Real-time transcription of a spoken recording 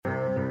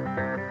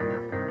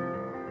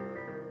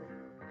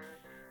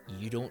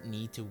you don't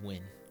need to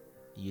win.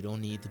 You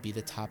don't need to be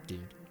the top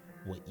dude.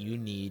 What you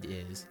need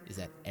is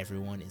that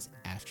everyone is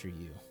after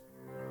you.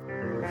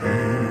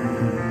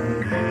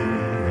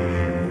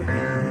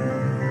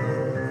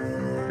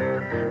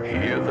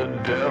 Hear the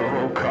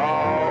devil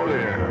calling.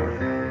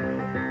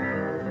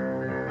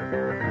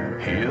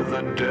 Hear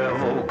the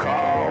devil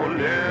calling.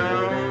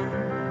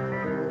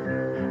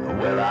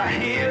 Well, I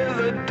hear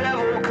the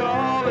devil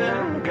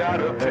calling.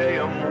 Gotta pay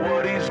him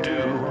what he's due.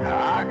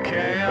 I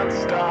can't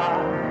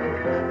stop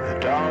the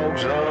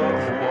dogs of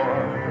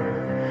war.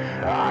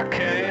 I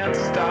can't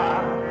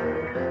stop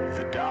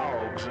the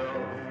dogs of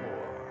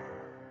war.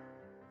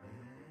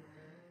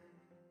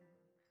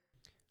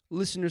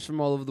 Listeners from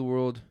all over the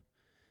world,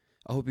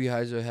 I hope you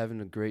guys are having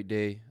a great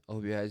day. I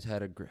hope you guys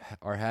had a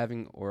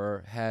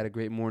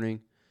great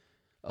morning.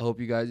 I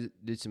hope you guys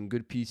did some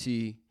good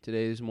PT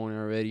this morning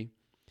already.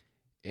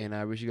 And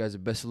I wish you guys the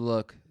best of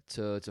luck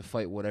to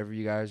fight whatever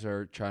you guys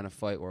are trying to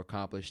fight or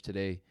accomplish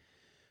today.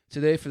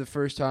 Today, for the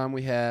first time,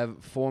 we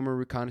have former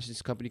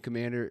Reconnaissance Company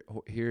Commander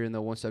here in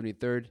the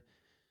 173rd,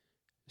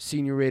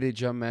 senior rated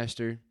jump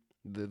master.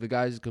 The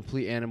guy's a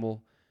complete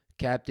animal,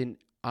 Captain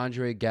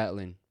Andre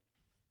Gatlin.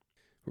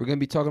 We're going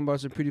to be talking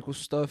about some pretty cool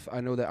stuff. I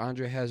know that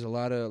Andre has a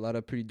lot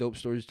of pretty dope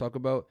stories to talk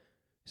about.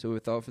 So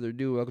without further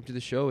ado, welcome to the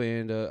show.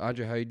 And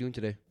Andre, how are you doing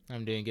today?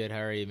 I'm doing good.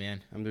 How are you,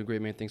 man? I'm doing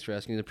great, man. Thanks for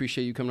asking. I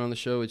appreciate you coming on the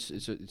show. It's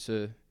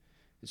an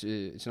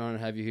honor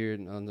to have you here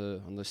on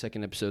the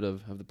second episode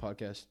of the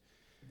podcast.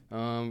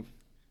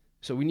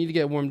 So we need to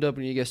get warmed up.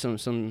 We need to get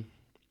some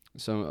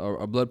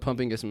our blood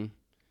pumping. Get some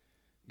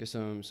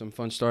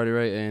fun started,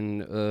 right?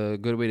 And a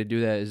good way to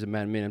do that is a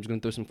Mad Min. I'm just gonna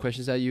throw some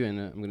questions at you, and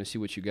I'm gonna see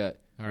what you got.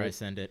 All right,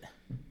 send it.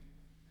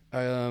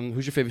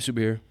 Who's your favorite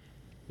superhero?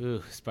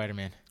 Ooh,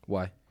 Spider-Man.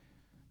 Why?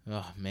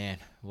 Oh, man.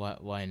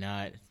 Why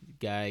not?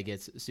 Guy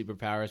gets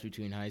superpowers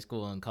between high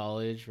school and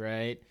college,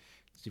 right?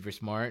 Super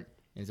smart.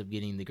 Ends up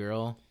getting the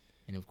girl.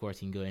 And, of course,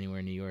 he can go anywhere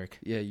in New York.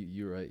 Yeah,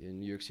 you're right.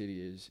 And New York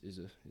City is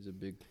a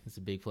big... It's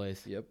a big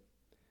place. Yep.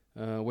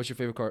 What's your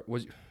favorite car?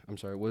 What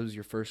was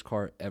your first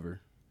car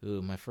ever?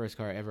 Ooh, my first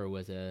car ever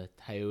was a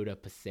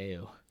Toyota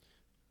Paseo.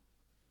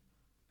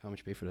 How much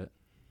you pay for that?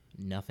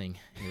 Nothing.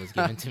 It was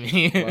given to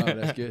me. Wow,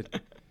 that's good.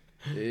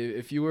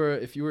 If you were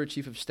a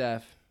chief of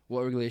staff,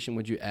 what regulation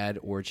would you add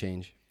or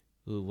change?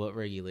 Ooh, what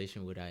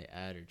regulation would I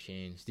add or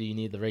change? Do you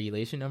need the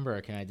regulation number,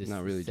 or can I just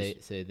Not really,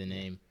 say the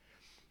name?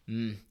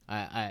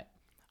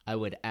 I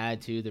would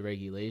add to the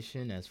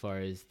regulation as far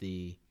as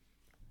the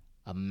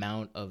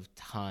amount of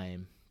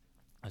time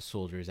a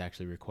soldier is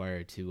actually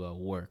required to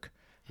work.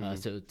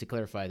 So to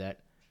clarify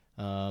that,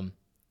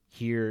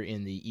 here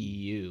in the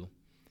EU,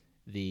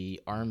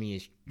 the Army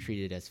is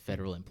treated as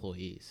federal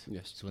employees.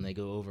 Yes. So when they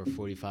go over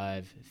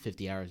 45,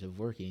 50 hours of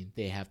working,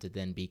 they have to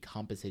then be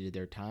compensated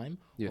their time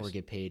or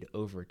get paid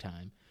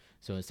overtime.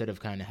 So instead of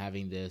kind of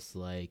having this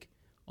like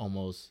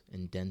almost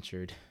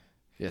indentured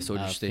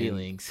soldiers staying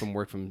feelings from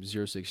work from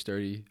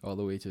 0630 all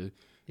the way to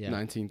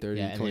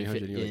 1930,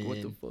 2000. You're like,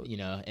 what the fuck? You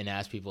know, and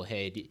ask people,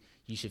 hey,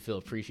 you should feel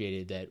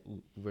appreciated that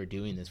we're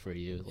doing this for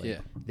you. Like,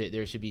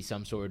 there should be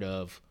some sort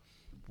of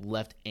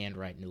left and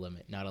right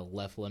limit, not a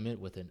left limit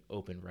with an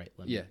open right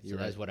limit. Yeah, you're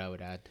right. That's what I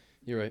would add.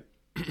 You're right.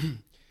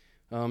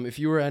 If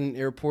you were at an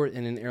airport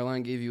and an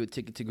airline gave you a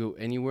ticket to go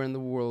anywhere in the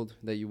world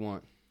that you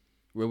want,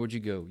 where would you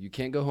go? You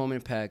can't go home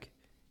and pack.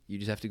 You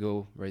just have to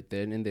go right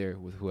then and there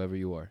with whoever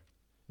you are.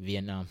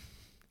 Vietnam,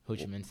 Ho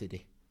Chi Minh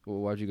City. Well,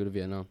 why'd you go to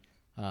Vietnam?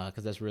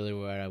 Because that's really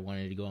where I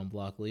wanted to go on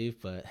block leave,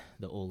 but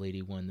the old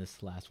lady won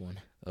this last one.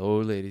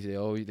 Old ladies, they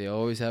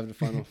always have the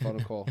final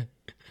call.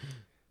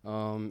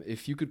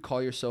 If you could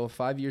call yourself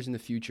 5 years in the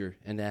future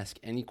and ask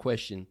any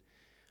question,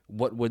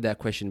 what would that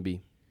question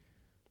be?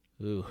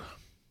 Ooh.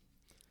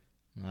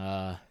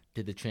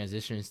 Did the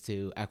transitions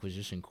to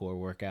acquisition core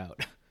work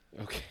out?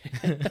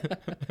 Okay.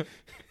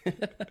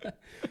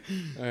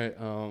 All right.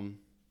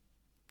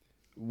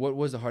 What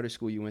was the hardest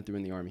school you went through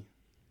in the Army?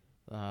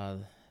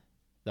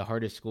 The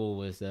hardest school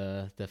was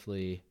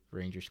definitely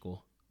Ranger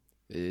School.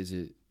 Is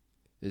it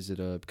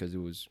because it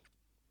was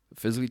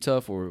physically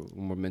tough or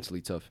more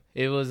mentally tough?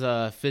 It was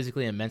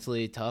physically and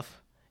mentally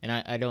tough. And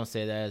I don't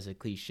say that as a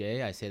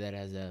cliche. I say that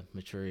as a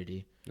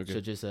maturity. Okay.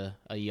 So just a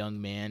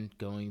young man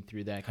going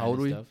through that kind of stuff. How old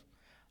were you?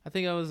 I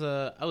think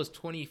I was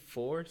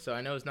 24, so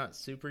I know it's not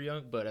super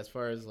young, but as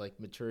far as like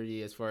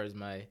maturity, as far as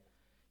my,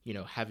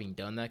 having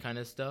done that kind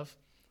of stuff,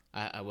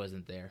 I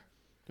wasn't there.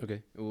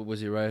 Okay.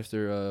 Was it right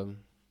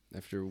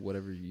after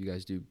whatever you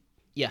guys do?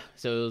 Yeah.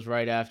 So it was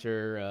right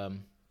after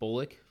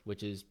BOLIC,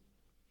 which is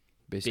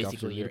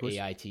basically your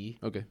AIT.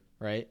 Okay.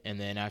 Right. And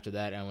then after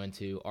that, I went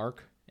to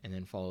ARC and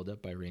then followed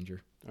up by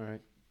Ranger. All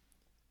right.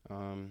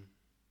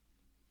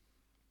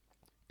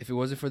 If it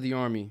wasn't for the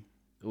Army,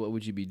 what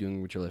would you be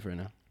doing with your life right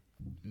now?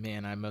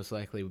 Man, I most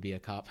likely would be a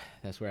cop.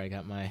 That's where I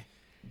got my...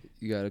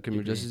 You got a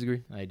criminal justice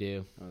degree? I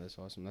do. Oh, that's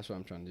awesome. That's what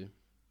I'm trying to do.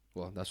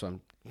 Well, that's what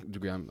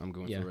degree I'm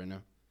going for right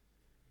now.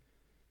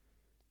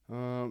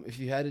 If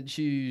you had to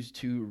choose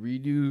to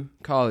redo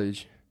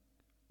college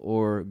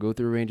or go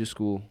through Ranger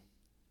school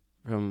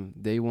from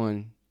day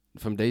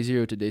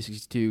 0 to day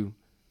 62,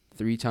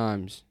 3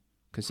 times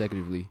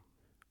consecutively,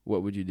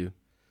 what would you do?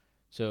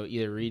 So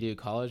either redo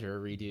college or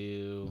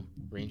redo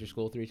ranger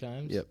school 3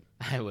 times? Yep.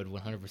 I would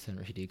 100%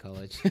 redo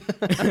college.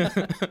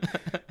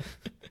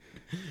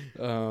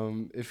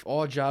 If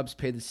all jobs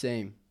pay the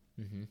same,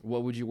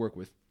 what would you work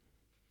with?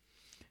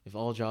 If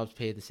all jobs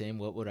paid the same,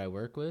 what would I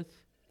work with?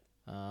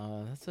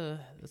 That's a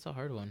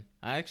hard one.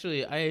 I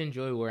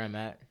enjoy where I'm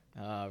at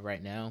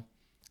right now.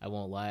 I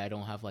won't lie. I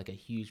don't have like a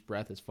huge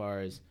breadth as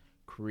far as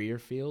career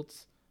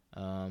fields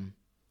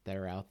that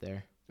are out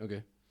there.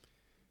 Okay.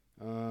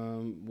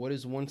 What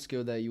is one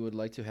skill that you would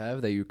like to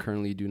have that you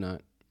currently do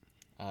not?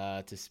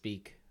 To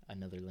speak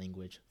another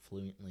language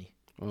fluently.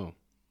 Oh,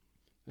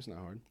 that's not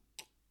hard.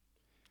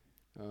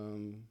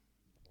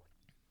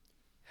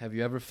 Have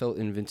you ever felt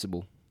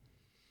invincible?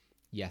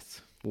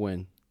 Yes.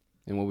 When?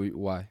 And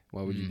why?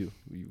 Why would you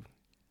do?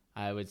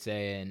 I would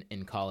say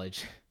in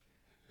college,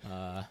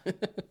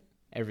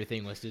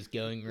 everything was just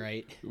going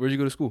right. Where'd you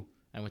go to school?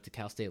 I went to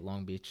Cal State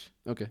Long Beach.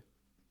 Okay.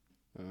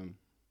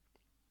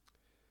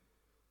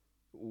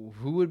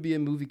 Who would be a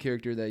movie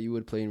character that you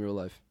would play in real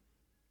life?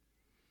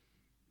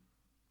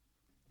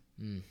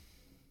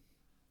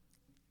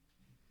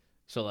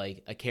 So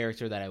like a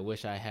character that I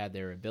wish I had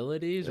their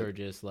abilities, or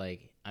just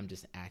like I'm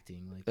just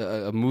acting like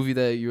a movie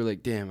that you're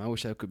like, damn, I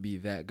wish I could be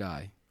that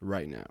guy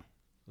right now.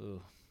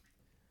 Ooh,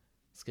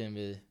 it's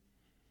gonna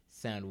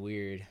sound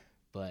weird,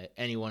 but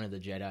any one of the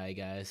Jedi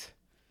guys,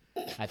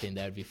 I think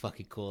that would be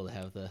fucking cool to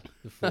have the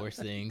Force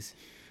things.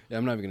 Yeah,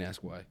 I'm not even gonna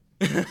ask why.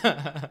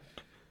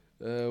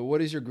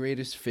 What is your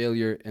greatest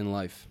failure in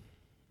life?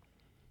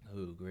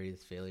 Ooh,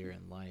 greatest failure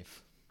in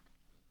life.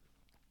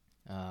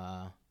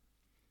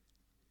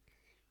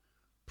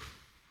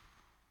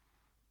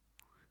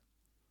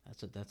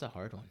 That's a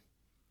hard one.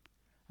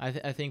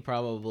 I think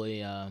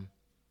probably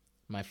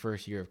my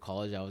first year of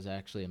college, I was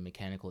actually a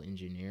mechanical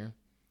engineer,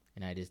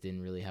 and I just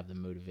didn't really have the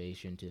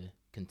motivation to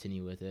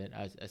continue with it.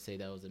 I say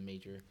that was a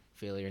major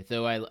failure.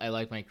 Though I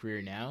like my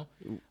career now.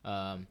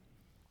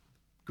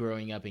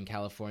 Growing up in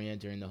California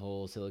during the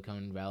whole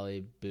Silicon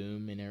Valley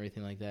boom and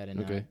everything like that, and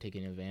not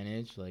taking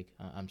advantage, like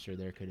I'm sure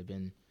there could have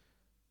been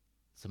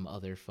some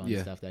other fun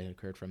stuff that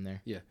occurred from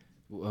there. Yeah.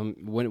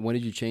 When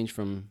did you change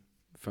from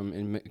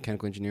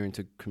mechanical engineering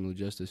to criminal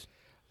justice?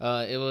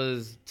 It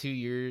was 2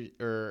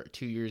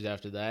 years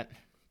after that.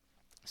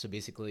 So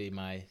basically,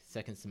 my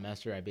second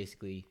semester, I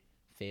basically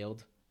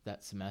failed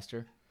that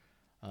semester.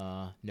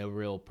 No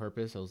real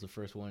purpose. I was the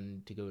first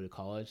one to go to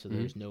college, so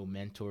there's no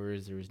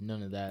mentors. There was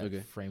none of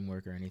that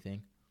framework or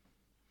anything.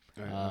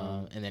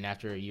 Right, and then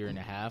after a year and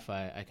a half,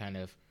 I kind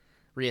of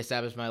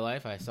reestablished my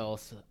life. I saw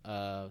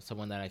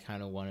someone that I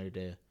kind of wanted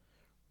to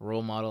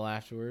role model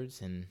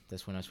afterwards, and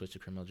that's when I switched to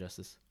criminal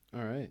justice.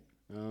 All right.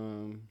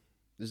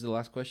 This is the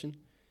last question.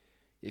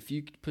 If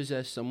you could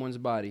possess someone's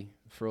body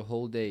for a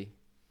whole day,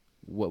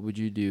 what would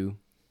you do,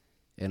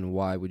 and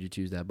why would you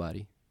choose that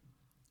body?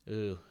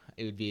 Ooh,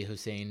 it would be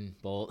Usain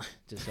Bolt,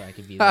 just so I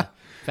could be the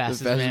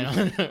fastest man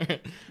on earth.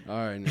 All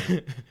right. No.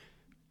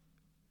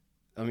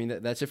 I mean,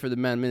 that's it for the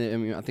Man Minute. I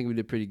mean, I think we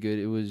did pretty good.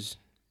 It was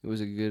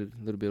a good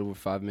little bit over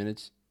 5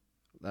 minutes.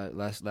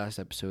 Last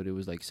episode, it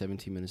was like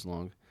 17 minutes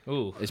long.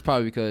 Ooh. It's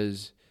probably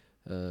because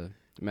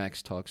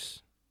Max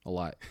talks a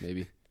lot,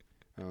 maybe.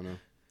 I don't know.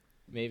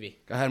 Maybe.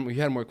 We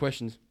had more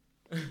questions.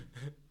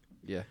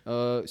 Yeah.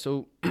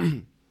 So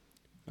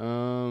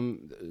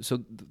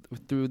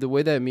through the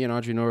way that me and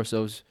Audrey know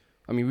ourselves,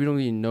 I mean, we don't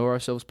really know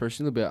ourselves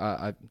personally,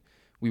 but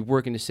we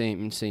work in the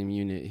same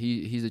unit.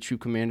 He's a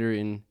troop commander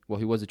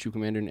he was a troop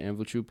commander in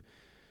Anvil Troop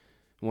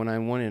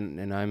 191,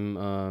 and I'm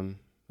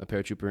a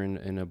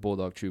paratrooper in a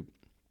Bulldog Troop,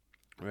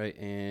 right?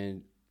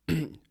 And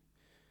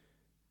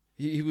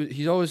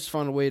he's always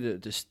found a way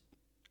to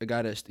a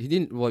guy that he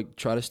didn't like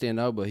try to stand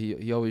out, but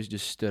he always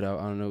just stood out.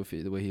 I don't know if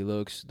the way he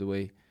looks, the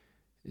way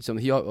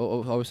something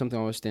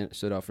always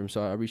stood out for him.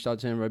 So I reached out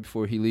to him right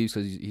before he leaves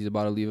because he's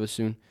about to leave us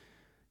soon,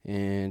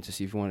 and to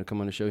see if he wanted to come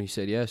on the show. He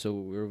said yeah, so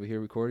we're over here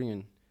recording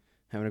and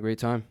having a great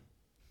time.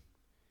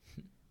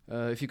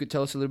 If you could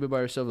tell us a little bit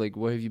about yourself, like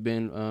what have you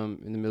been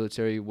in the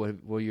military? What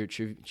are your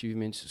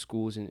achievements,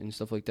 schools, and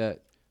stuff like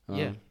that?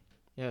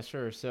 Yeah,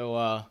 sure.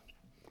 So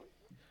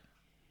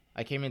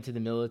I came into the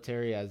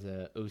military as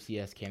a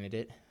OCS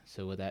candidate.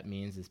 So what that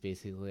means is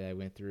basically I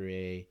went through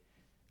a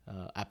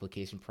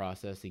application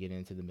process to get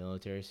into the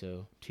military.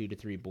 So 2 to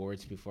 3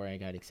 boards before I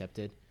got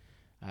accepted.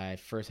 I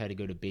first had to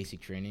go to basic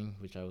training,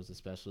 which I was a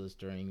specialist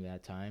during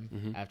that time.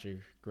 Mm-hmm. After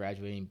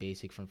graduating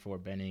basic from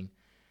Fort Benning,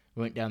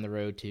 went down the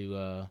road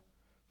to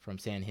from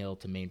Sand Hill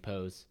to Main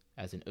Post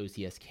as an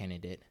OCS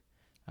candidate,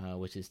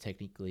 which is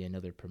technically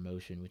another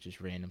promotion, which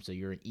is random. So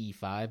you're an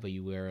E5, but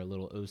you wear a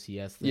little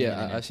OCS thing.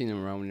 Yeah, I've seen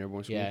them around when they're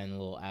born school. Yeah, and a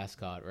little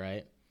ascot,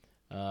 right?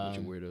 Bunch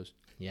of weirdos.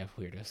 Yeah,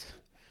 weirdos.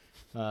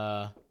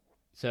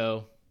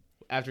 So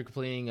after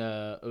completing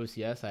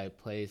OCS, I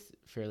placed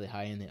fairly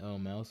high in the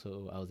OML,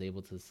 so I was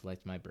able to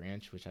select my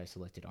branch, which I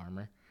selected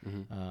armor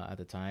at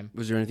the time.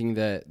 Was there anything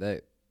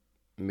that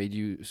made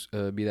you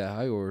be that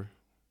high, or?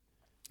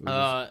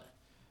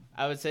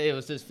 I would say it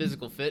was just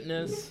physical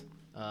fitness.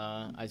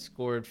 I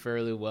scored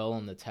fairly well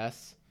on the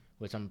tests,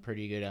 which I'm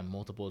pretty good at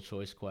multiple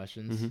choice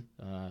questions.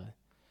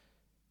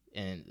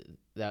 And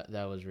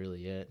that was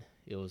really it.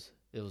 It was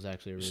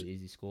actually a really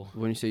easy school.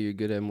 When you say you're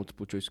good at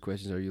multiple choice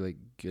questions, are you like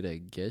good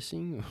at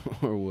guessing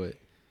or what?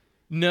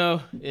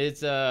 No,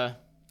 it's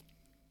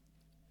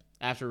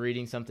after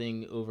reading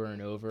something over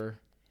and over,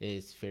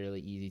 it's fairly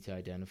easy to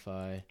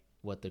identify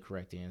what the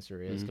correct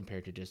answer is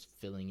compared to just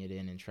filling it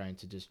in and trying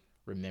to just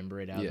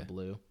remember it out of the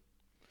blue.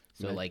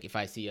 So, like, if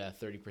I see a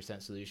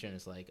 30% solution,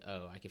 it's like,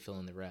 oh, I can fill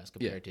in the rest.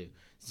 Compared to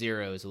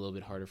 0 is a little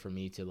bit harder for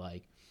me to,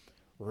 like,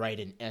 write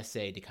an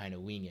essay to kind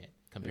of wing it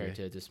compared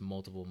to just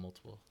multiple.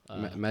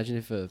 Imagine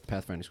if a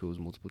Pathfinder school was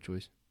multiple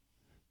choice.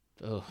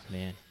 Oh,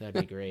 man, that'd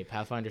be great.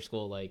 Pathfinder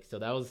school, like, so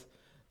that was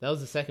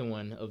the second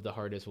one of the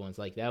hardest ones.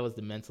 Like, that was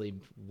the mentally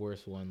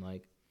worst one.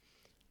 Like,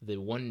 the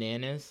one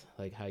nanas,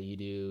 like how you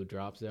do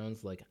drop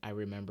zones, like, I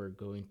remember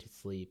going to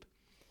sleep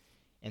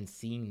and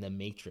seeing the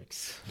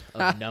matrix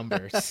of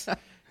numbers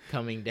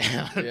coming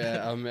down.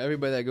 Yeah,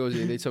 everybody that goes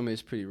in, they told me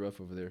it's pretty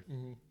rough over there.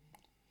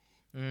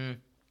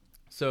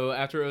 So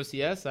after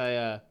OCS,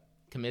 I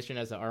commissioned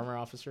as an armor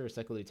officer, a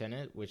second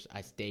lieutenant, which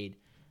I stayed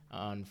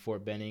on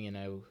Fort Benning, and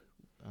I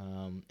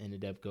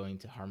ended up going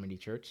to Harmony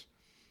Church.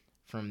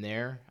 From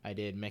there, I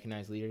did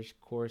mechanized leaders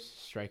course,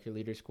 striker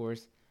leaders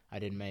course. I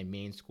did my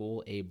main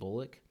school, A.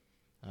 Bullock.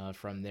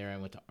 From there, I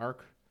went to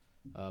ARC,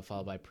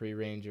 followed by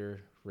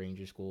pre-ranger,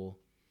 ranger school.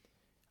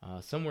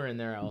 Somewhere in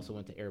there, I also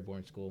went to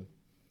airborne school.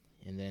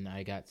 And then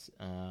I got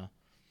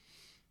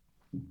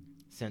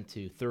sent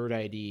to 3rd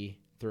ID,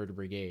 3rd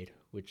Brigade,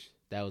 which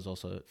that was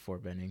also at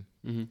Fort Benning.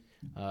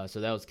 So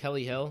that was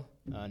Kelly Hill.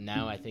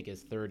 Now I think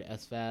it's 3rd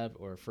SFAB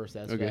or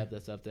 1st SFAB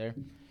that's up there.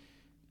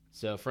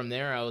 So from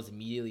there, I was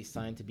immediately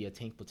signed to be a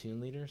tank platoon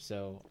leader.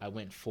 So I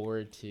went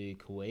forward to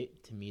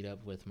Kuwait to meet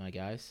up with my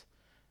guys.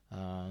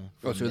 So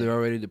they're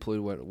already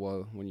deployed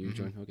when you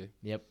joined? Okay.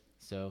 Yep.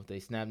 So they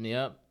snapped me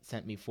up,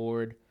 sent me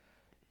forward,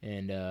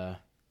 and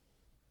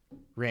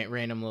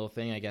random little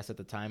thing. I guess at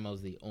the time I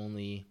was the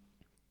only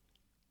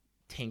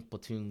tank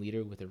platoon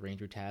leader with a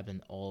ranger tab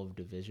in all of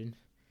division.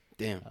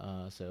 Damn.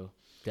 So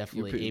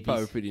definitely you're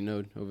probably pretty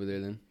node over there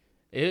then.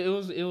 It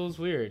was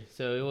weird.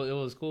 So it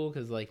was cool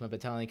because like my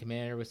battalion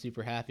commander was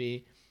super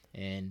happy,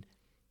 and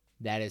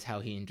that is how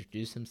he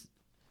introduced him.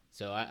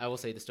 So I will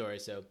say the story.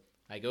 So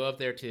I go up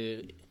there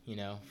to,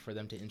 for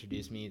them to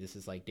introduce me. This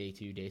is like day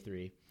 2, day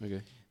 3.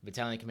 Okay.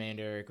 Battalion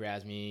commander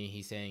grabs me.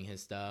 He's saying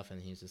his stuff,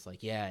 and he's just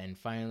like, yeah. And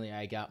finally,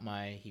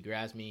 he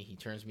grabs me. He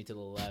turns me to the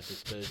left,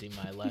 exposing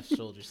my left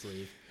shoulder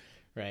sleeve,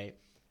 right?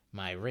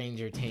 My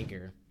ranger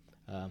tanker.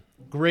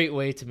 Great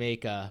way to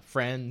make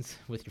friends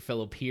with your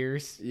fellow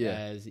peers.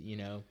 As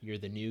you're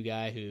the new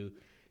guy who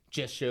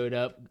just showed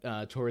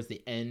up towards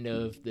the end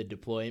of the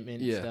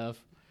deployment and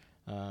stuff.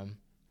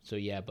 So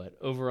yeah, but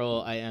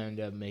overall, I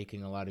ended up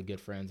making a lot of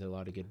good friends, a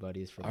lot of good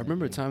buddies. I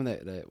remember a time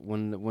that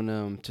when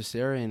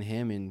Tessera and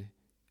Hammond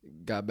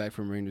got back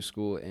from Ranger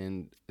School,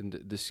 and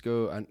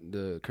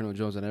the Colonel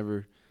Jones,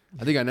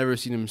 I think I never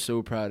seen him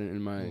so proud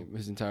in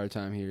his entire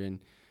time here, and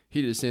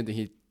he did the same thing.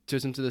 He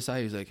took him to the side.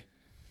 He was like,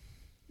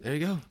 "There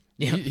you go."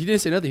 Yeah. He didn't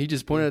say nothing. He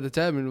just pointed at the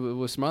tab and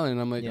was smiling. And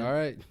I'm like, all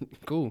right,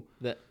 cool.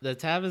 The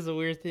tab is a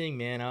weird thing,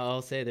 man.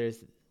 I'll say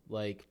there's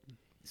like.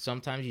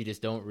 Sometimes you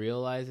just don't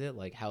realize it,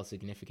 like how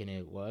significant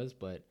it was.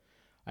 But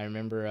I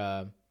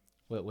remember,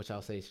 which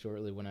I'll say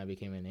shortly, when I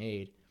became an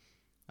aide,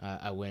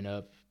 I went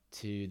up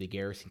to the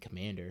garrison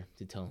commander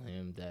to tell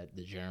him that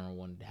the general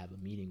wanted to have a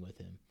meeting with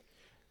him.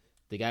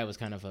 The guy was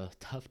kind of a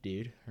tough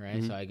dude,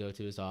 right? So I go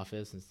to his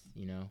office, and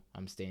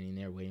I'm standing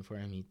there waiting for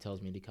him. He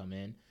tells me to come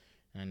in,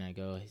 and I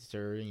go, hey,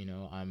 sir,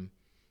 I'm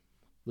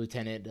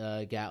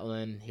Lieutenant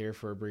Gatlin here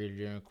for Brigadier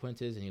General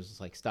Quintus. And he was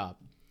just like,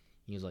 stop.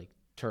 He was like,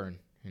 turn.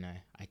 And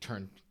I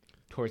turned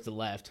towards the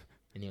left,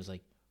 and he was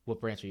like, what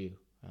branch are you?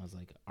 I was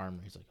like, armor.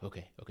 He's like,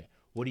 okay.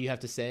 What do you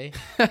have to say?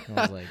 And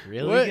I was like,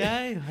 really,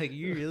 guy? Like,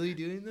 you really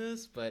doing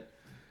this? But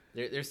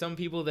there's some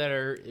people that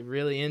are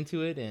really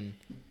into it, and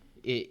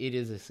it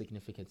is a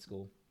significant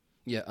school.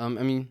 Yeah, I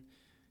mean,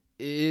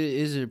 it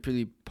is a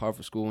pretty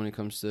powerful school when it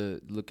comes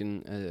to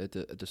looking at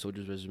the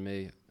soldier's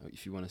resume,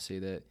 if you want to say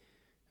that.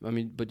 I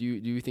mean, but do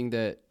you think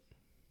that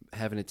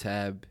having a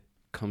tab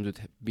comes with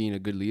being a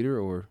good leader,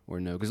 or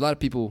no? Because a lot of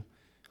people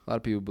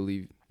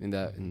believe in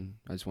that, and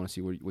I just want to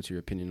see what's your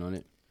opinion on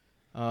it.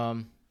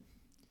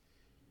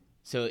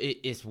 So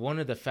it's one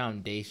of the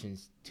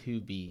foundations to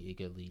be a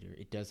good leader.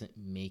 It doesn't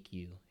make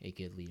you a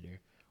good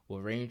leader.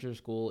 What Ranger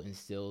School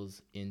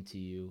instills into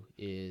you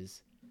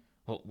is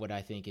what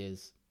I think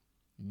is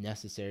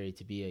necessary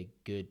to be a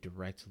good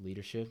direct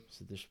leadership.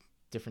 So there's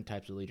different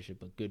types of leadership,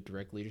 but good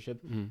direct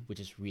leadership, which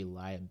is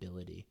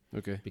reliability.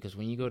 Okay. Because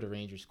when you go to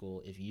Ranger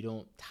School, if you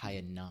don't tie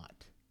a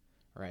knot,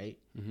 right,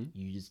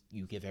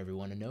 you give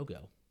everyone a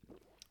no-go.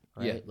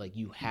 Right? Yeah. Like,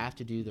 you have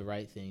to do the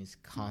right things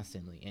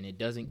constantly, and it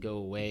doesn't go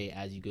away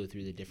as you go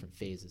through the different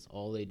phases.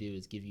 All they do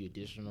is give you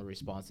additional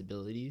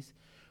responsibilities,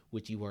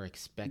 which you are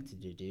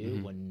expected to do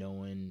when no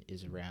one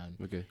is around.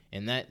 Okay.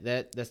 And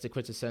that's the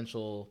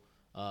quintessential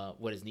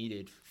what is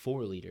needed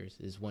for leaders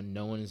is when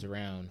no one is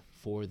around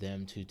for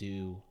them to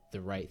do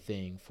the right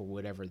thing for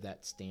whatever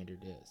that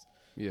standard is.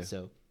 Yeah.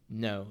 So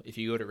no, if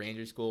you go to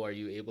Ranger School, are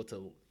you able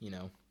to,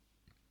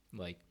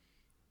 like,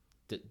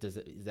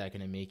 is that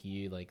going to make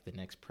you like the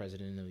next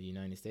president of the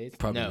United States?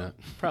 Probably no, not.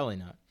 Probably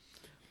not.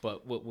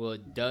 But what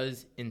it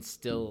does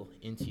instill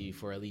into you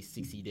for at least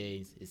 60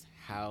 days is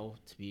how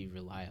to be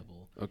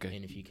reliable. Okay.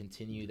 And if you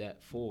continue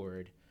that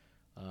forward,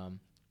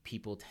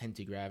 people tend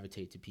to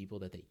gravitate to people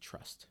that they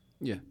trust.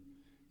 Yeah.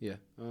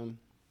 All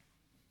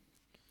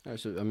right.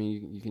 So I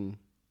mean,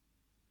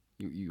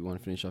 you want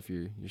to finish off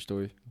your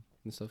story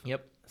and stuff?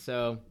 Yep.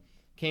 So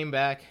came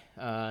back,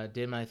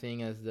 did my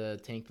thing as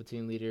the tank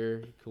platoon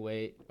leader,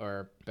 Kuwait,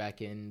 or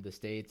back in the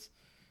States.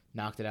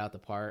 Knocked it out the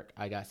park.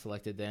 I got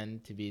selected then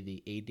to be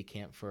the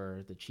aide-de-camp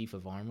for the chief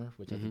of armor,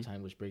 which at the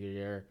time was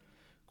Brigadier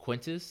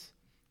Quintus,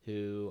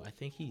 who I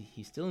think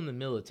he's still in the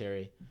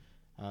military.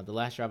 The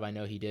last job I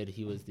know he did,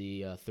 he was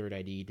the 3rd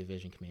ID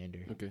division commander.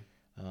 Okay.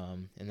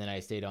 And then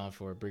I stayed on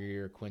for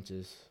Brigadier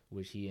Quintus,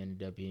 which he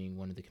ended up being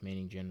one of the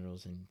commanding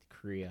generals in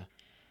Korea.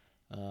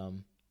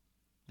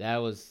 That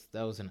was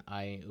an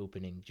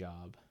eye-opening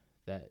job.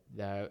 That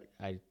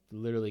I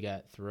literally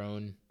got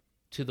thrown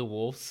to the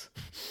wolves.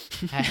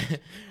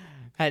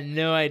 had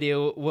no idea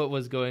what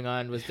was going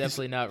on. Was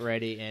definitely not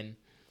ready. And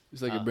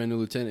it's like a brand new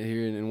lieutenant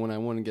here, and when I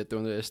want to get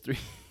thrown to S3.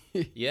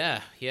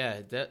 yeah,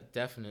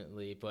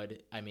 definitely.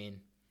 But I mean,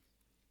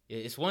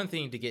 it's one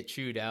thing to get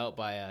chewed out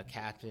by a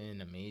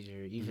captain, a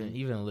major,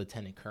 even a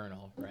lieutenant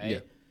colonel, right? Yeah.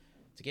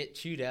 To get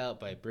chewed out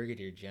by a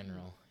brigadier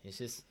general,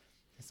 it's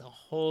a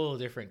whole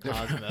different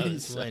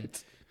cosmos when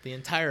the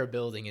entire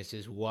building is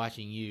just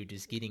watching you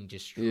just getting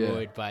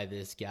destroyed by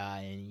this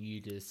guy, and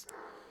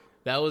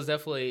that was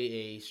definitely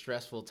a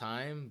stressful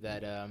time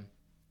that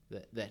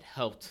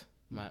helped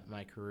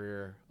my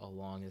career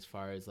along as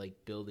far as like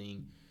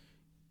building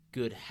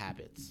good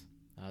habits.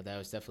 That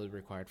was definitely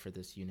required for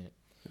this unit.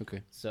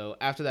 Okay. So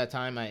after that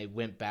time, I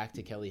went back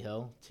to Kelly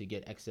Hill to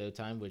get XO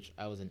time, which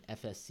I was an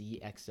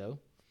FSC XO,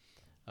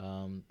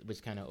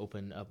 which kind of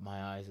opened up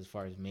my eyes as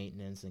far as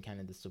maintenance and kind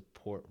of the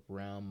support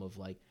realm of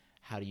like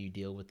how do you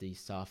deal with these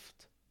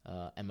soft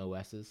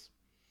MOSs.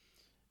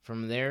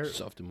 From there,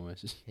 soft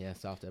MOSs. Yeah,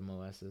 soft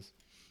MOSs.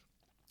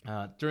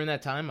 During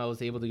that time, I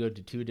was able to go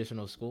to 2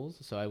 additional schools.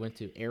 So I went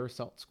to Air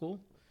Assault School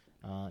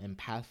and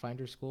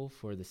Pathfinder School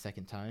for the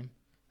second time.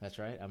 That's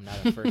right. I'm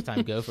not a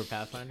first-time go for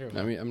Pathfinder.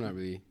 I mean, I'm not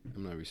really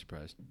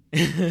surprised. I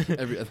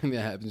think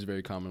that happens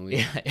very commonly.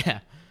 Yeah.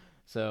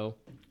 So,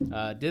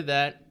 did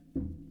that.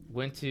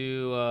 Went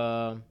to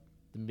the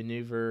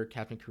Maneuver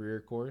Captain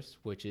Career Course,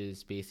 which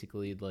is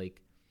basically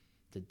like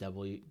the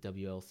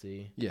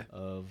WLC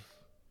of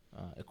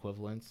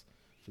equivalents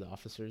for the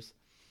officers,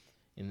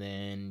 and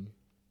then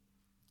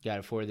got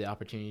afforded the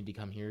opportunity to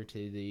come here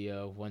to the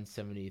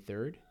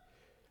 173rd,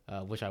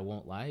 which I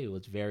won't lie, it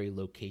was very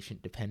location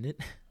dependent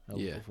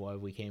of why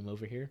we came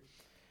over here.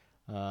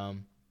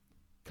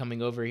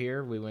 Coming over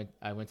here,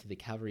 I went to the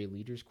Cavalry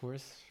Leaders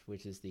Course,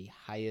 which is the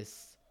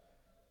highest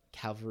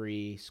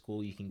cavalry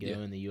school you can go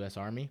in the U.S.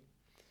 Army.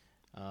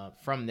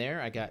 From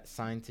there, I got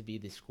signed to be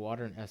the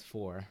Squadron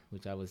S4,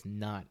 which I was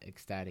not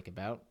ecstatic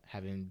about.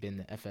 Having been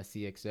the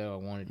FSCXO, I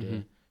wanted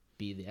to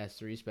be the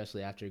S3,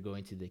 especially after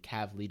going to the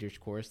Cav Leaders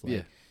course.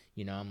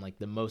 I'm like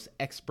the most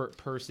expert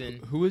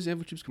person. Who was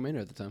Infantry Troops Commander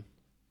at the time?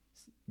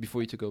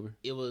 Before you took over?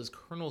 It was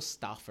Colonel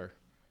Stauffer,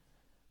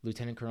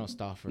 Lieutenant Colonel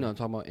Stauffer. No, I'm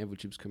talking about Infantry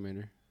Troops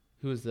Commander.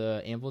 Who was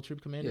the Anvil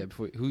Troop Commander? Yeah,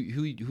 before who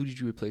did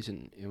you replace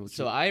in Anvil Troop?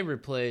 So I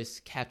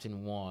replaced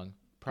Captain Wong.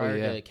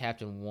 Prior to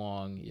Captain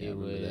Wong, it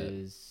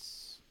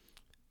was...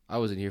 I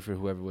wasn't here for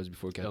whoever was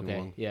before Captain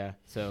Wong. Okay, yeah.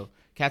 So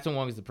Captain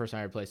Wong is the person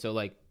I replaced. So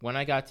like when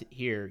I got to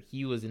here,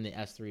 he was in the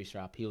S3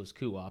 shop. He was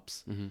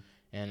Kuops,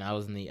 and I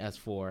was in the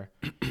S4.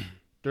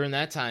 During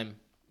that time,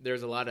 there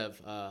was a lot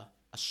of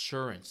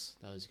assurance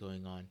that was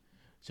going on.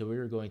 So we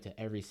were going to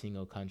every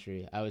single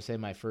country. I would say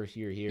my first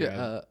year here.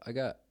 Yeah,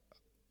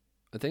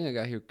 I think I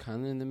got here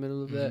kind of in the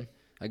middle of that.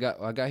 I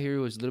got here, it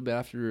was a little bit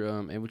after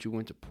Infantry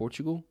went to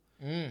Portugal,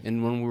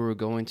 and when we were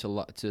going to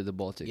the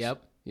Baltics.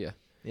 Yep. Yeah.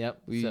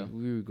 Yep. We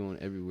were going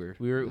everywhere.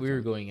 We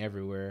were going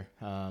everywhere.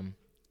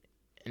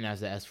 And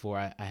as the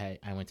S4,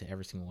 I went to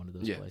every single one of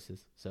those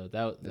places. So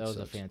that was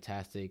a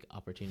fantastic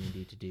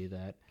opportunity to do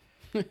that.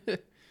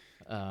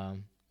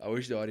 I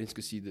wish the audience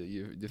could see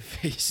the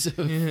face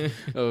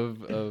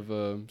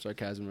of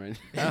sarcasm right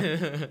now.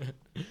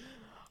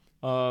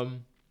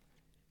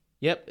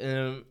 Yep.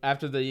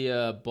 After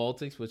the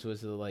Baltics, which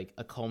was like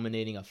a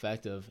culminating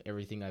effect of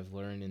everything I've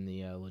learned in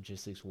the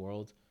logistics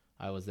world,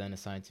 I was then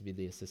assigned to be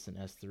the assistant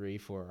S3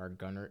 for our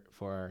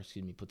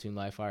platoon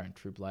live fire and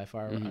troop live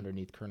fire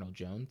underneath Colonel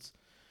Jones.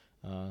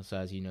 So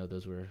as you know,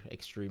 those were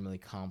extremely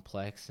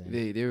complex. And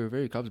they were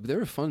very complex, but they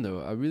were fun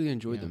though. I really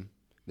enjoyed them.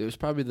 It was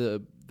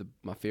probably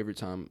my favorite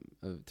time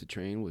to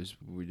train was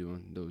when we were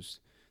doing those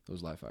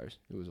live fires.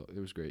 It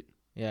was great.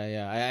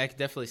 Yeah. I could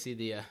definitely see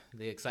the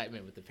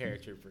excitement with the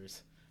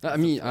paratroopers. I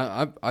mean,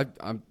 I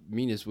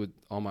mean this with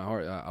all my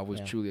heart. I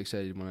was truly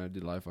excited when I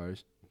did live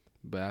fires.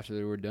 But after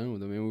they were done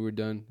with them, and we were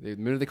done. The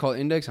minute they call it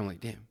index, I'm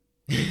like, damn,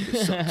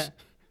 this sucks.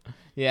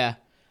 Yeah.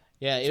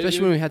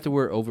 Especially when we had to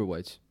wear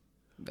overwhites.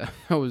 That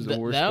was the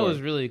worst That part.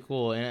 was really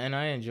cool, and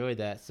I enjoyed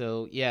that.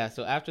 So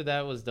so after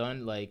that was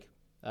done, like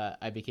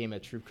I became a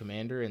troop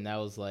commander, and that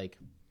was like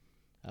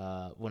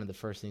one of the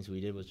first things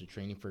we did was the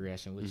training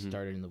progression, which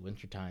started in the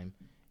wintertime.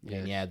 Yes.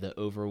 And yeah, the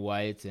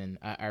overwhites, and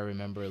I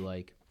remember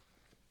like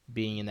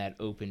being in that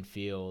open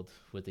field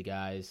with the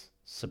guys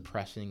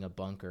suppressing a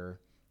bunker,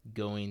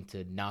 going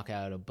to knock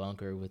out a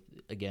bunker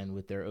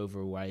with their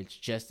overwhites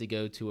just to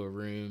go to a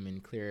room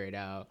and clear it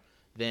out,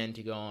 then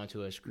to go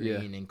onto a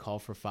screen and call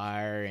for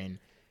fire. And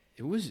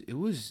it was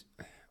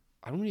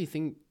I don't really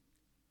think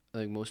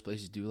like most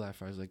places do live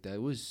fires like that.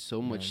 It was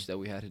so much that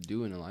we had to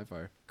do in a live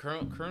fire.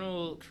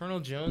 Colonel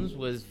Jones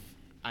was,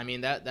 I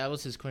mean, that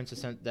was his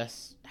quintessence.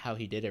 That's how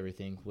he did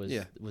everything,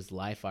 was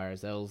live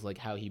fires. That was like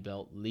how he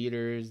built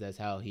leaders. That's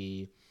how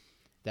he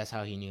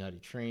knew how to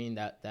train.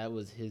 That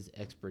was his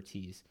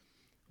expertise,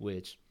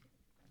 which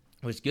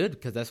was good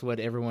because that's what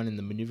everyone in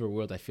the maneuver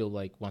world I feel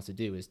like wants to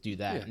do, is do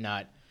that,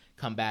 not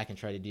come back and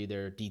try to do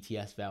their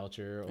DTS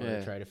voucher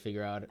or try to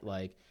figure out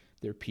like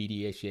their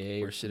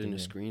PDHA or sit in a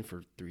screen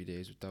for 3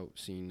 days without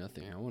seeing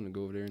nothing. I want to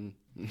go over there and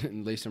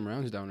lay some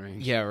rounds down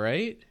range. Yeah,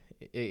 right.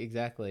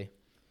 Exactly.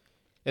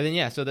 And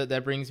then so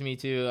that brings me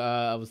to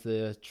I was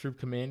the troop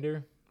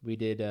commander. We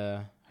did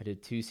I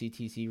did 2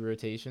 CTC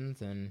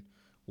rotations and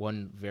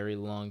 1 very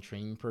long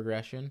training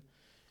progression,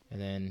 and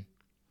then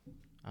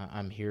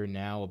I'm here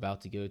now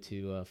about to go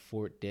to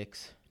Fort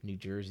Dix, New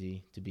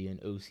Jersey, to be an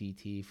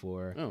OCT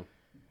for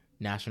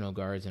National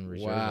Guards and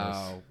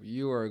Reservists. Wow,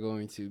 you are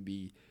going to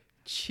be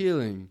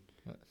chilling.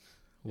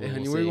 Hey,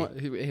 honey, where you want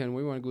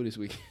to go this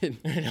weekend?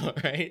 I know,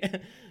 right?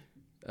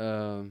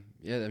 I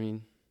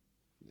mean,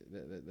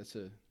 that's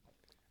a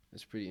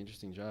pretty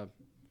interesting job.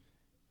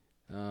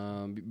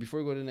 Before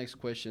we go to the next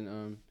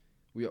question,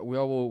 we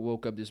all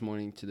woke up this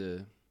morning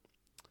to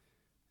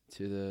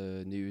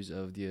the news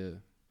of the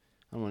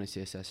I don't want to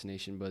say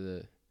assassination, but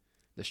the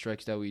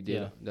strikes that we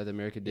did, that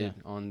America did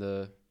on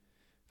the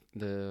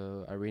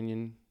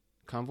Iranian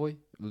convoy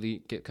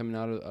coming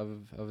out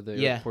of the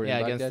airport in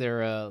Baghdad. Against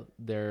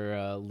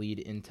their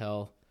lead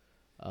intel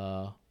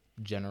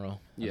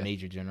general,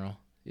 major general.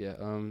 Yeah.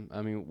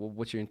 I mean,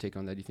 what's your intake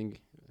on that? Do you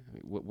think?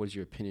 What's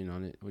your opinion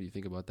on it? What do you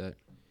think about that?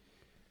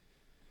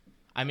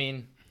 I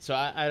mean, so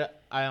I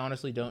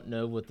honestly don't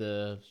know what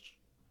the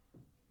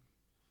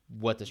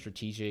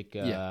strategic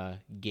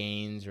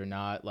gains or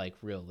not, like,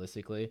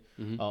 realistically.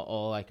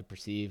 All I could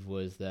perceive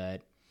was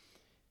that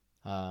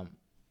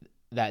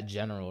that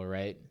general,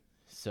 right?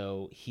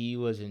 So he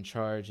was in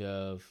charge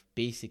of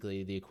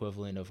basically the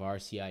equivalent of our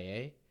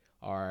CIA,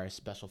 our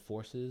special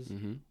forces,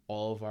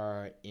 all of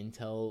our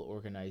intel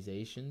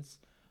organizations,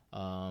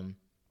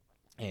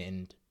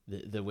 and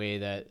the way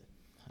that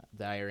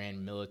the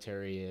Iran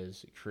military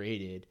is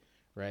created,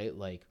 right?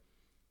 Like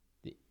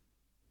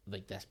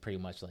that's pretty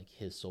much like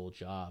his sole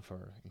job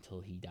until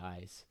he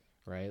dies,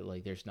 right?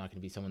 Like there's not going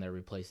to be someone that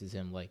replaces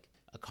him, like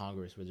a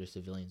Congress where there's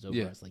civilians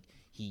over us. Like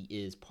he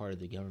is part of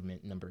the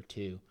government, number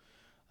 2.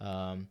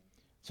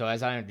 So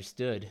as I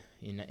understood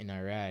in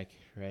Iraq,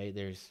 right,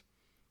 there's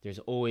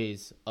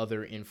always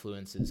other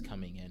influences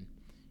coming in,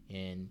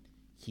 and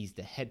he's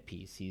the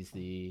headpiece. He's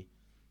the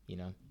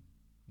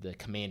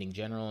commanding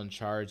general in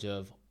charge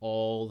of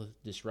all the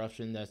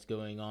disruption that's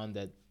going on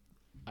that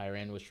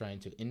Iran was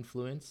trying to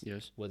influence,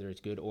 whether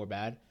it's good or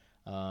bad.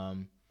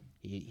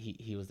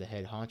 He was the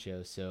head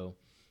honcho. So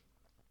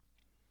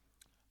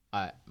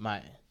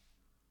the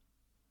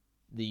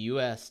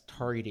U.S.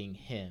 targeting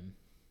him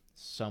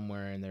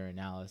somewhere in their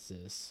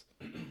analysis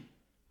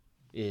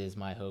is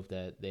my hope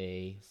that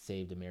they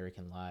saved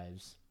American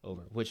lives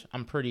over, which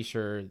I'm pretty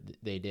sure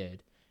they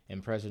did.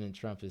 And President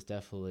Trump is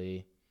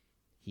definitely,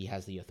 he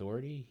has the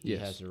authority, he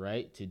has the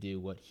right to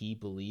do what he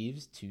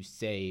believes to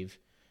save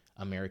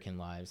American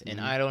lives. And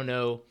I don't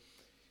know,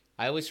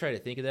 I always try to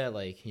think of that,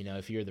 like,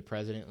 if you're the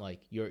president,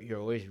 like you're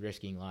always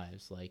risking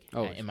lives. Like,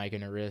 am I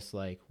going to risk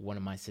like one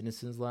of my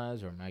citizens'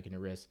 lives, or am I going to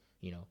risk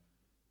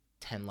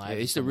 10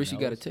 lives? It's the risk you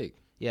got to take.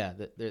 Yeah,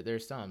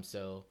 there's some.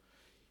 So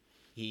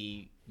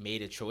he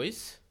made a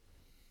choice.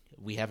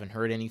 We haven't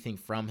heard anything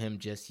from him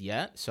just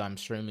yet, so I'm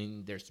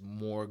assuming there's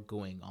more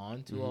going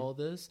on to all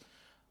this.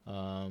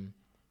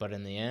 But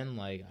in the end,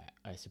 like,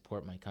 I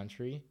support my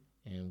country,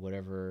 and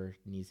whatever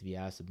needs to be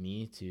asked of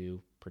me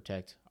to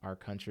protect our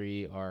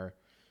country, our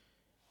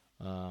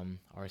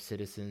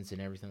citizens, and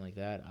everything like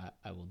that,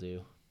 I will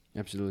do.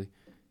 Absolutely.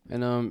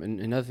 And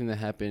another thing that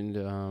happened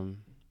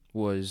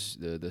was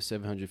the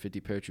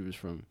 750 paratroopers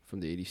from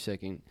the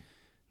 82nd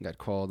got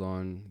called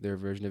on their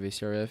version of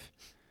ACRF.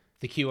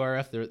 The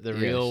QRF,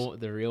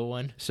 the real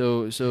one.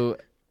 So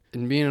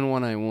in being in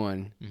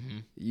 191,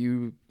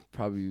 you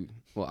probably,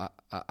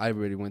 I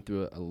already went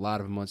through a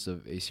lot of months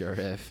of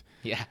ACRF.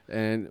 Yeah.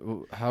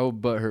 And how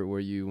butthurt were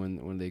you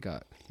when they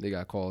got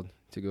called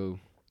to go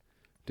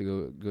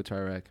to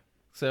Iraq?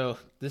 So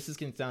this is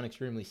going to sound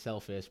extremely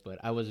selfish, but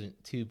I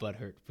wasn't too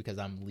butthurt because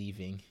I'm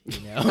leaving,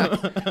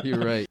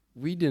 You're right.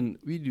 We do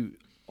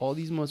all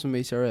these months from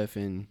ACRF,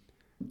 and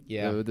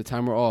the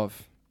time we're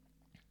off,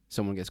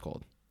 someone gets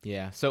called.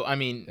 Yeah. So I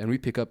mean, and we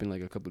pick up in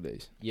like a couple of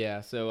days.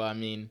 Yeah. So I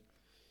mean,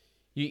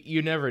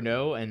 you never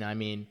know, and I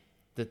mean,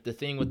 the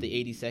thing with the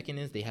 82nd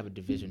is they have a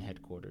division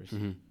headquarters,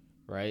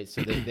 right?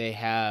 So they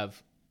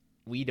have.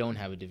 We don't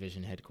have a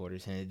division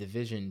headquarters, and a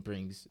division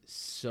brings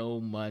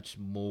so much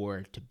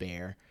more to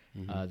bear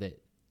that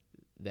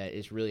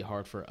it's really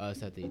hard for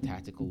us at the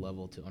tactical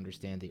level to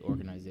understand the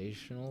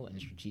organizational and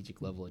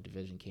strategic level a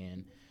division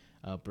can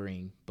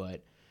bring.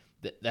 But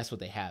that's what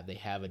they have. They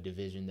have a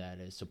division that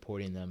is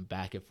supporting them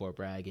back at Fort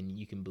Bragg, and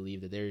you can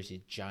believe that there's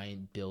a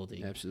giant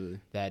building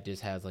that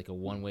just has like a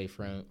one-way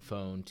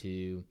phone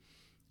to,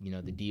 the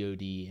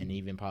DOD and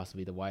even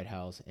possibly the White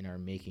House, and are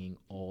making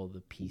all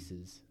the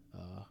pieces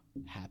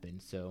happen.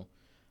 So,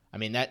 I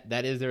mean,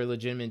 that is their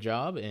legitimate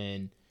job,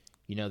 and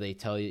they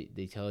tell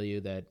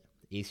you that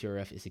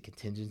ACRF is a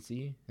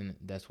contingency, and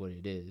that's what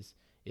it is.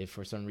 If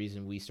for some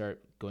reason we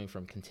start going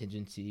from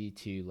contingency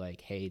to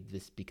like, hey,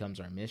 this becomes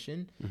our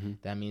mission,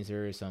 that means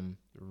there is some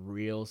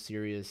real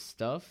serious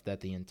stuff that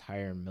the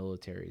entire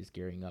military is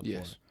gearing up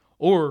for,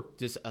 or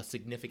just a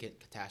significant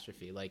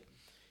catastrophe. Like,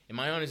 in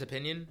my honest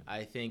opinion,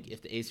 I think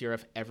if the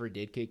ACRF ever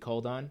did get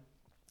called on,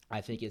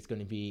 I think it's going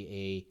to be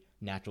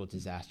a natural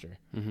disaster.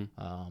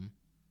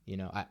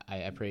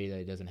 I pray that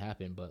it doesn't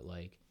happen, but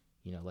like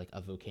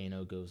a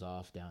volcano goes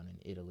off down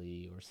in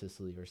Italy or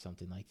Sicily or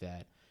something like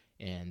that,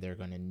 and they're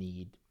going to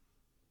need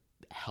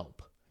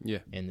help. Yeah.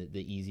 And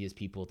the easiest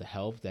people to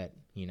help that,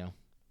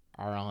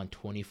 are on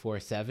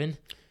 24/7.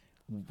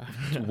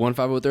 1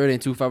 503rd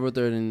and 2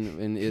 503rd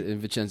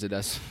in Vicenza.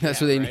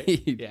 That's what they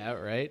need. Yeah,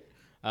 right.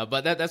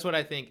 But that's what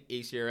I think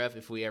ACRF,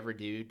 if we ever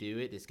do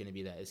it, it's going to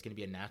be that. It's going to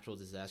be a natural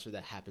disaster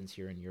that happens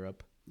here in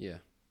Europe. Yeah.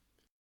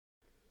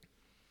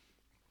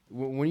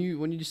 When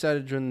you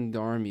decided to join the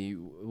Army,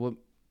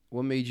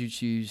 what made you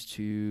choose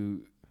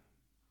to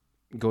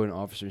go an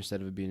officer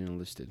instead of being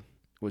enlisted?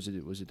 Was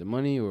it the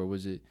money, or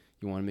was it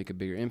you want to make a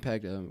bigger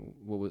impact?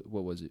 What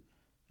was it?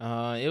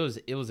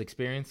 It was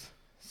experience.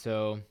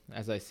 So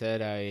as I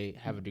said, I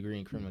have a degree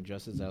in criminal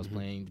justice. I was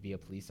planning to be a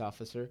police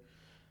officer.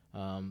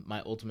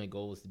 My ultimate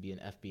goal was to be an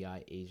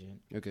FBI agent.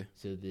 Okay.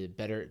 So the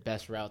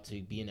best route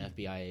to be an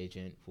FBI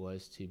agent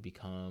was to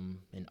become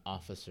an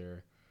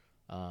officer,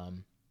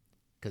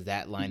 because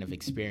that line of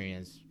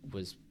experience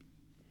was.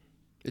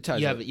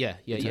 You have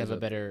a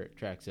better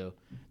track. So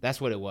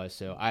that's what it was.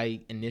 So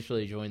I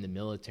initially joined the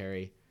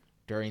military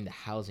during the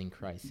housing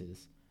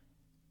crisis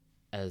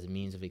as a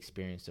means of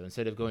experience. So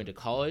instead of going to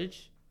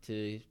college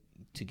to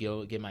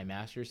go get my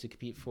master's to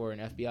compete for an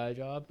FBI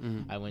job,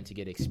 I went to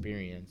get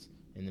experience.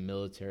 And the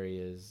military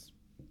is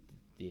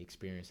the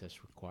experience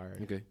that's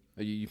required. Okay.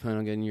 Are you plan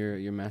on getting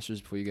your master's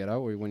before you get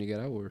out, or when you get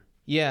out, or?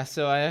 Yeah,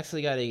 so I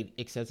actually got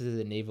accepted to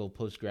the Naval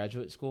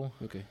Postgraduate School.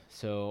 Okay.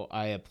 So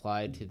I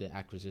applied to the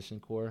Acquisition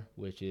Corps,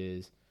 which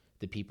is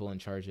the people in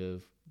charge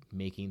of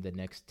making the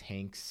next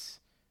tanks,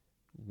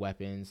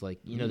 weapons,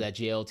 like, that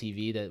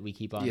JLTV that we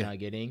keep on not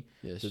getting.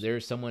 Yes. So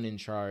there's someone in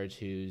charge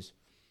who's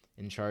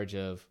in charge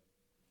of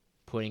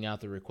putting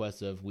out the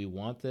request of, we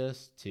want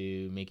this,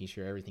 to making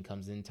sure everything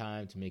comes in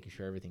time, to making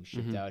sure everything's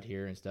shipped out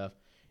here and stuff.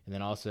 And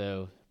then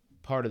also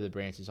part of the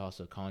branch is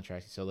also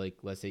contracting. So like,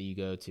 let's say you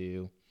go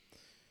to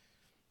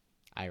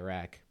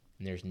Iraq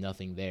and there's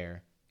nothing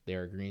there.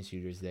 There are green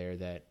shooters there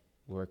that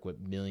work with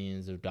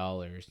millions of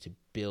dollars to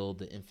build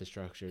the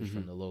infrastructures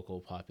from the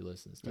local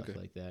populace and stuff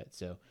like that.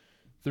 So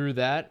through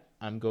that,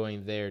 I'm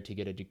going there to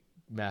get a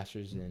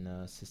master's in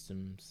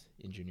systems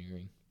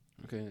engineering.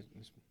 Okay,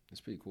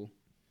 that's pretty cool.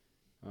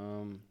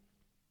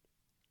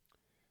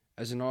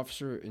 As an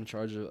officer in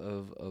charge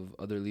of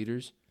other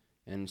leaders,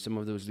 and some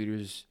of those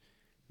leaders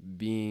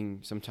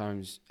being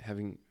sometimes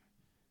having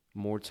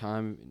more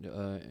time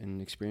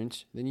and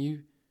experience than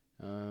you,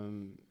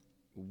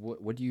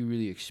 what do you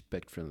really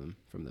expect from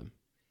them?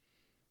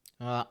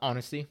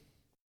 Honesty.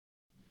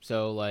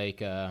 So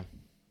like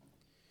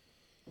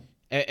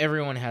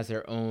everyone has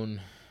their own,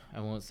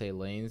 I won't say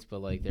lanes,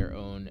 but like their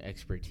own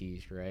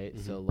expertise, right?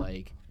 So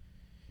like,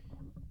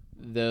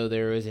 though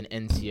there is an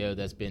NCO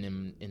that's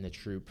been in the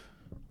troop,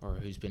 or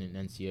who's been an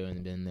NCO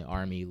and been in the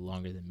Army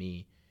longer than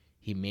me,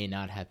 he may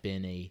not have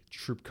been a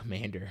troop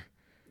commander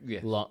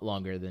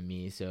longer than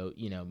me. So,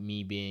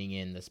 me being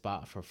in the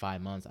spot for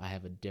 5 months, I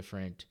have a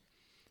different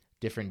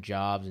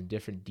jobs and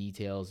different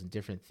details and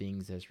different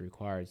things that's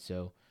required.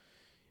 So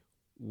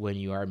when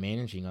you are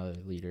managing other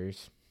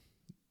leaders,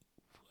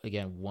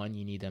 again, 1,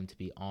 you need them to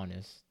be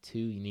honest. 2,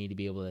 you need to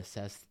be able to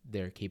assess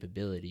their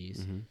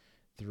capabilities.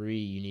 3,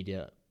 you need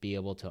to be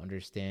able to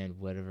understand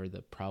whatever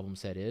the problem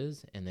set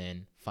is, and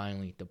then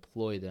finally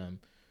deploy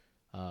them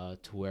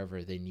to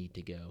wherever they need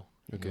to go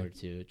in order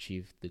to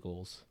achieve the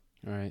goals.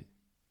 All right.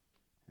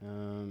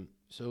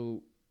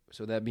 So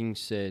that being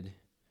said,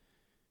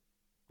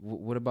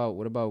 what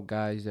about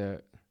guys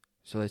that?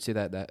 So let's say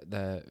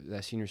that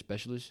senior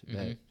specialist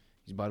that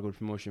he's about to go to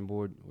promotion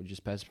board or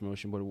just passed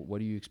promotion board. What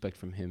do you expect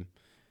from him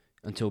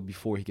until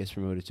before he gets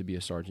promoted to be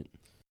a sergeant?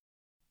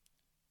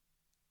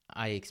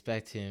 I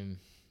expect him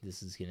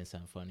this is gonna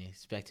sound funny. I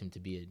expect him to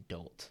be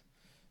adult.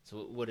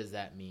 So what does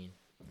that mean?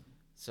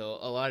 So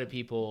a lot of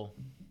people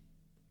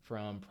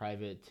from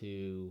private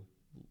to,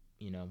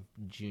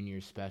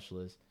 junior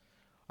specialists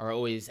are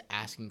always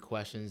asking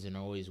questions and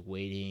always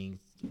waiting,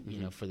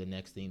 for the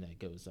next thing that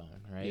goes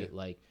on, right? Yeah.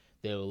 Like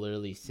they'll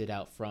literally sit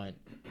out front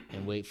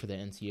and wait for the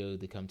NCO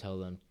to come tell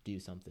them to do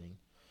something.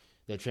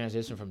 The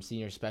transition from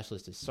senior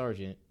specialist to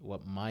sergeant,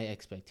 what my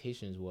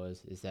expectations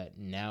is that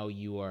now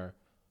you are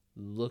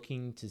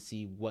looking to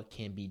see what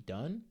can be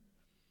done,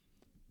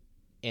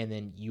 and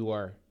then you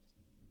are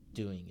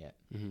doing it.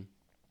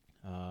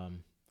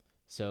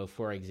 So,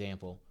 for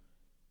example,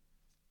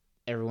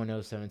 everyone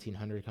knows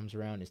 1700 comes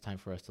around. It's time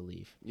for us to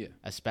leave. Yeah.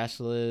 A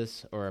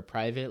specialist or a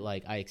private,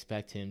 like I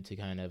expect him to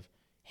kind of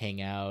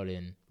hang out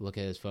and look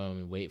at his phone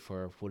and wait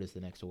for what is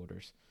the next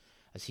orders.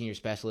 A senior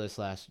specialist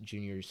 /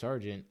 junior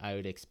sergeant, I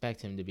would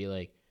expect him to be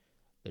like,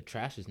 the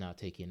trash is not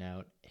taken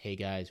out. Hey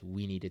guys,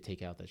 we need to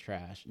take out the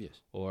trash. Yes.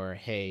 Or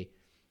hey,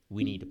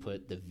 we need to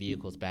put the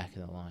vehicles back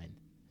in the line.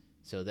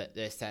 So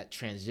that's that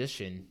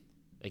transition,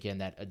 again,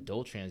 that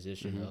adult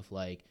transition of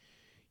like,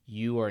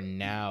 you are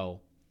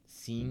now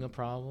seeing a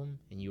problem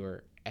and you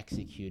are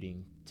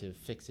executing to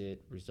fix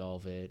it,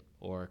 resolve it,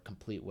 or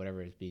complete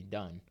whatever is being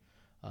done.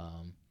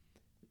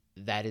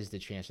 That is the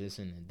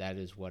transition, and that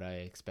is what I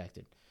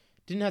expected.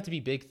 Didn't have to be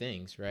big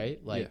things, right?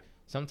 Like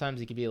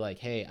sometimes it could be like,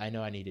 hey, I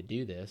know I need to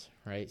do this,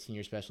 right?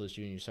 Senior specialist,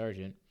 junior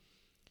sergeant.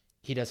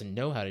 He doesn't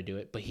know how to do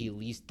it, but he at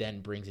least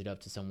then brings it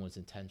up to someone's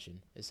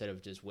attention instead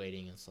of just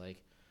waiting. It's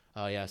like,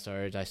 oh yeah,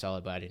 Sarge, I saw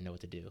it, but I didn't know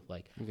what to do.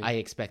 Like I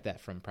expect that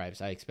from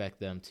privates. I expect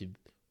them to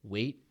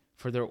wait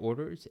for their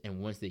orders, and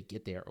once they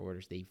get their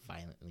orders, they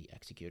violently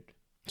execute.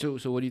 So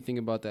what do you think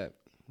about that?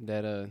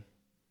 I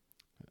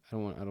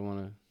don't want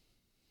to.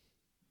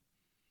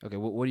 Okay,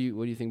 what do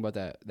you think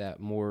about that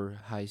more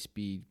high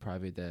speed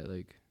private that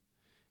like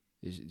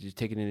is just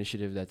taking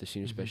initiative that the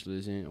senior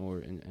specialist isn't, or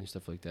and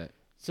stuff like that?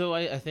 So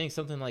I think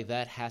something like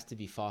that has to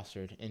be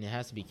fostered, and it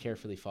has to be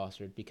carefully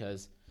fostered,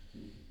 because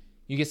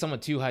you get someone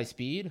too high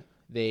speed,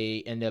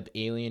 they end up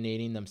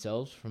alienating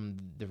themselves from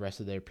the rest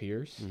of their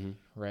peers,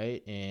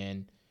 right?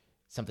 And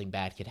something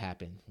bad could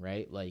happen,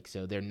 right? Like,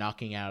 so they're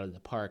knocking out of the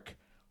park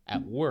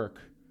at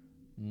work.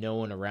 No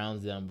one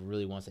around them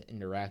really wants to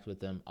interact with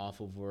them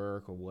off of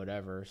work or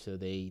whatever. So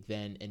they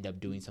then end up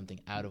doing something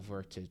out of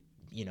work to,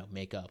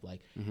 make up.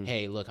 Like,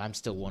 hey, look, I'm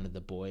still one of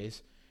the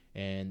boys.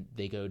 And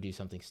they go do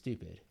something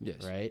stupid,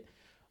 right?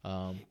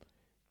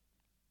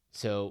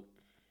 So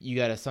you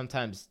got to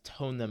sometimes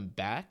tone them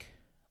back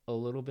a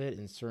little bit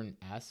in certain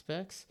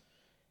aspects,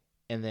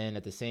 and then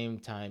at the same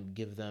time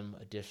give them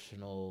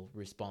additional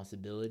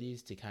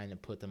responsibilities to kind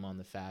of put them on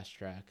the fast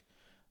track.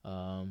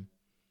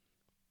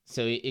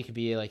 So it could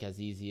be like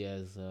as easy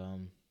as,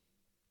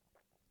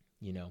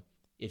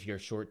 if you're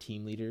short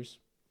team leaders,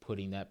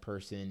 putting that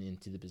person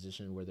into the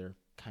position where they're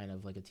kind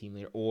of like a team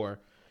leader, or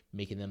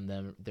making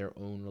them their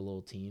own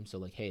little team. So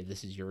like, hey,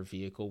 this is your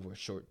vehicle. We're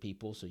short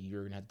people, so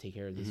you're going to have to take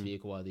care of this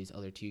vehicle while these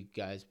other two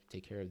guys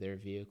take care of their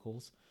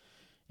vehicles.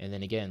 And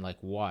then again, like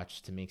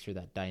watch to make sure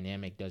that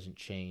dynamic doesn't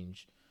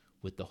change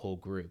with the whole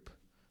group.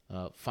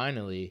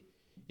 Finally,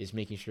 is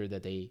making sure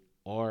that they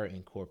are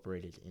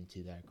incorporated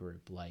into that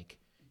group. Like,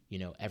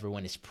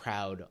 everyone is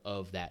proud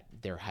of that,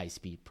 their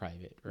high-speed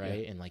private,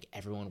 right? And like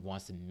everyone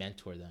wants to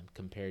mentor them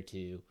compared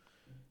to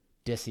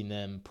dissing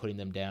them, putting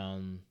them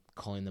down,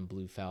 calling them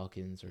Blue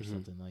Falcons or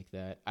something like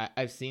that.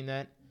 I've seen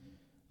that,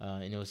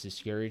 and it was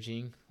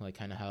discouraging, like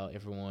kind of how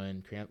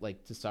everyone cramped.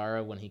 Like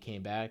Tassara, when he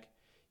came back,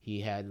 he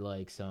had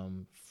like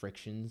some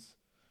frictions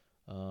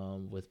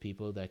with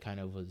people that kind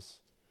of was,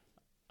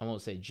 I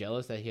won't say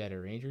jealous that he had a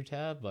Ranger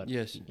tab, but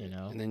yes,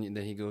 and then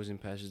he goes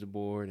and passes the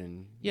board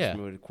and Yeah.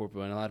 promoted to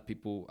corporal. And a lot of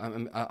people,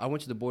 I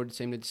went to the board the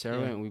same day as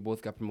Sarah, and we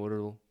both got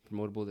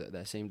promotable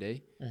that same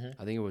day.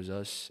 I think it was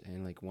us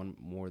and like one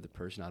more the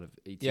person out of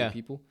 18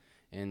 people,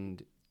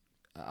 and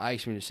I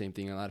experienced the same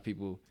thing. A lot of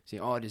people say,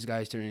 "Oh, this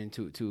guy's turning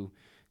into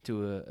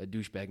a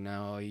douchebag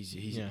now.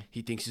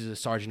 He thinks he's a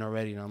sergeant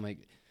already." And I'm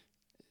like,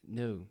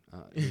 "No,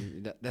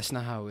 that's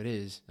not how it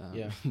is."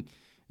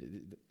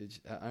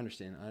 I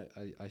understand.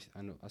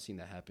 I know. I've seen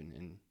that happen,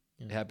 and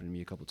it happened to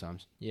me a couple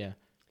times. Yeah.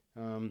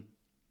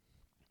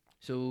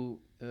 So,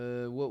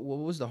 what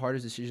was the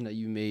hardest decision that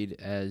you made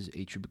as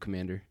a troop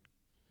commander?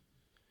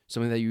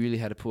 Something that you really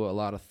had to put a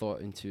lot of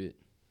thought into it.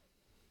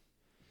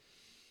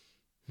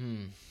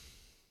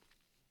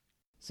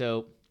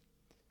 So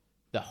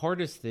the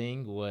hardest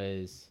thing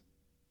was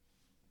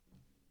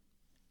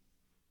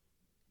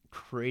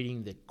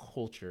creating the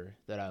culture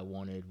that I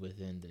wanted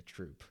within the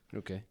troop.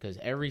 Okay. Because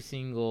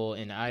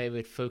and I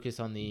would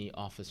focus on the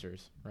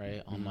officers,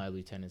 right? On my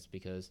lieutenants,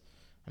 because,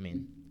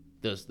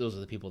 those are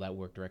the people that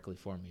work directly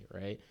for me,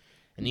 right?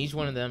 And each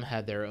one of them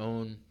had their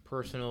own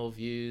personal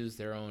views,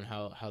 their own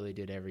how they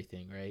did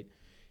everything, right?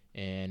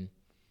 And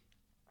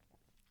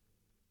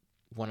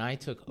when I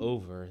took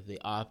over, the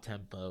op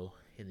tempo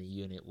in the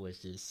unit was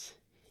just...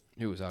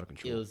 It was out of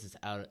control. It was just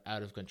out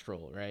of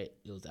control, right?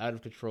 It was out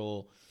of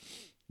control.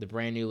 The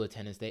brand new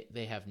lieutenants,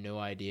 they have no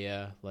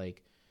idea.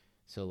 Like,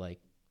 so like,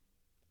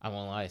 I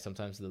won't lie,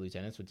 sometimes the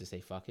lieutenants would just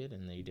say fuck it,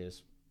 and they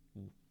just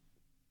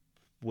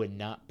would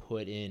not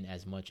put in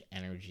as much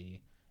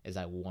energy as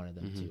I wanted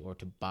them to, or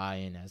to buy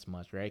in as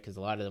much, right? Because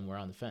a lot of them were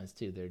on the fence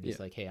too. They're just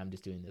like, hey, I'm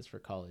just doing this for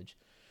college.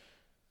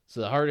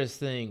 So the hardest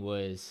thing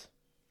was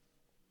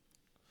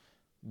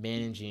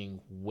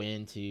managing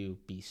when to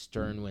be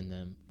stern with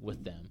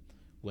them,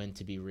 when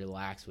to be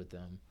relaxed with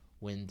them,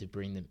 when to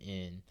bring them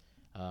in.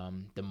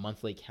 The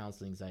monthly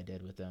counselings I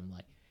did with them,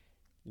 like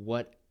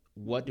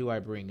what do I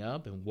bring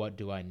up and what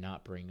do I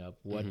not bring up?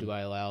 What do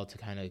I allow to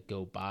kind of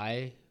go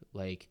by?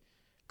 Like,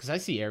 because I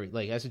see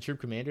as a troop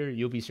commander,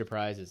 you'll be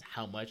surprised as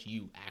how much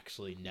you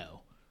actually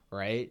know,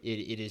 right?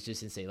 It is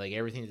just insane. Like,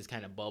 everything just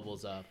kind of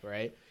bubbles up,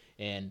 right?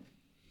 And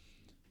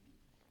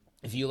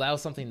if you allow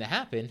something to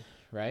happen,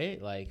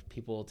 right, like,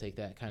 people take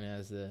that kind of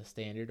as the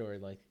standard, or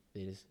like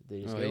they just go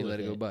let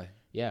it go by.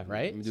 Yeah,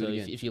 right. So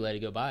if you let it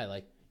go by,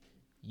 like,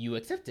 you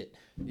accept it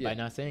by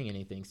not saying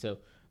anything. So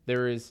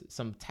there is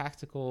some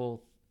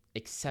tactical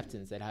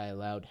acceptance that I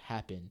allowed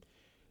happen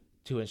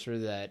to ensure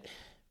that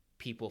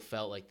people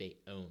felt like they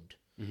owned.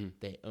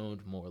 They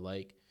owned more.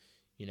 Like,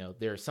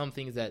 there are some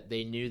things that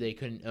they knew they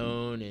couldn't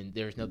own, and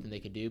there's nothing they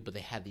could do, but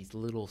they had these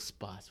little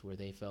spots where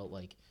they felt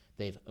like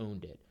they've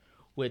owned it,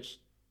 which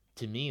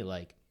to me,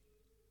 like,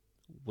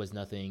 was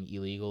nothing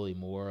illegal,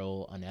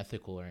 immoral,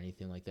 unethical, or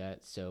anything like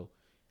that. So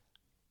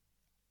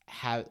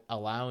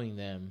allowing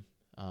them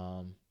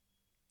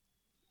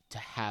to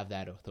have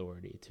that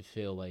authority, to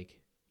feel like,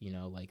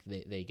 like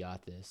they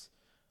got this,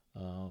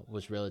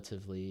 was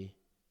relatively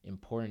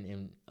important,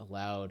 and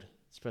allowed,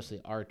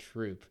 especially our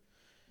troop,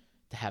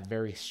 to have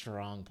very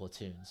strong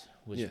platoons,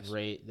 which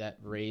that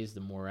raised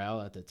the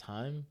morale at the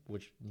time,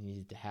 which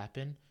needed to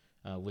happen,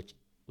 which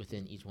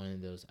within each one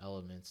of those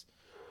elements.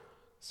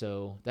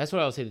 So that's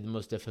what I would say that the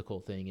most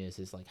difficult thing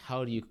is like,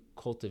 how do you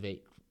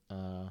cultivate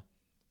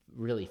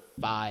really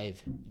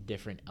 5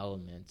 different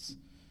elements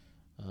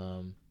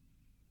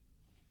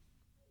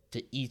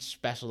to each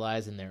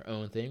specialize in their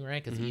own thing,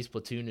 right? Because each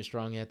platoon is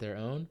strong at their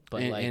own,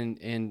 but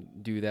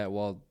and do that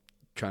while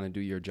trying to do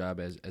your job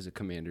as a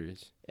commander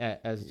is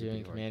as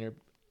doing commander,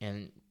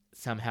 and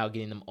somehow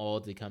getting them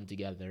all to come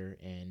together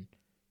and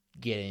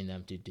getting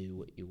them to do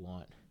what you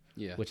want.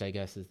 Yeah, which I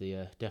guess is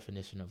the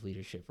definition of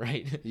leadership,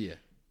 right? Yeah,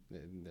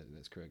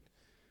 that's correct.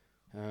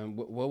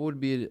 What would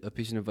be a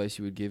piece of advice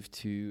you would give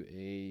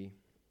to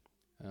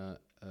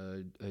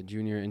a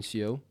junior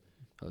NCO,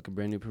 like a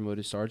brand new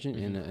promoted sergeant,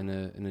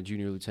 and a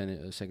junior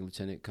lieutenant, a second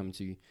lieutenant, come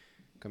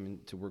in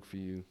to work for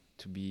you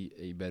to be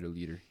a better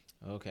leader?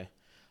 Okay.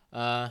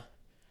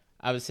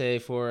 I would say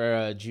for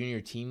a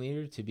junior team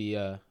leader to be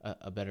a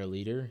better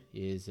leader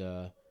is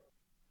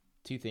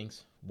 2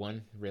 things.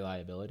 One,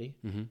 reliability,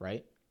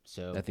 right?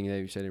 So that thing that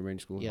you said in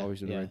range school, always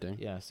do the right thing.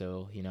 Yeah,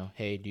 so,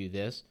 hey, do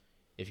this.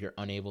 If you're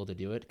unable to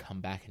do it, come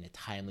back in a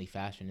timely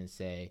fashion and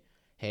say,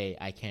 hey,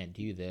 I can't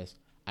do this.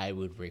 I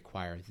would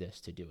require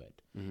this to do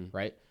it,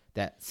 right?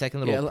 That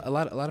second little... Yeah, a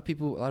lot of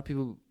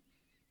people,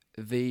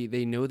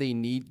 they know they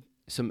need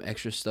some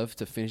extra stuff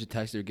to finish the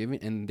task they're given,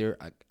 and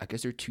I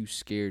guess they're too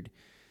scared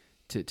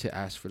to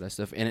ask for that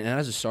stuff. And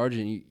as a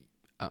sergeant,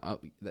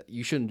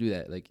 you shouldn't do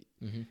that. Like,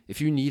 if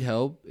you need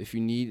help, if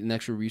you need an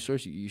extra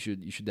resource, you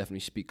should definitely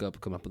speak up,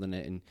 come up with a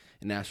net,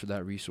 and ask for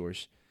that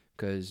resource.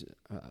 Because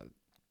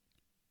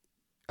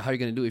how are you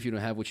going to do it if you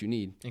don't have what you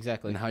need?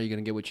 Exactly. And how are you going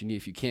to get what you need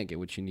if you can't get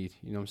what you need?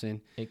 You know what I'm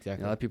saying?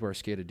 Exactly. A lot of people are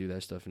scared to do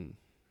that stuff, and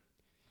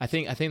I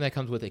think that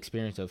comes with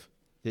experience of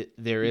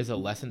there is a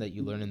lesson that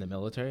you learn in the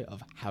military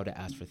of how to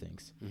ask for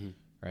things,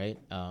 right?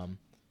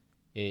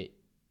 It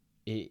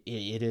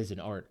is an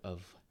art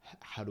of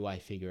how do I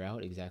figure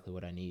out exactly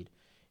what I need.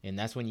 And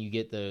that's when you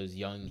get those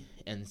young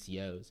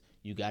NCOs.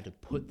 You got to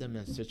put them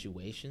in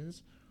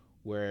situations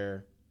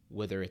where,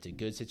 whether it's a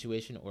good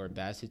situation or a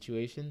bad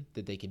situation,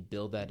 that they can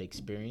build that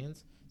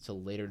experience. So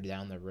later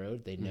down the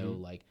road, they know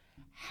like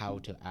how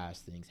to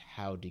ask things,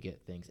 how to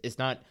get things. It's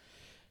not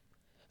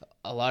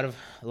a lot of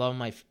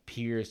my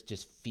peers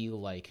just feel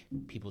like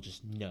people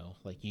just know,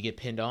 like you get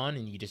pinned on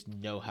and you just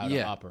know how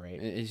to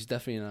operate. It's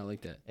definitely not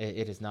like that.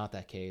 It is not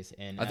that case.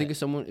 And I think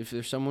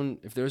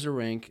if there's a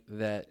rank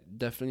that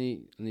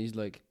definitely needs,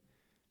 like,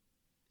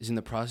 is in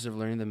the process of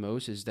learning the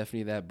most, is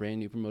definitely that brand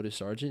new promoted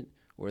sergeant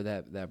or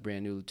that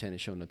brand new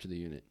lieutenant showing up to the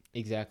unit.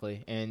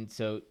 Exactly. And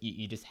so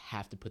you just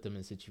have to put them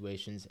in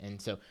situations.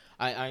 And so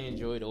I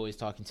enjoyed always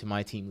talking to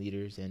my team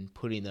leaders and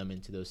putting them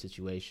into those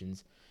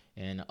situations.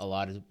 And a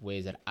lot of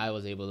ways that I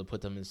was able to put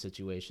them in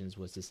situations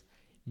was just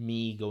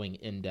me going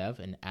in depth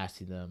and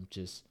asking them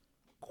just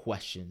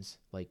questions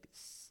like,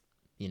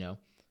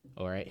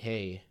 all right,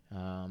 hey,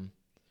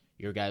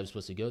 your guy was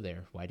supposed to go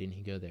there. Why didn't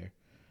he go there?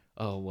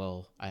 Oh,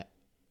 well, I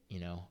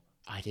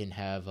didn't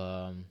have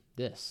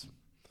this.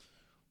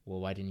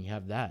 Well, why didn't you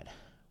have that?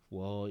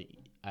 Well,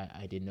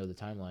 I didn't know the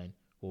timeline.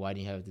 Well, why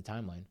didn't you have the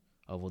timeline?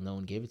 Oh, well, no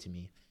one gave it to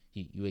me.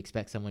 You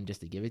expect someone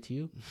just to give it to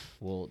you?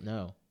 Well,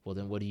 no. Well,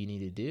 then what do you need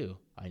to do?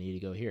 I need to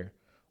go here.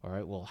 All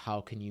right, well,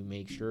 how can you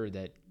make sure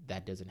that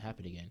doesn't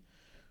happen again?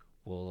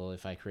 Well,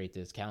 if I create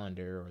this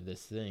calendar or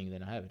this thing,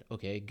 then I have it.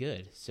 Okay,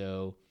 good.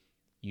 So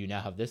you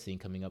now have this thing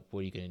coming up. What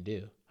are you going to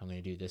do? I'm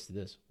going to do this to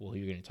this. Well, who are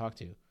you going to talk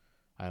to?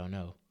 I don't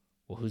know.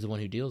 Well, who's the one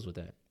who deals with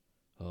that?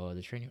 Oh,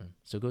 the training room.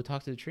 So go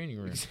talk to the training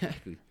room.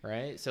 Exactly.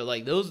 Right? So,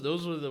 like, those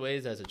were the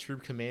ways as a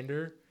troop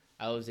commander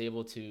I was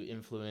able to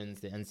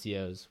influence the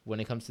NCOs. When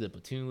it comes to the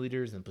platoon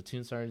leaders and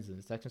platoon sergeants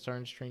and section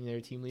sergeants training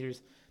their team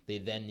leaders, they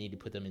then need to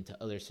put them into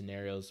other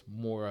scenarios,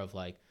 more of,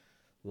 like,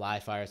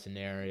 live fire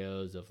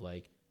scenarios of,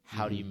 like,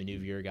 how do you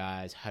maneuver your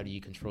guys? How do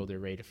you control their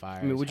rate of fire?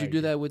 I mean, would you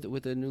do that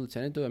with a new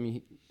lieutenant, though? I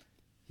mean,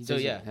 he So,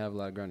 doesn't yeah. have a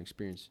lot of ground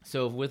experience.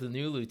 So with a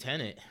new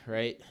lieutenant,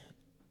 right,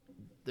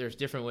 there's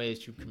different ways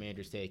troop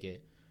commanders take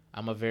it.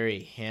 I'm a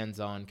very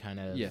hands-on kind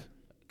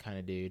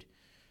of dude.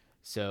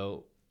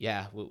 So,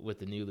 yeah, with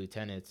the new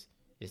lieutenants,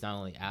 it's not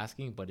only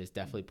asking, but it's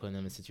definitely putting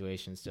them in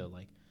situations to,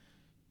 like,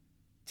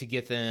 to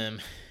get them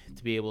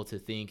to be able to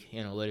think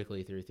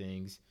analytically through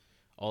things,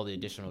 all the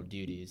additional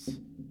duties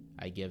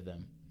I give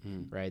them,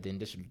 right? The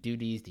additional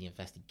duties, the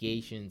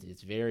investigations,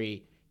 it's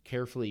very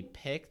carefully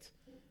picked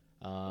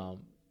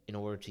in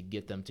order to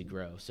get them to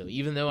grow. So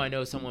even though I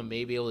know someone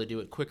may be able to do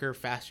it quicker,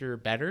 faster,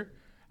 better,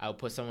 I'll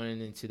put someone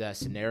into that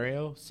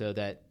scenario so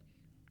that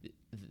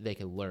they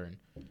can learn.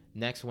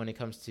 Next, when it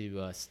comes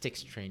to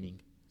sticks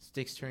training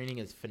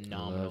is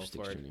phenomenal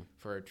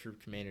for a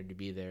troop commander to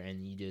be there.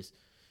 And you just,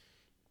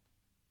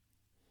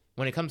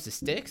 when it comes to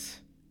sticks,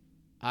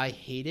 I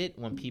hate it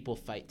when people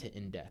fight to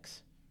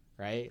index,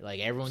 right?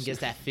 Like, everyone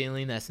gets that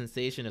feeling, that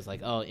sensation. It's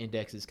like, oh,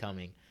 index is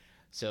coming.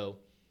 So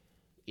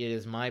it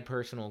is my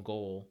personal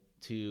goal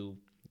to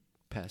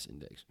pass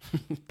index.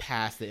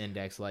 pass the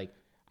index. Like,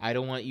 I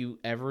don't want you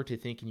ever to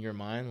think in your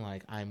mind,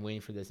 like, I'm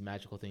waiting for this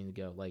magical thing to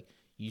go. Like,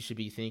 you should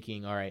be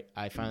thinking, all right,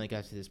 I finally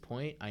got to this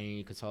point. I need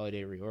to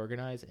consolidate,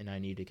 reorganize, and I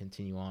need to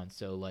continue on.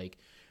 So, like,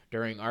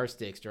 during our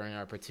sticks, during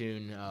our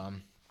platoon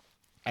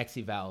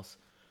ex-evals,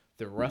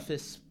 the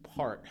roughest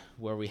part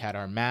where we had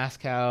our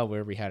Moscow,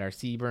 where we had our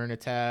Seaburn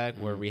attack,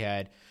 where we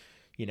had,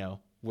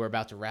 we're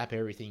about to wrap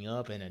everything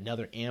up and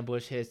another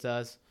ambush hits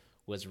us,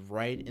 was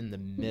right in the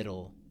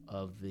middle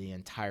of the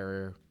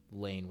entire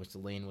lane, which the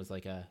lane was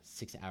like a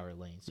 6-hour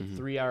lane. So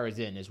 3 hours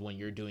in is when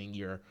you're doing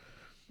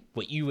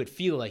what you would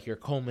feel like your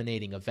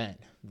culminating event.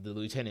 The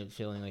lieutenant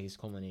feeling like he's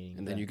culminating.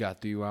 And then you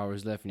got 3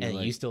 hours left,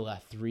 and you still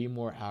got 3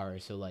 more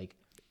hours. So, like,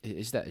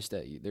 it's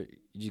that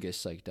you get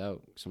psyched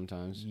out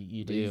sometimes.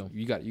 You do.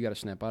 You got to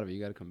snap out of it.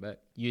 You got to come back.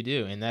 You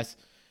do, and that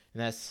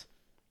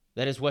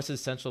is what's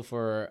essential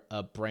for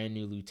a brand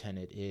new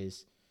lieutenant,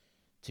 is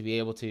to be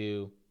able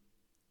to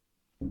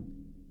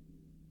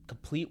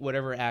complete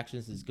whatever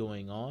actions is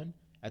going on,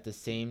 at the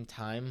same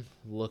time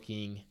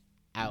looking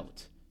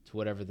out to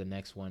whatever the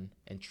next one,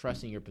 and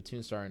trusting your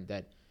platoon sergeant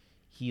that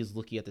he is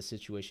looking at the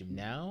situation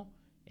now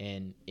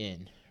and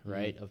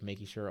right, of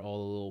making sure all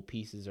the little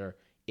pieces are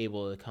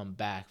able to come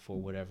back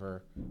for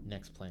whatever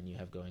next plan you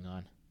have going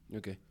on.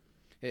 Okay,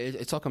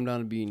 it's all come down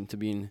to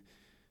being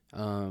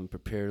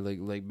prepared.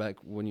 Like back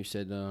when you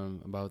said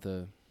about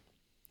your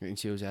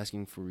NCOs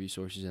asking for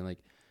resources and, like,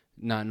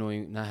 not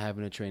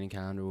having a training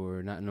calendar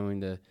or not knowing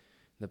the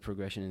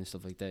progression and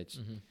stuff like that.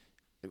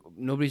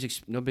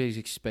 Nobody's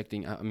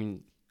expecting. I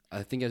mean,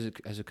 I think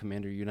as a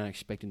commander, you're not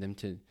expecting them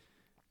to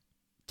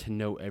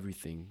know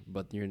everything,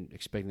 but you're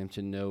expecting them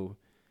to know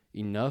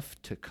enough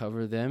to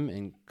cover them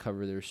and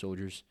cover their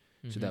soldiers,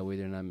 so that way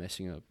they're not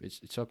messing up.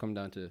 It's all come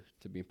down to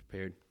being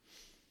prepared.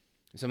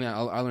 Something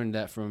I learned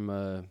that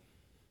from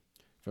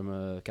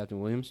Captain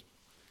Williams.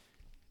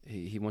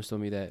 He once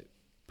told me that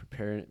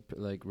preparing,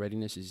 like,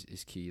 readiness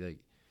is key. Like,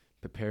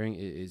 preparing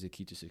is a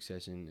key to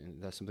success,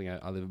 and that's something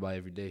I live by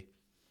every day.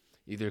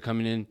 Either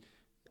coming in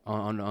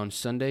on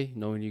Sunday,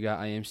 knowing you got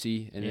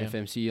IMC and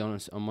FMC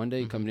on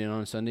Monday, coming in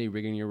on Sunday,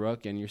 rigging your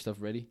ruck and your stuff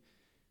ready.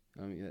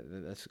 I mean,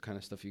 that's the kind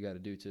of stuff you got to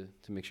do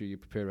to make sure you're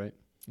prepared,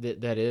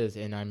 right? That is,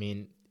 and I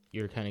mean,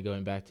 you're kind of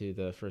going back to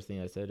the first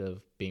thing I said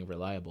of being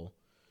reliable.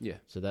 Yeah.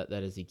 So that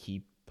is the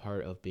key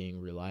part of being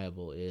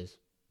reliable, is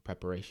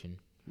preparation,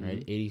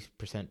 right?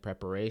 80%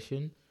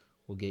 preparation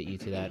will get you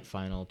to that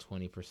final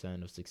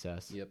 20% of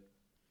success. Yep.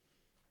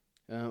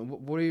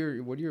 What are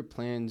your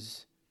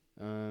plans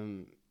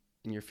in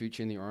your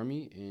future in the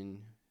Army,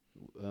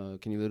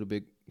 and can you go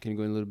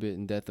in a little bit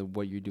in depth of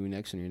what you're doing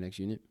next in your next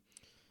unit?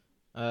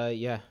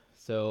 Yeah.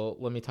 So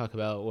let me talk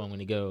about what I'm going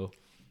to go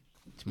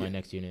to my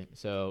next unit.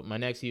 So my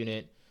next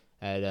unit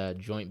at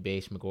Joint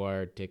Base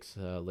McGuire Dix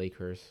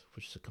Lakehurst,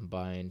 which is a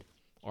combined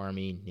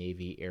Army,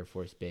 Navy, Air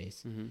Force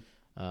base.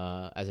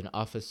 As an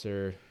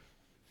officer,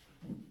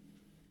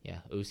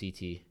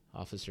 OCT,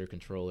 officer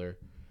controller,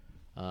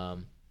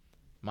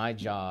 my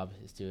job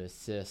is to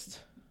assist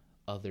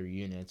other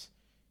units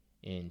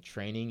in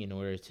training in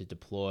order to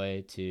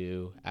deploy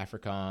to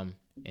AFRICOM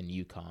and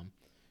EUCOM,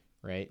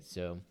 right?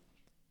 So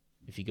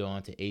if you go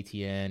on to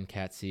ATN,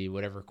 CATC,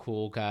 whatever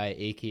cool guy,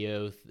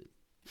 AKO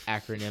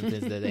acronym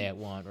things that they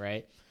want,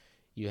 right?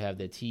 You have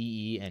the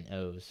TE and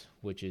O's,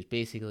 which is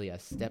basically a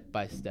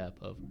step-by-step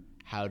of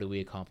how do we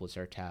accomplish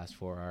our tasks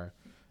for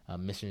our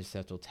mission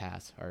essential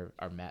tasks,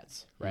 our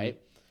METs, right?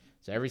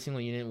 So every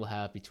single unit will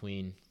have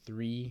between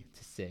 3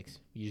 to 6,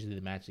 usually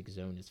the magic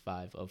zone is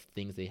 5, of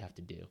things they have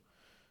to do.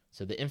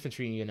 So the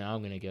infantry unit I'm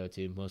going to go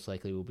to most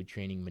likely will be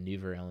training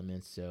maneuver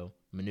elements. So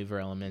maneuver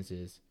elements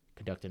is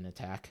conduct an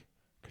attack,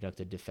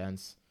 conduct a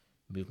defense,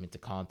 movement to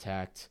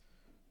contact,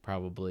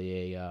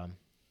 probably a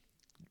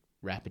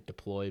rapid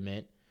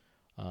deployment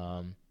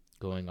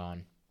going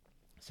on.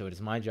 So it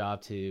is my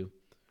job to,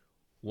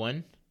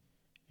 one,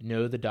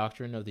 know the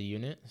doctrine of the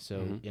unit,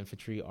 so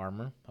infantry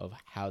armor, of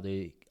how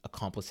they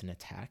accomplish an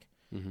attack.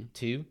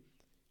 Two,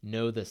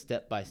 know the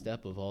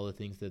step-by-step of all the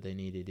things that they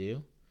need to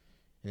do.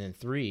 And then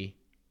three,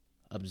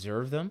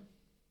 observe them,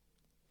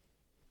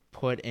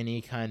 put any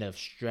kind of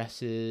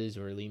stresses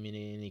or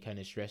eliminate any kind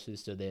of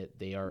stresses so that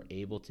they are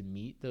able to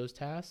meet those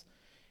tasks.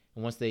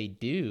 And once they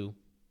do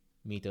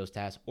meet those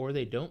tasks or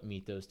they don't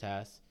meet those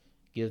tasks,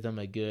 give them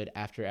a good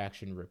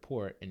after-action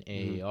report, an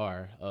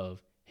AAR,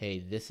 of, hey,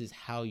 this is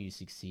how you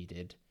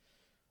succeeded.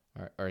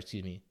 Or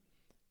excuse me,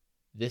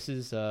 this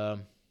is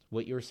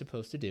what you were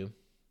supposed to do.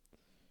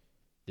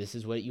 This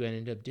is what you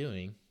ended up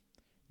doing.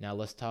 Now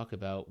let's talk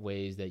about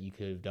ways that you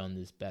could have done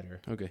this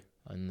better. Okay.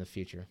 In the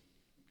future.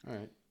 All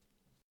right.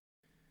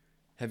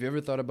 Have you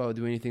ever thought about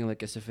doing anything like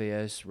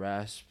SFAS,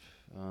 RASP,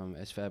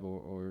 SFAB,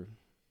 or?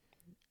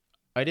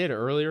 I did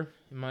earlier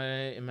in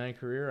my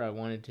career. I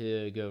wanted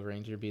to go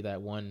Ranger, be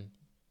that one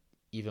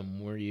even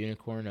more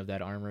unicorn of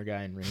that armor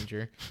guy in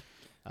Ranger.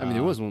 I mean,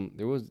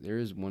 there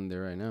is one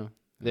there right now.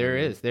 There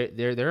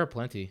are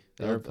plenty.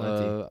 There are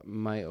plenty.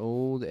 My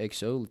old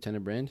XO,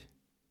 Lieutenant Brand,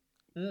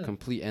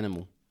 complete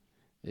animal,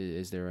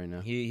 is there right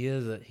now. He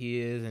is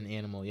an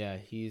animal. Yeah,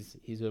 he's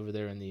over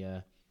there in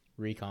the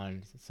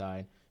recon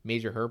side.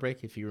 Major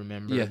Herbrick, if you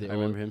remember. Yeah, I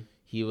remember him.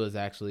 He was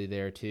actually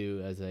there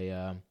too as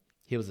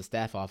he was a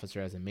staff officer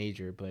as a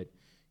major, but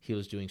he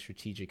was doing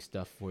strategic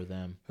stuff for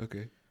them.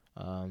 Okay.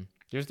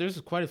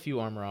 There's quite a few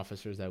armor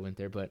officers that went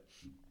there, but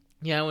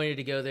yeah, I wanted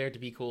to go there to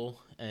be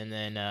cool, and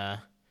then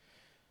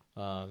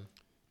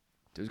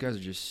those guys are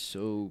just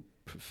so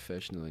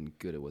professional and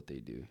good at what they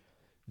do.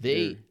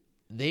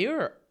 They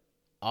are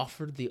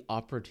offered the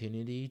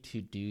opportunity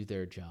to do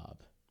their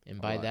job,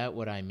 and by that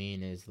what I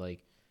mean is,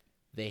 like,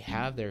 they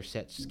have their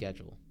set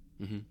schedule.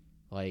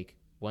 Like,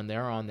 when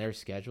they're on their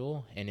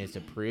schedule and it's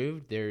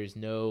approved, there is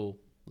no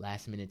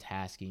last minute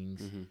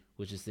taskings,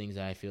 which is things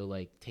that I feel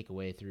like take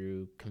away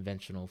through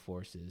conventional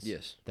forces.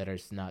 Yes. That are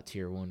not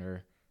tier 1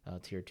 or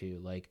tier 2.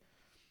 Like,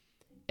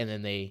 and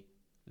then they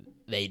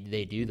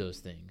do those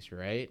things,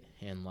 right?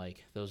 And,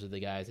 like, those are the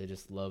guys that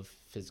just love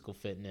physical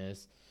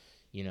fitness.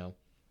 You know,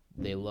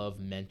 they love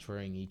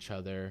mentoring each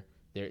other.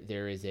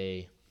 There is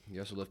a. You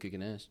also love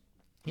kicking ass.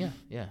 Yeah.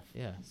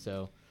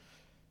 So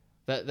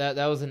that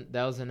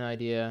was an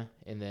idea,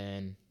 and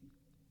then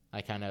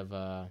I kind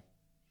of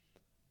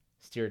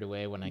steered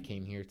away when I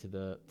came here to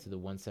the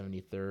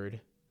 173rd.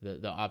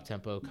 The op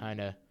tempo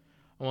kind of,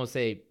 I won't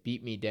say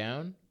beat me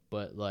down,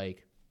 but,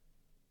 like,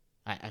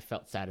 I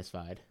felt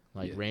satisfied.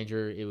 Like,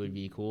 Ranger, it would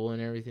be cool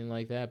and everything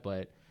like that,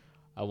 but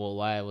I won't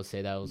lie, I will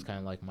say that was kind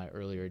of like my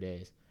earlier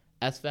days.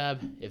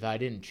 SFAB, if I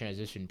didn't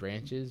transition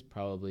branches,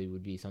 probably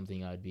would be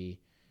something I'd be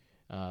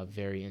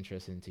very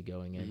interested into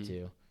going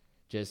into.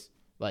 Just,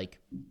 like,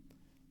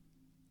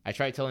 I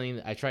tried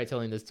telling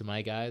this to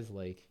my guys,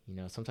 like, you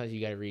know, sometimes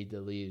you got to read the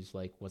leaves.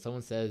 Like, when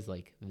someone says,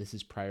 like, this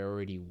is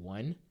priority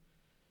 1,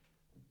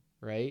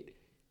 right?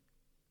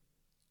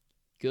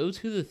 Go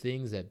to the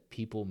things that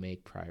people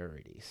make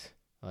priorities.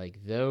 Like,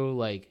 though,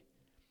 like,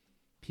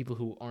 people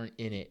who aren't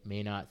in it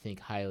may not think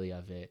highly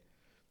of it,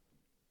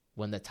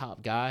 when the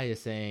top guy is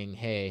saying,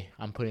 hey,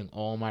 I'm putting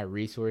all my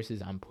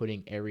resources, I'm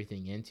putting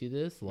everything into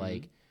this,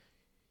 like,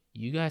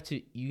 you got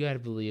to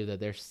believe that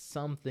there's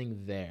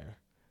something there.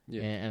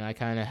 Yeah. And I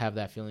kind of have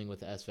that feeling with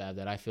the SFAB,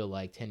 that I feel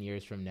like 10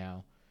 years from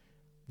now,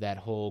 that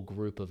whole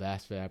group of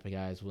SFAB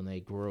guys, when they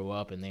grow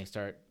up and they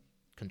start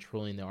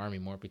controlling the Army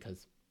more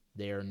because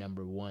they are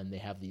number 1, they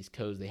have these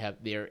codes,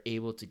 they are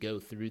able to go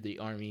through the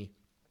Army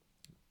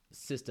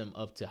system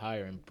up to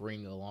higher and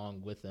bring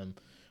along with them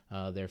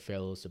their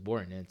fellow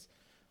subordinates,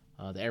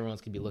 that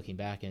everyone's going to be looking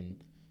back,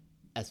 and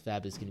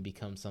SFAB is going to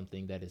become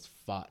something that is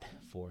fought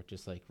for,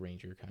 just like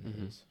Ranger kind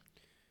of is.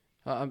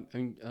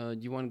 Do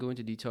you want to go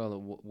into detail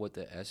of what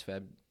the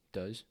SFAB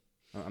does?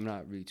 I'm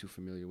not really too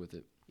familiar with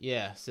it.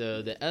 Yeah,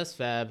 so the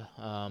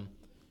SFAB,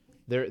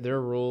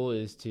 their role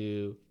is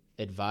to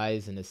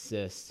advise and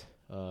assist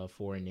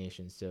foreign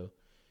nations. So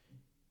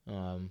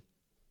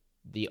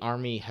the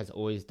Army has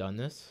always done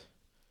this,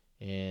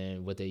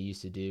 and what they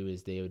used to do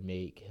is they would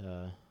make,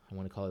 I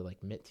want to call it like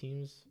MIT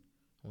teams,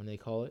 when they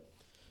call it.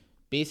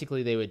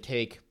 Basically, they would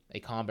take a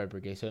combat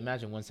brigade. So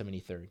imagine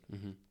 173rd.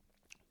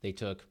 They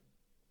took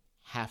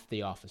half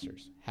the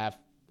officers, half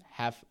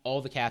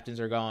all the captains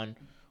are gone.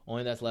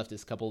 Only that's left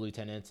is a couple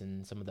lieutenants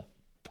and some of the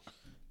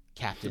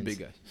captains. The big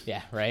guys.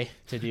 Yeah, right.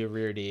 To do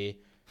rear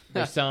D.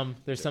 There's some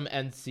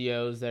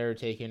NCOs that are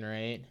taken,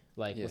 right?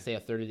 Like, let's say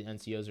a third of the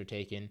NCOs are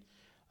taken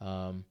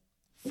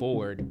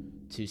forward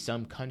to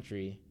some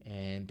country,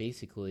 and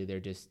basically they're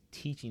just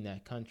teaching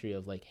that country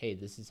of, like, hey,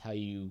 this is how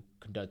you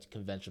conduct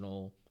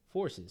conventional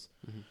forces.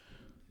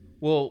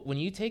 Well, when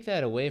you take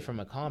that away from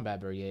a combat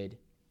brigade,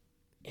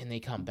 and they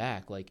come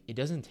back, like, it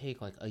doesn't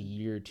take like a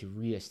year to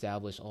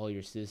reestablish all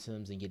your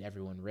systems and get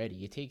everyone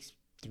ready. It takes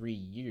 3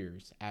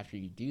 years after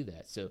you do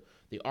that. So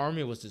the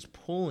Army was just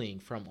pulling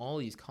from all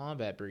these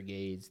combat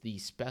brigades,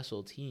 these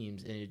special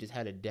teams, and it just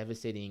had a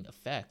devastating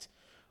effect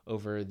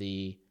over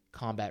the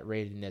combat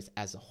readiness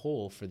as a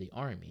whole for the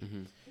Army.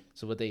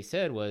 So what they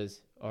said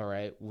was, all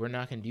right, we're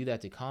not going to do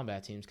that to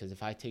combat teams, because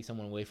if I take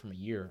someone away from a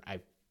year,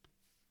 I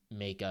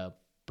make a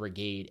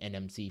brigade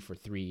NMC for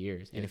 3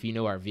 years. And if you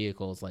know our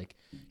vehicles, like,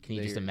 can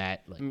you just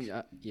imagine? Like, I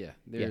mean,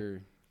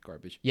 they're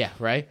garbage. Yeah,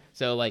 right?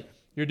 So, like,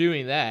 you're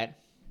doing that.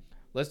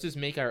 Let's just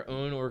make our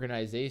own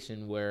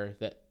organization where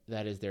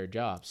that is their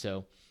job.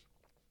 So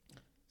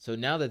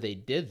now that they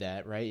did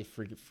that, right,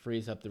 it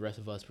frees up the rest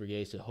of us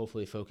brigades to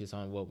hopefully focus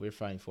on what we're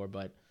fighting for.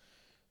 But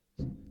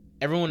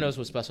everyone knows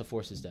what Special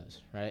Forces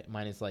does, right?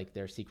 Mine is like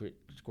their secret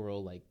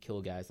squirrel, like,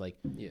 kill guys. Like,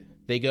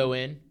 they go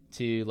in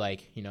to,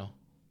 like, you know,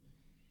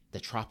 the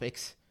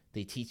tropics.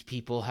 They teach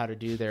people how to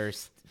do their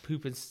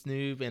poop and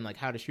snoop and, like,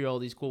 how to shoot all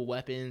these cool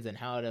weapons and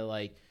how to,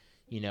 like,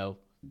 you know,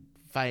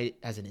 fight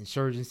as an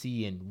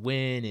insurgency and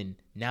win, and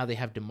now they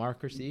have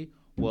democracy.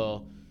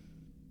 Well,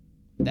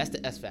 that's the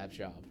SFAB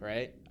job,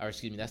 right? Or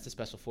excuse me, that's the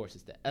Special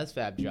Forces. The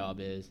SFAB job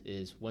is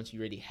once you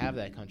already have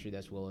that country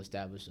that's well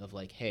established, of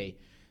like, hey,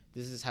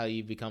 this is how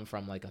you become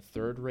from like a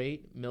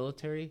third-rate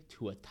military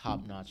to a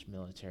top-notch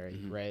military,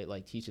 right?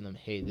 Like, teaching them,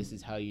 hey, this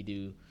is how you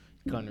do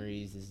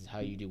gunneries, this is how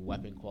you do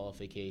weapon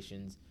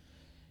qualifications.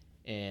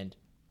 And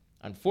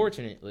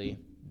unfortunately,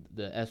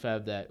 the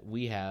SFAB that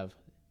we have,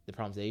 the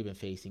problems they've been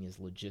facing is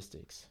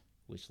logistics,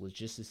 which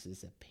logistics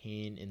is a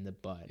pain in the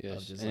butt.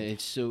 Yes, just, and like,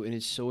 it's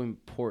so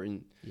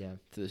important yeah,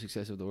 to the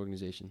success of the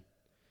organization.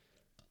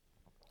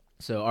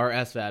 So our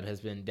SFAB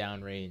has been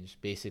downrange,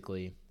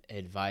 basically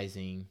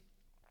advising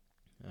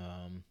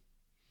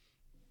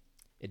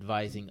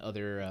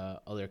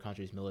other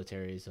countries'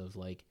 militaries of,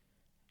 like,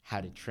 how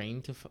to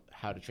train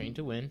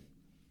to win,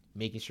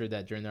 making sure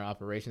that during their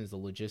operations the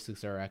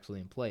logistics are actually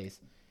in place.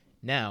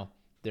 Now,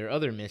 their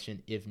other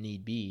mission, if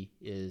need be,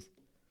 is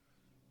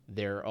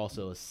they're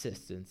also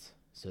assistants.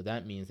 So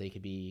that means they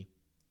could be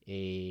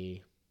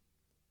a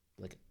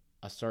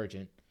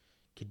sergeant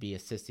could be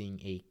assisting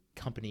a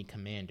company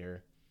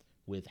commander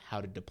with how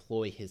to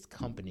deploy his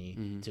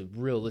company to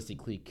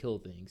realistically kill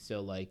things.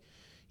 So, like,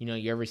 you know,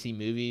 you ever see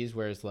movies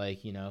where it's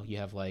like, you know, you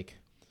have like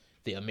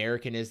the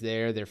American is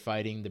there, they're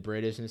fighting the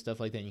British and stuff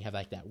like that. And you have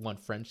like that one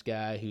French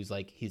guy who's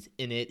like, he's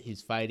in it,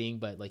 he's fighting,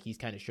 but like he's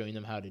kind of showing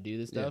them how to do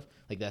this stuff.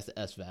 Like, that's the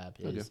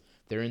SVAB.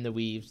 They're in the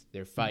weaves,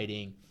 they're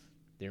fighting,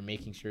 they're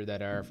making sure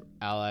that our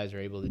allies are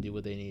able to do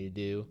what they need to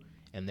do,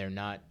 and they're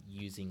not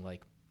using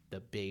like the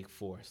big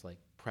force, like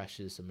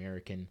precious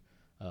American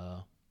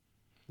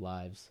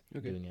lives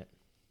doing it.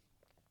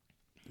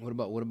 What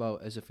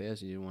about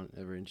SFAS? You weren't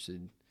ever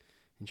interested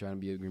in trying to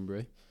be a Green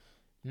Beret?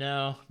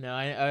 No,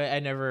 I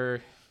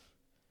never.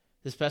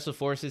 The Special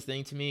Forces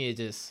thing to me is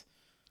just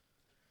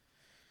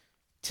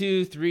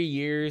 2-3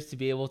 years to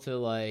be able to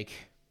like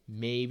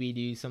maybe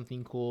do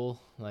something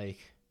cool. Like,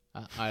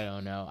 I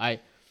don't know.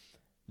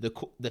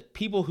 The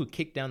people who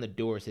kick down the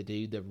doors to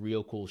do the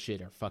real cool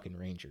shit are fucking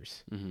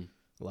Rangers.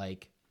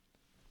 Like,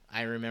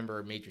 I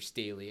remember Major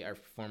Staley, our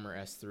former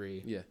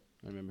S3. Yeah,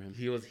 I remember him.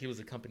 He was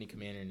a company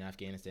commander in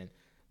Afghanistan.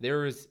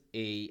 There was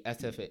a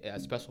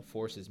Special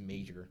Forces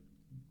major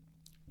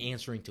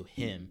answering to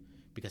him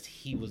because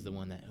he was the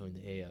one that owned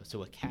the AO.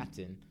 So a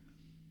captain,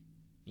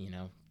 you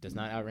know, does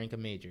not outrank a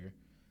major.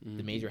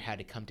 The major had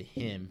to come to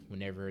him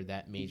whenever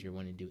that major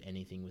wanted to do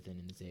anything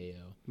within his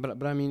AO.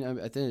 But I mean,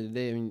 at the end of the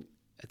day, I mean,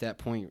 at that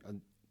point,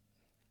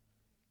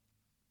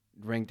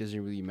 rank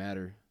doesn't really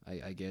matter.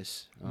 I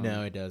guess.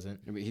 No, it doesn't.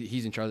 I mean,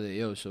 he's in charge of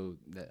the AO, so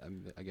that,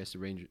 I guess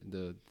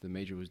the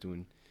major was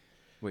doing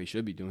what he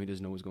should be doing. He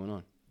doesn't know what's going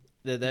on.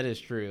 That is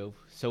true.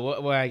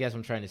 So what I guess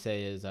I'm trying to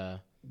say is I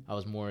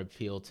was more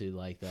appealed to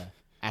like the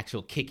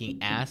actual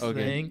kicking ass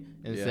thing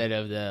instead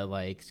of the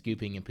like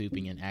scooping and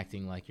pooping and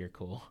acting like you're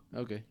cool.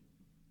 Okay.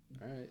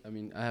 All right. I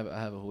mean, I have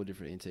a whole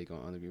different intake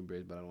on the Green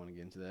Berets, but I don't want to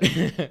get into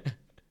that.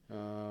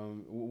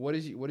 What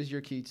is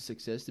your key to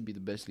success to be the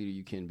best leader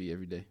you can be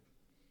every day?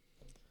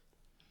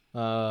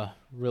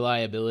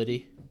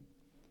 Reliability,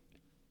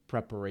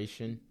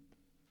 preparation,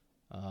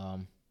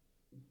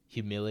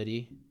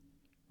 humility,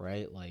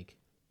 right? Like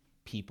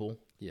people.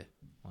 Yeah.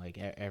 Like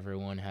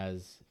everyone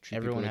has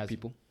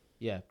people.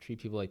 Yeah, treat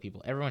people like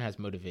people. Everyone has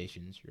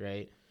motivations,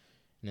 right?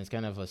 And it's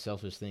kind of a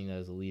selfish thing that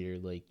as a leader,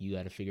 like you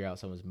got to figure out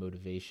someone's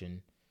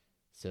motivation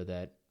so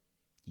that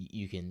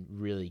you can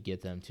really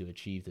get them to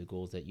achieve the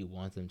goals that you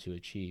want them to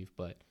achieve.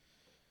 But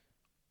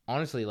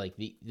honestly, like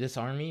this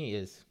army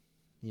is,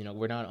 you know,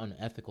 we're not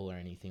unethical or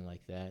anything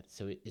like that.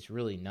 So it's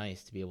really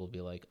nice to be able to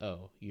be like,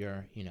 oh,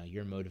 you're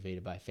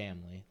motivated by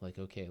family. Like,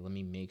 okay, let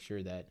me make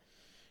sure that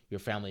your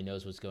family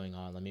knows what's going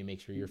on. Let me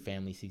make sure your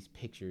family sees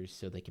pictures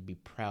so they can be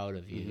proud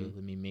of you.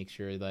 Let me make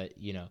sure that,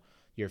 you know,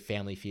 your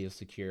family feels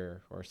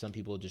secure. Or some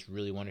people just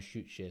really want to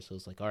shoot shit. So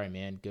it's like, all right,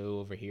 man, go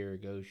over here,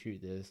 go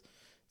shoot this.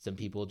 Some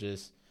people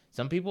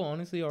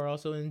honestly are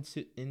also in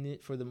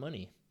it for the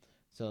money.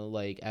 So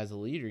like as a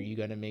leader, you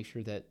got to make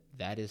sure that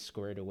that is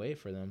squared away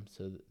for them,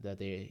 so that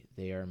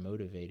they are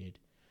motivated.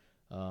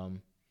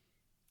 Um,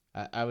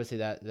 I would say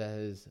that that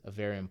is a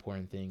very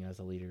important thing as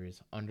a leader,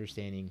 is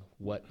understanding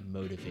what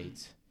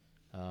motivates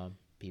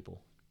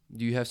people.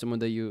 Do you have someone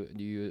that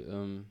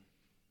you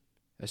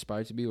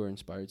aspire to be or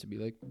inspired to be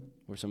like,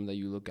 or someone that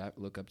you look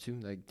up to?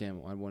 Like,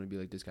 damn, I want to be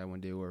like this guy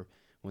one day. Or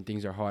when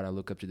things are hard, I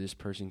look up to this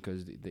person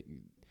because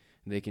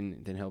they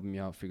can then help me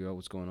out, figure out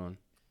what's going on.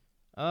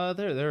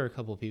 There are a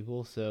couple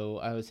people. So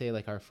I would say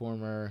like our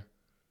former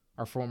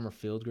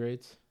field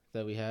grades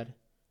that we had,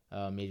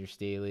 Major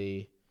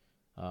Staley,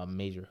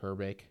 Major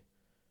Herbeck,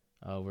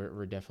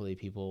 were definitely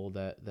people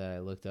that I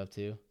looked up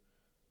to.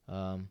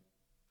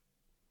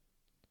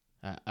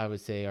 I would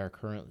say our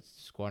current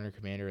squadron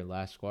commander and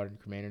last squadron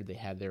commander, they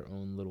had their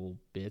own little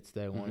bits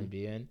that I wanted to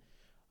be in.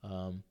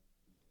 And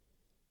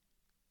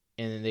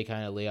then they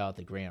kind of lay out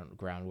the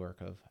groundwork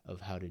of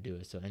how to do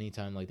it. So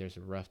anytime like there's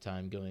a rough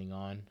time going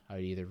on, I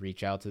would either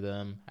reach out to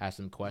them, ask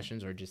them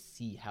questions, or just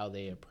see how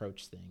they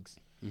approach things.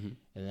 And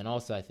then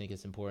also I think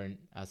it's important,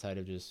 outside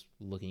of just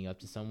looking up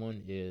to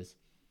someone, is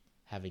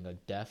having a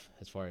depth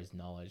as far as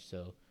knowledge.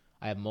 So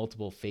I have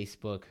multiple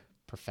Facebook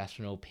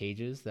professional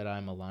pages that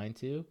I'm aligned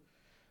to,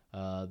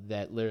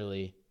 that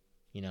literally,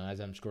 as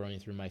I'm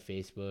scrolling through my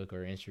Facebook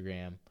or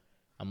Instagram,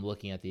 I'm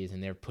looking at these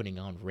and they're putting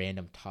on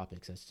random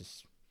topics. That's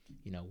just,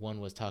 one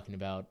was talking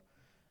about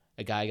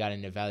a guy got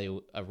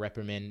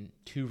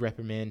two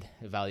reprimand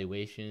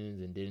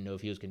evaluations and didn't know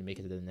if he was going to make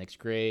it to the next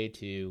grade,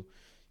 to,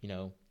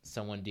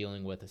 someone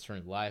dealing with a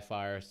certain live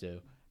fire.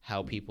 So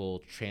how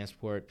people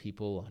transport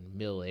people on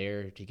mill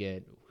air to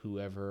get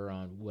whoever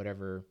on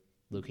whatever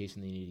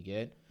location they need to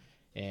get.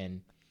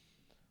 And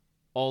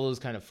all those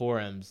kind of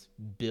forums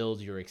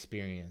build your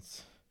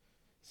experience.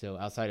 So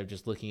outside of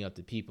just looking up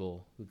to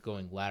people,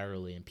 going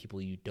laterally and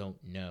people you don't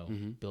know,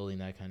 building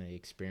that kind of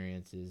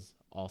experience is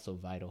also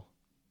vital.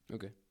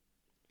 Okay.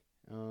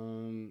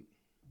 Do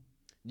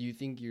you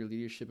think your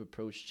leadership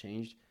approach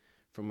changed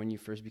from when you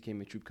first became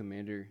a troop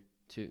commander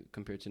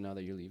compared to now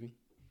that you're leaving?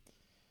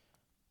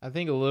 I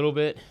think a little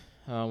bit.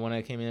 When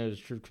I came in as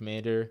a troop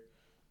commander,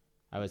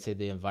 I would say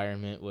the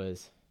environment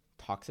was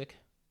toxic.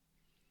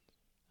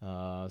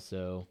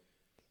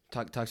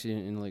 Toxic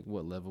in like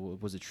what level?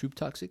 Was it troop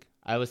toxic?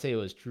 I would say it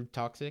was troop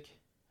toxic.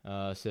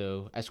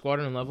 So at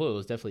squadron level, it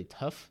was definitely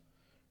tough,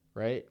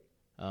 right?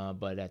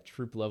 But at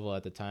troop level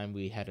at the time,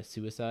 we had a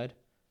suicide,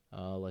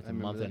 like a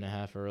month and a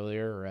half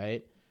earlier,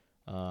 right?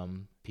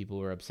 People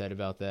were upset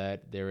about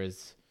that.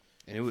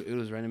 And it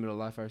was right in the middle of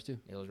live fires too.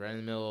 It was right in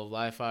the middle of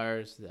live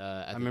fires.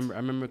 I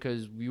remember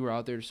because we were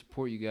out there to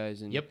support you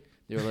guys, and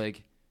they were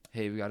like,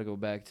 "Hey, we got to go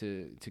back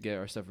to get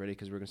our stuff ready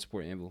because we're gonna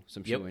support Amble."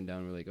 Some shit went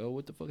down. We're like, "Oh,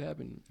 what the fuck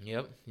happened?"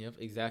 Yep,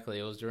 exactly.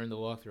 It was during the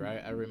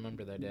walkthrough. I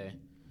remember that day.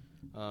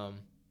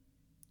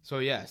 So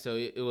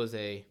it was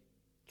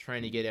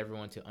trying to get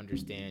everyone to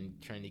understand,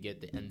 trying to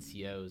get the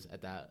NCOs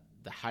at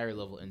the higher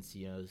level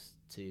NCOs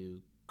to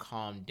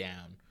calm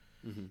down,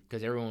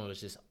 because everyone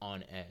was just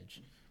on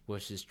edge,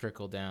 which just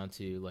trickled down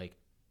to like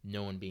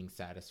no one being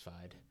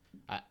satisfied.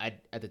 I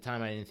at the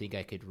time I didn't think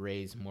I could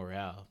raise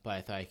morale, but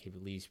I thought I could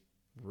at least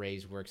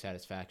raise work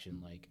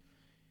satisfaction. Like,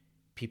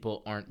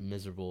 people aren't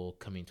miserable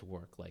coming to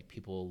work. Like,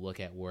 people look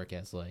at work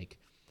as like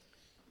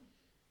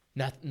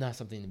not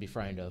something to be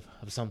frightened of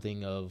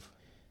something of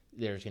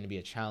there's going to be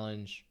a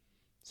challenge,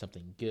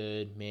 something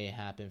good may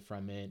happen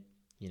from it.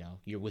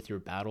 You're with your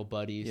battle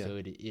buddies, so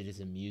it is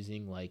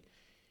amusing. Like,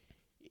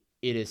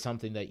 it is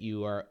something that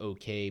you are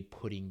okay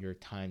putting your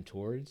time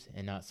towards,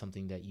 and not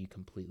something that you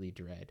completely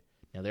dread.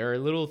 Now, there are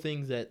little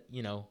things that,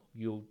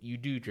 you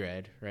do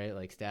dread, right?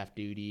 Like staff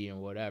duty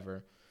and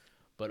whatever.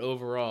 But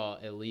overall,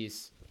 at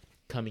least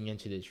coming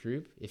into the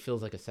troop, it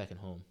feels like a second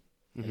home.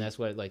 And that's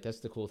that's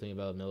the cool thing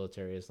about the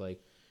military, is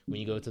like when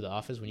you go to the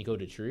office, when you go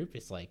to troop,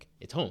 it's like,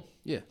 it's home.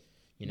 Yeah.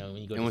 When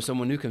you go when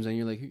someone new comes in,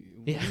 you're like,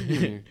 what are you doing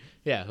here?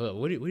 Yeah. Well,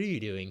 what are you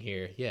doing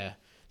here? Yeah.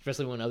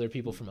 Especially when other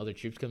people from other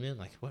troops come in,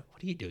 like, what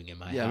are you doing in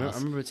my house? Yeah, I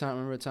remember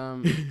a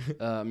time,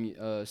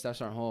 Staff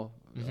Sergeant Hall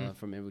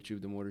from Amble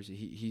Troop, the Mortars,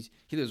 he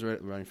lives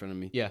right in front of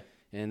me. Yeah.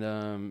 And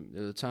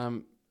there was a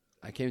time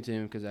I came to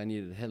him because I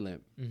needed a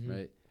headlamp,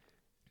 right?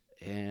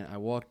 And I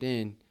walked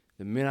in.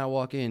 The minute I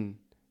walk in,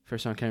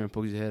 first Sergeant Cameron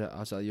pokes his head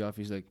outside the office.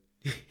 He's like,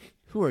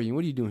 "Who are you?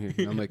 What are you doing here?"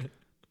 And I'm like,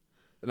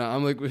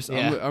 I'm gonna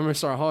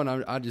Sergeant Hall, and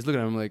I just look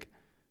at him. I'm like,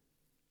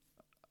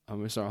 I'm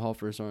gonna Sergeant Hall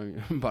first.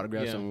 I'm about to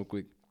grab something real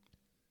quick.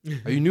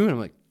 Are you new? And I'm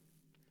like,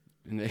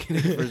 and the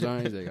first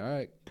time he's like, all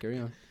right, carry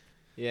on.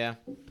 Yeah.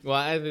 Well,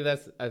 I think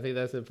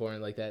that's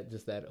important, like that,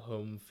 just that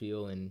home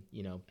feel, and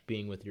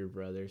being with your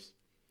brothers.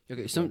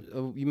 Okay,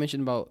 you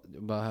mentioned about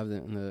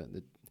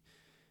having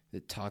the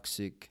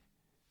toxic.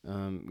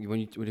 When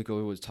you go,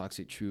 it was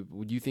toxic troop.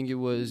 Would you think it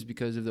was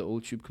because of the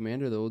old troop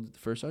commander, the old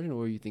first sergeant,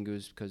 or you think it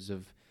was because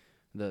of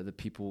the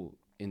people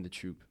in the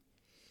troop?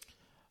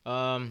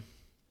 Ooh,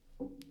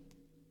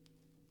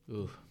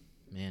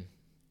 man.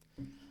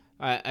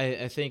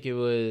 I think it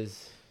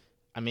was,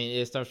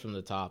 it starts from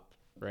the top,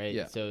 right?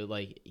 Yeah. So,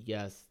 like,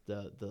 yes,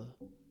 the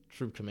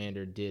troop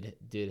commander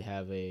did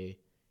have a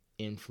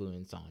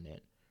influence on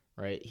it,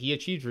 right? He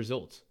achieved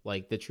results.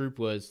 Like the troop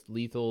was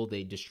lethal.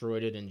 They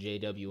destroyed it in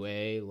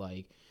JWA.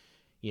 Like,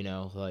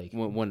 like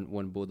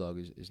one bulldog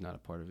is not a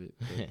part of it.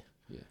 But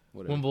yeah,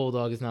 whatever. One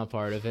bulldog is not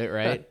part of it,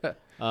 right?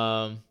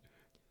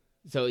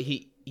 So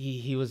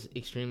he was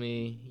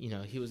extremely,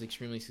 he was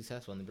extremely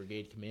successful, and the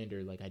brigade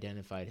commander like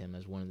identified him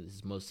as one of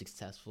his most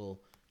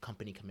successful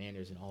company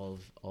commanders in all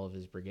of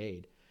his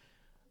brigade.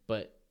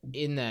 But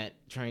in that,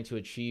 trying to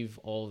achieve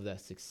all of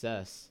that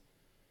success,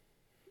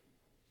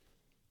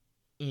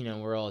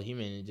 we're all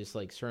human, and just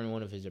like certain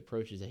one of his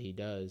approaches that he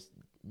does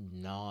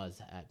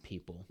gnaws at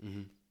people,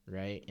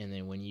 right? And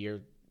then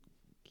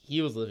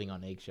he was living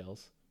on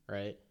eggshells,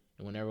 right?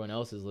 And when everyone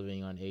else is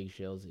living on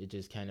eggshells, it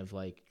just kind of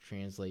like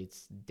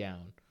translates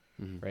down,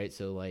 right?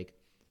 So like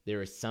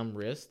there is some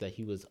risk that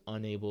he was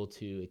unable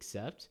to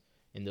accept,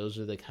 and those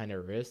are the kind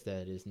of risks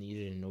that is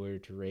needed in order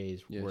to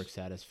raise work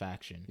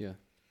satisfaction. Yeah.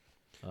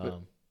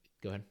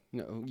 Go ahead.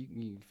 No, you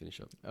can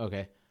finish up.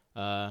 Okay.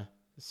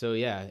 So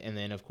yeah, and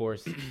then of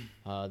course,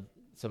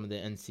 some of the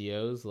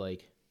NCOs,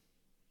 like,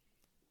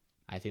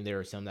 I think there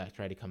are some that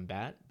try to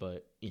combat,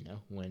 but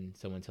when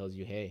someone tells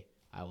you, "Hey,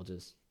 I will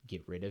just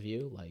get rid of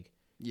you," like,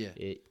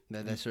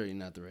 that's certainly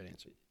not the right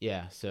answer.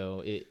 Yeah,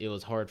 so it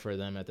was hard for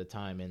them at the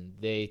time, and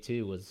they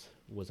too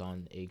was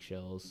on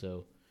eggshells.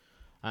 So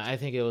I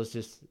think it was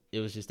just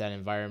that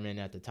environment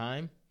at the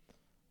time.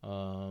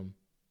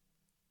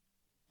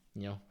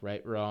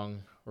 Right,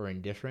 wrong, or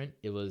indifferent,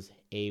 it was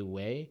a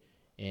way,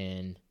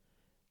 and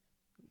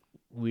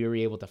we were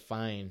able to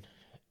find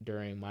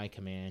during my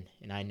command,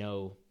 and I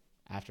know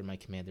after my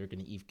command they're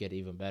going to get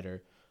even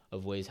better,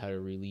 of ways how to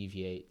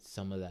alleviate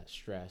some of that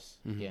stress,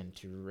 again,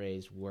 to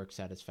raise work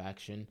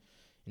satisfaction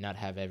and not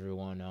have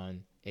everyone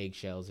on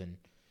eggshells and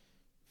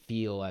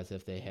feel as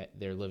if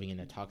they're living in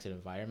a toxic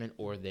environment,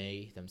 or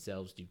they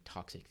themselves do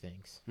toxic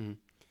things.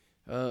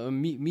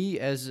 Me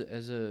as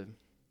a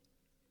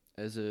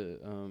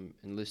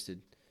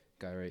enlisted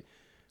guy, right?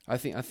 I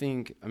think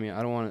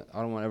I don't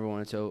ever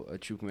want to tell a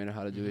troop commander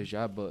how to do his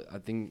job, but I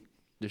think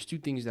there's two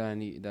things that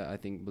I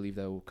believe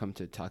that will come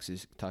to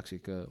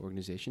toxic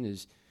organization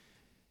is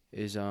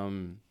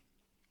no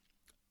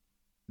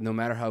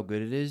matter how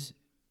good it is,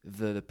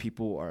 the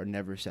people are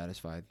never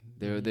satisfied.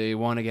 They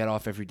want to get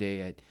off every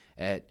day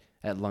at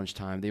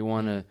lunchtime. They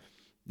want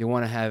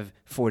to have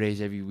 4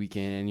 days every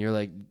weekend, and you're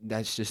like,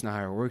 that's just not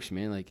how it works,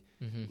 man. Like,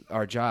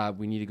 our job,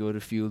 we need to go to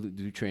field,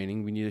 do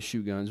training, we need to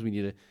shoot guns, we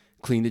need to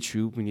clean the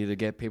troop, we need to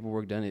get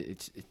paperwork done.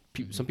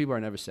 Some people are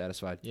never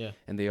satisfied,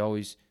 and they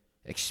always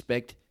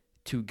expect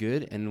too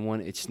good, and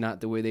when it's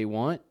not the way they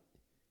want,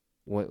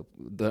 what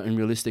the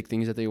unrealistic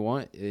things that they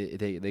want,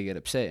 they get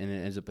upset, and it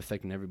ends up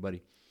affecting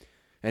everybody.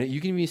 And you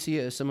can even see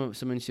it, some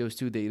NCOs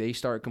too. They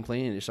start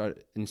complaining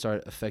and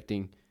start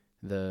affecting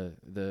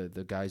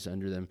the guys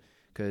under them.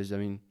 Because I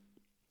mean,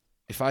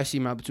 if I see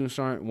my platoon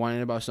sergeant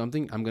whining about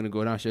something, I'm gonna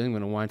go downstairs. I'm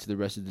gonna whine to the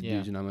rest of the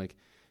dudes, and I'm like,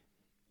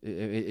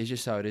 it's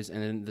just how it is.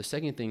 And then the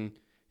second thing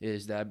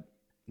is that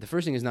the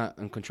first thing is not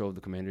in control of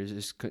the commanders.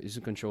 It's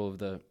in control of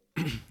the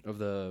of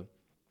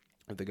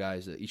the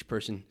guys. Each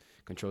person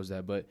controls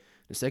that. But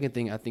the second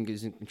thing I think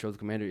is in control of the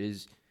commander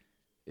is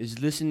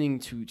listening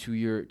to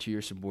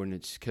your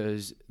subordinates.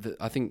 Because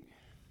I think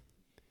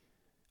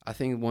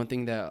one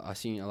thing that I've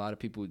seen a lot of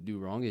people do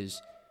wrong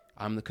is,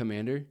 I'm the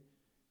commander,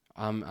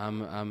 I'm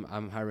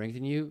higher ranked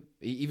than you.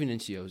 Even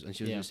NCOs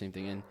do the same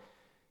thing, and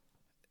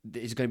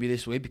it's gonna be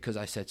this way because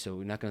I said so.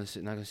 We're not gonna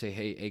say,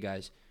 hey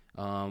guys,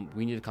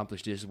 we need to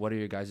accomplish this. What are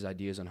your guys'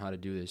 ideas on how to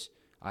do this?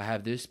 I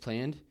have this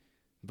planned,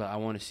 but I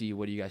want to see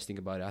what do you guys think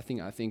about it. I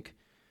think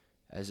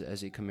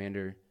as a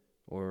commander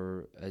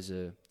or as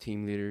a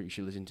team leader, you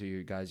should listen to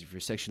your guys. If you're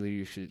a section leader,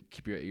 you should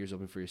keep your ears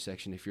open for your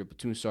section. If you're a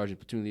platoon sergeant,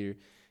 platoon leader,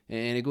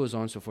 and it goes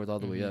on and so forth all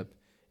the way up.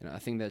 And I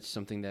think that's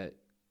something that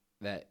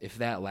if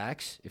that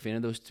lacks, if any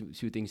of those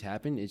two things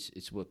happen,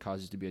 it's what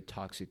causes it to be a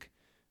toxic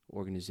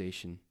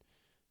organization.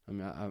 I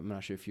mean, I'm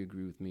not sure if you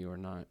agree with me or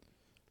not.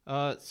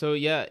 So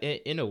yeah,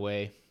 in a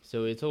way.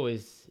 So it's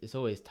always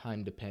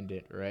time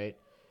dependent, right?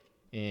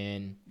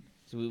 And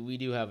so we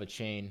do have a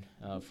chain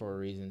for a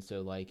reason.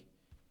 So like,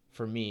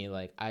 for me,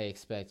 like, I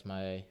expect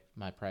my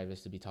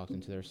privates to be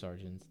talking to their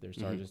sergeants to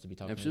be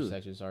talking to their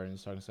section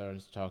sergeants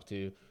to talk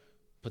to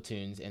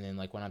platoons, and then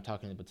like when I'm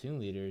talking to platoon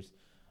leaders,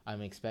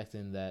 I'm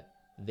expecting that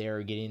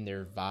they're getting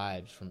their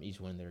vibes from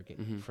each one they're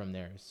getting from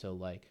theirs. So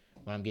like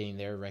when I'm getting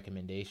their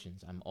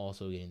recommendations, I'm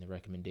also getting the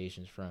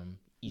recommendations from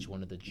each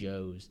one of the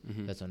Joes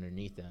that's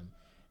underneath them.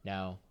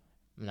 Now,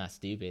 I'm not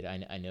stupid.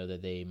 I know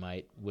that they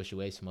might wish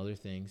away some other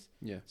things.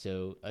 Yeah.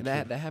 So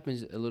that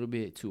happens a little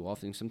bit too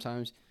often.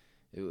 Sometimes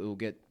it will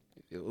get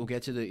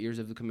to the ears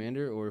of the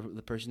commander or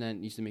the person that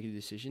needs to make a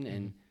decision,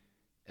 and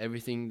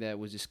everything that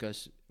was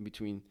discussed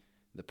between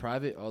the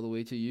private all the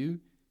way to you,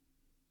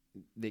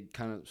 they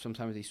kind of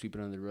sometimes they sweep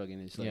it under the rug,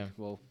 and it's like,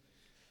 well,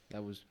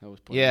 that was pointless.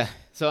 Yeah.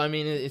 So I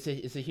mean, it's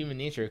a human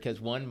nature, because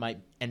one might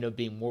end up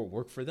being more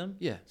work for them.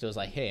 Yeah. So it's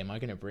like, hey, am I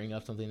going to bring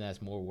up something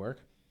that's more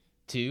work?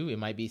 Two, it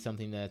might be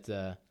something that's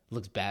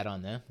looks bad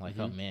on them. Like,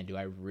 oh man, do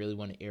I really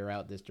want to air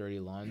out this dirty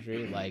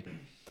laundry? Like,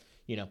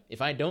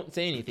 if I don't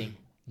say anything,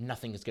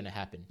 nothing is going to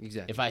happen.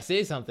 Exactly. If I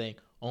say something,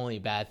 only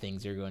bad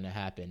things are going to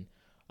happen.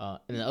 And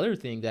the other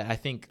thing that I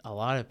think a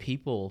lot of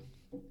people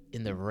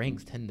in the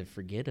ranks tend to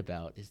forget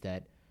about is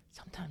that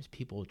sometimes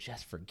people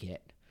just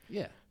forget.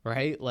 Yeah.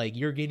 Right? Like,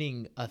 you're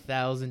getting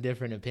 1,000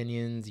 different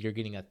opinions. You're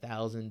getting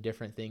 1,000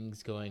 different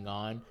things going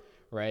on,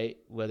 right?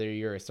 Whether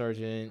you're a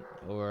sergeant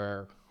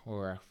or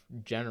a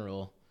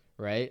general,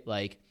 right?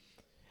 Like,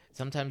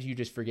 sometimes you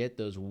just forget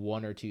those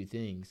one or two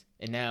things.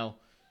 And now,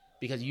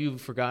 because you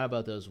forgot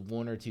about those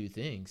one or two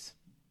things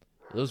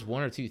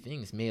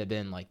may have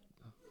been, like,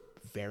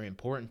 very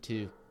important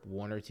to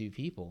one or two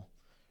people,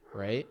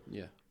 right?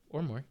 Yeah.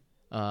 Or more.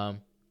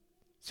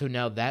 So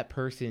now that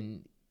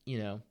person,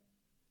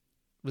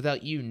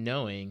 without you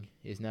knowing,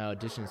 is now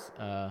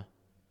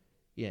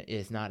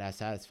is not as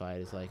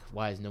satisfied. It's like,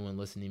 why is no one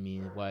listening to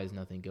me? Why is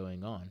nothing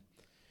going on?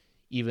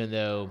 Even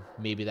though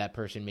maybe that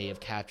person may have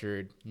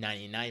captured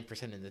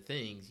 99% of the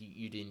things,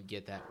 you didn't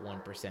get that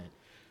 1%.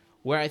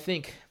 Where I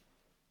think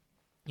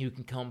you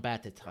can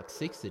combat the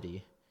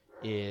toxicity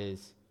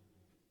is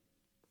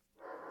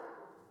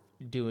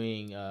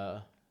doing,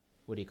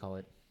 what do you call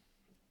it?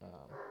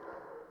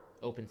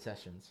 Open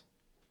sessions,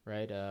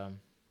 right?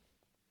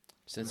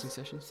 Sensing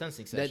sessions?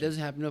 Sensing sessions. That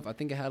doesn't happen enough. I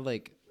think I had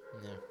like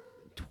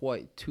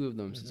two of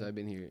them since Mm-hmm. I've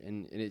been here.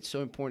 And it's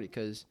so important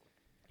because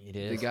It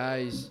is. the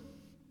guys,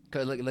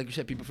 cause like you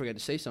said, people forget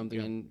to say something,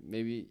 and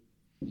maybe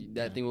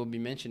that thing will be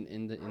mentioned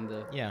in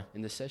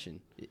the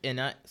session.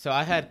 And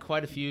I had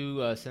quite a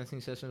few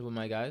sensing sessions with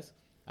my guys.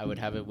 I would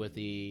have it with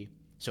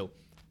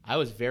I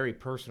was very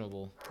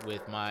personable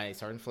with my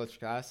sergeant fletcher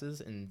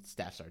classes and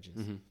staff sergeants.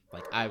 Mm-hmm.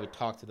 Like, I would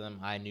talk to them.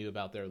 I knew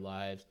about their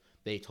lives.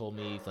 They told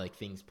me, like,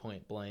 things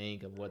point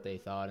blank of what they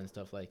thought and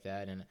stuff like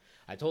that. And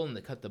I told them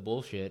to cut the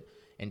bullshit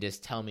and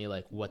just tell me,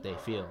 like, what they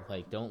feel.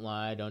 Like, don't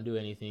lie, don't do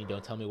anything,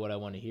 don't tell me what I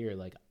want to hear.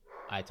 Like,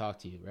 I talk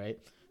to you, right?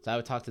 So I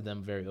would talk to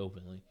them very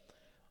openly.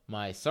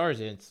 My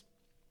sergeants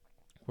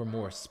were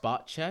more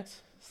spot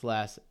checks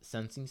 /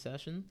 sensing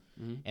session.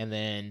 Mm-hmm. And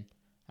then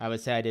I would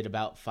say I did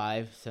about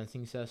 5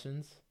 sensing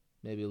sessions,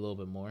 maybe a little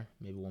bit more,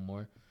 maybe one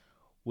more,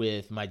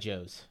 with my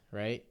Joes,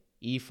 right?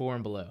 E4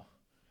 and below.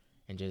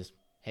 And just,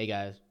 hey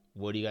guys,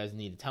 what do you guys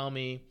need to tell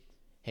me?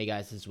 Hey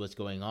guys, this is what's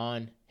going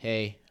on.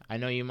 Hey, I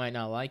know you might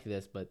not like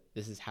this, but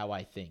this is how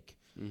I think,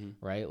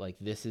 right? Like,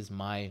 this is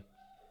where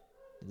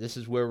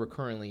we're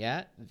currently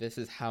at. This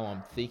is how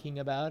I'm thinking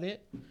about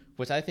it,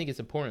 which I think is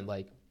important.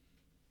 Like,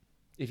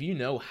 if you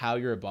know how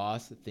your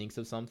boss thinks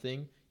of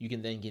something, you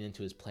can then get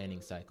into his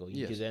planning cycle.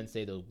 You can then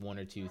say those one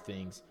or two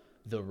things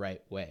the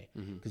right way.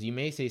 Because you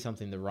may say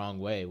something the wrong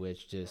way,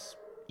 which just,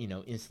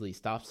 instantly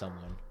stops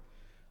someone.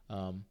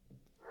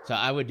 So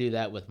I would do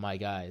that with my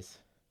guys.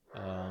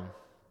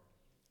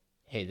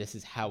 Hey, this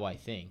is how I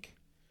think.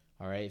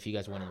 All right. If you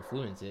guys want to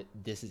influence it,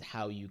 this is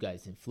how you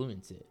guys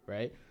influence it.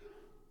 Right.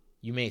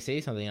 You may say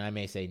something and I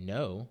may say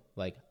no.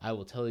 Like, I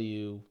will tell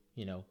you,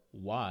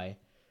 why.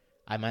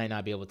 I might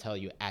not be able to tell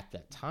you at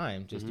that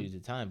time, just due to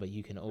time, but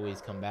you can always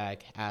come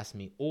back, ask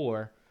me,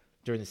 or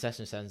during the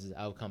session sentences,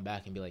 I'll come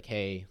back and be like,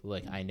 hey,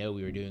 look, I know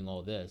we were doing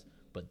all this,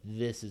 but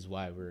this is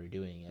why we were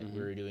doing it. We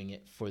were doing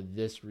it for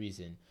this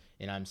reason,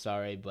 and I'm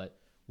sorry, but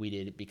we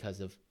did it because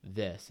of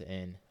this,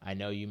 and I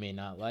know you may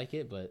not like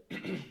it, but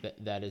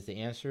that is the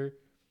answer,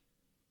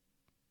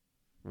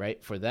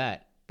 right, for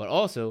that. But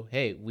also,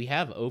 hey, we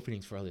have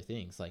openings for other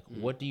things. Like,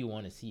 what do you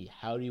want to see?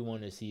 How do you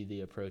want to see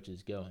the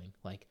approaches going?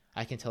 Like,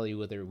 I can tell you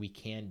whether we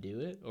can do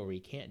it or we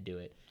can't do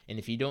it. And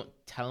if you don't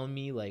tell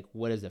me, like,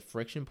 what is a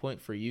friction point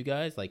for you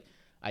guys, like,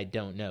 I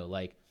don't know.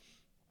 Like,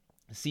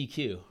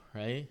 CQ,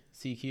 right?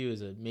 CQ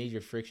is a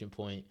major friction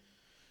point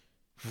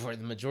for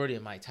the majority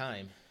of my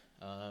time.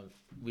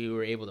 We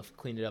were able to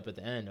clean it up at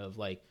the end of,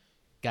 like,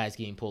 guys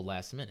getting pulled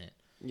last minute.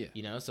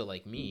 Yeah. So,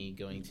 like, me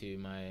going to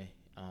my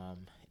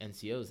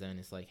NCOs then,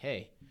 it's like,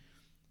 hey,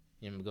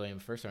 I'm going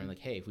first starting, like,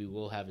 hey, we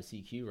will have a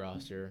CQ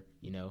roster,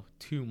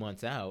 2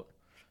 months out,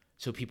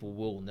 so people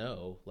will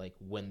know, like,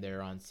 when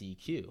they're on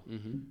CQ,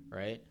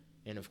 right?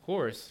 And, of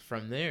course,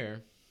 from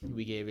there,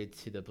 we gave it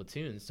to the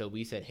platoon. So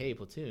we said, hey,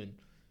 platoon,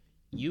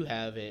 you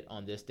have it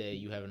on this day,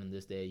 you have it on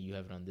this day, you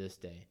have it on this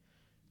day.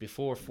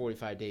 Before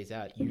 45 days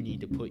out, you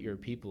need to put your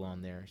people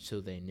on there so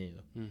they knew,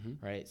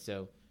 right?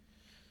 So,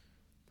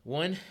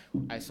 one,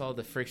 I saw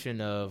the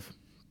friction of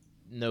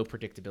no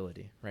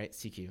predictability, right?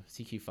 CQ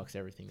fucks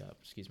everything up.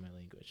 Excuse my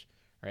language,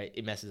 right?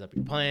 It messes up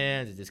your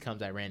plans. It just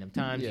comes at random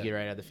times. You get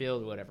right out of the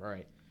field, whatever. All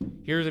right.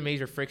 Here's a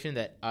major friction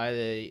that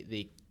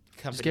the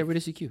company... Just get rid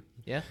of CQ.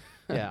 Yeah?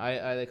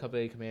 I the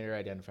company commander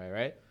identify,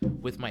 right?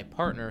 With my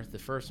partner, the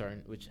first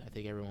sergeant, which I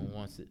think everyone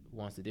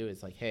wants to do,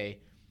 it's like, hey,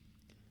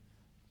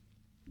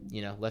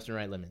 left and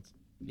right limits.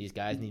 These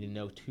guys need to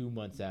know 2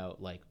 months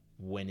out, like,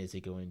 when is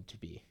it going to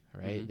be,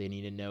 right? They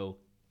need to know,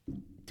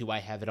 do I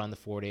have it on the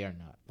 4-day or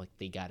not? Like,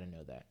 they got to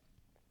know that.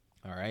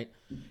 All right.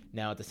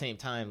 Now, at the same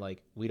time,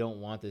 like, we don't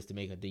want this to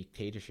make a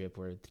dictatorship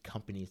where the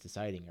company is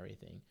deciding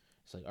everything.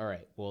 It's like, all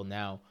right, well,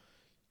 now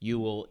you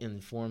will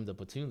inform the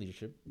platoon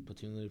leadership,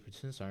 platoon leader,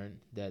 platoon sergeant,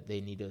 that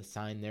they need to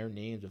assign their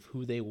names of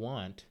who they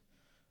want,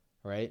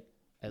 right?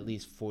 At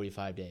least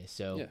 45 days.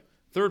 So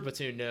third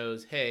platoon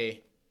knows,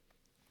 hey,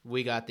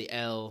 we got the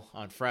L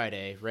on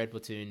Friday. Red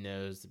platoon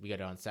knows we got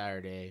it on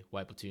Saturday.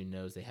 White platoon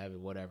knows they have it,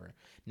 whatever.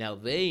 Now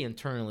they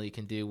internally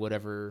can do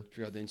whatever.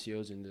 Figure out the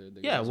NCOs and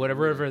the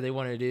whatever they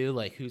want to do,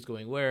 like who's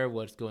going where,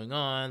 what's going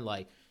on,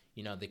 like,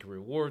 they could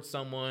reward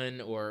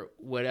someone or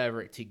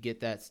whatever to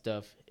get that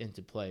stuff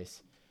into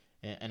place.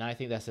 And I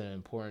think that's an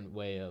important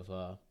way of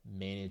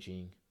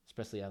managing,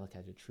 especially at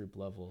a troop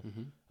level,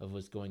 of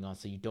what's going on,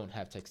 so you don't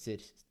have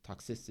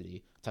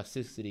toxicity.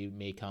 Toxicity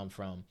may come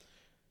from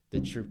the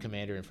troop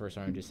commander and first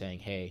sergeant just saying,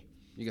 hey,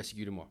 you guys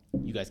see tomorrow.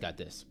 You guys got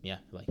this. Yeah.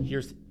 Like,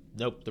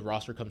 the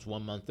roster comes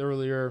 1 month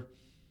earlier.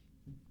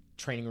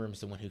 Training room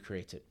is the one who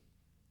creates it.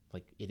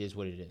 Like, it is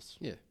what it is.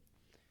 Yeah.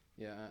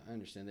 Yeah, I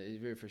understand that.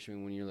 It's very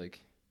frustrating when you're like,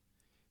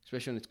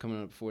 especially when it's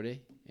coming up 4 day,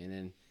 and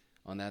then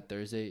on that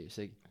Thursday, it's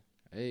like,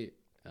 hey,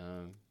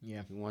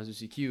 who wants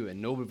to CQ?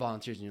 And nobody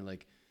volunteers, and you're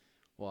like,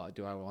 well,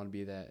 do I want to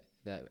be that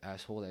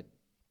asshole that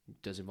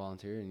doesn't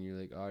volunteer? And you're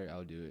like, all right,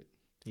 I'll do it.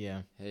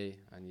 Yeah. Hey,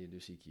 I need to do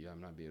CQ. I'm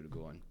not be able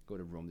to go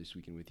to Rome this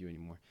weekend with you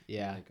anymore.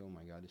 Yeah. Like, oh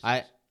my God.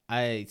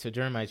 So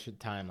during my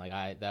time,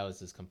 that was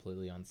just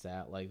completely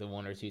unsat. Like, the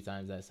 1 or 2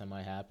 times that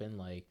semi happened,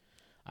 like,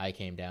 I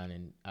came down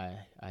and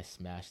I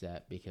smashed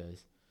that,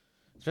 because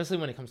especially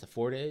when it comes to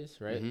 4 days,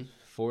 right?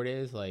 4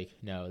 days, like,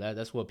 no,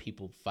 that's what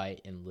people fight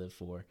and live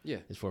for. Yeah.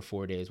 Is for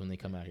 4 days when they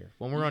come out here.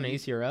 When we're on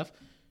ACRF,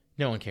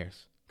 no one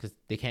cares. Because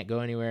they can't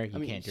go anywhere. You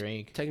can't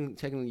drink.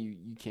 Technically,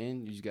 you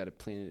can. You just got to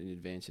plan it in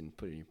advance and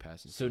put it in your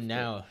pass. So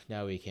now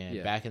we can.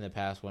 Yeah. Back in the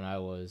past, when it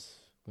was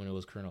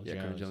Colonel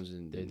Jones. Colonel Jones,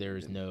 there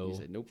was no. He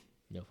said nope.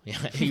 No. Yeah.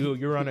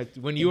 You're on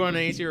when you were on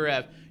an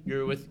ACRF,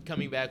 you're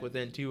coming back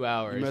within 2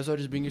 hours. You might as well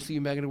just bring your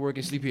sleeping bag into work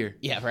and sleep here.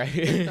 Yeah.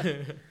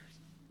 Right.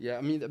 Yeah.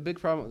 I mean, the big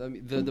problem. I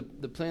mean,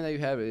 the plan that you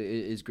have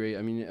is great.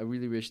 I mean, I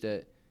really wish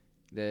that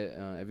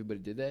everybody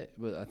did that.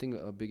 But I think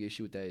a big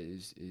issue with that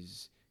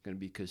is going to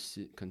be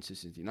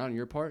consistency, not on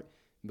your part,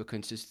 but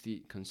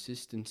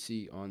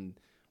consistency on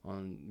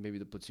maybe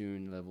the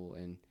platoon level,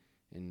 and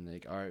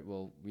like, all right,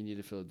 well, we need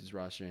to fill this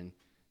roster, and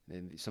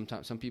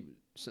sometimes some people,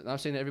 not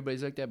saying that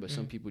everybody's like that, but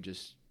some people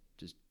just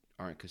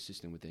aren't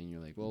consistent with it, and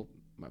you're like, well,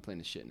 my plan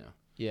is shit now.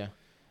 Yeah,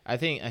 I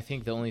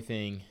think the only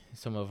thing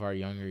some of our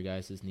younger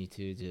guys just need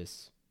to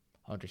just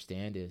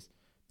understand is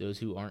those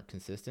who aren't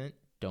consistent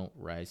don't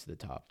rise to the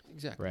top.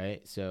 Exactly.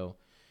 Right. So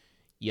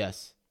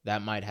yes,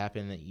 that might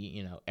happen, that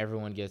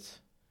everyone gets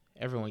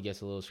a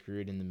little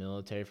screwed in the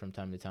military from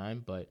time to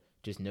time, but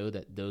just know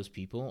that those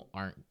people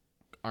aren't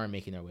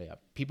making their way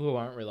up. People who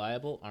aren't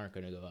reliable aren't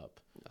going to go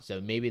up. No.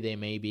 So maybe they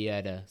may be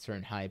at a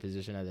certain high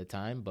position at the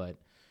time, but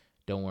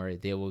don't worry,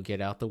 they will get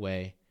out the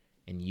way,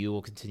 and you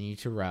will continue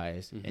to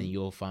rise, and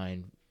you'll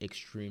find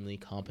extremely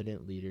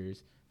competent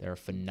leaders that are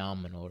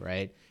phenomenal,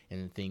 right?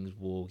 And things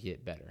will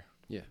get better.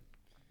 Yeah.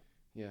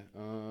 Yeah.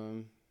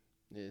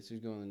 So let's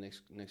go on the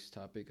next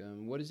topic.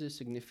 What is a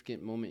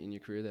significant moment in your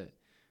career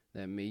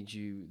that made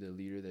you the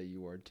leader that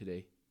you are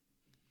today?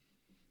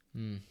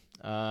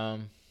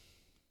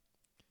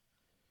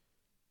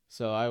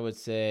 So I would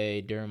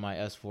say during my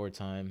S4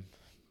 time,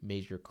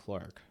 Major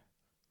Clark,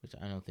 which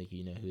I don't think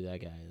you know who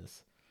that guy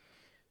is.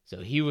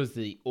 So he was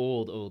the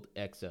old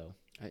XO.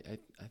 I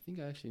think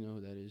I actually know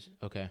who that is.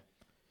 Okay.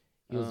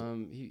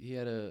 He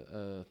had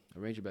a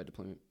Ranger bat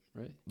deployment,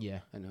 right? Yeah.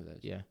 I know who that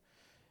is. Yeah.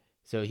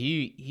 So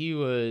he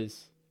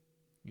was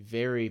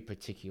very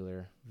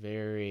particular,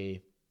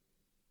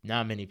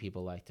 not many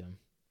people liked him,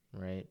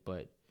 right?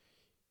 But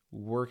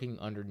working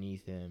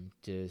underneath him,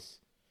 just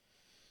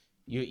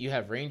you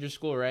have Ranger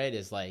School, right?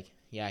 Is like,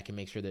 yeah, I can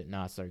make sure that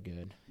knots are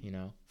good.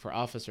 For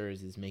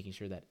officers, is making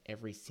sure that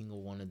every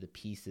single one of the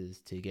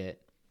pieces to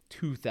get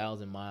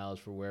 2,000 miles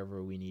for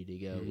wherever we need to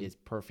go is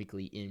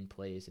perfectly in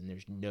place, and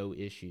there's no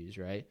issues,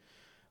 right?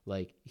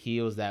 Like, he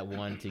was that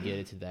one to get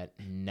it to that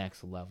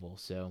next level.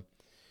 So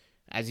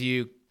as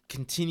you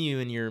continue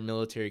in your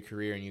military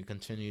career and you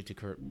continue to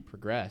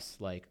progress,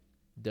 like,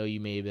 though you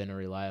may have been a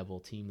reliable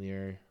team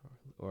leader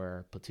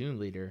or platoon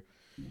leader,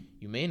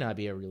 you may not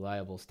be a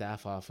reliable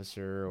staff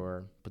officer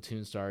or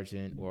platoon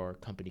sergeant or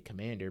company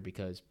commander,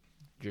 because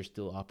you're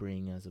still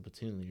operating as a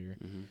platoon leader.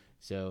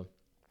 So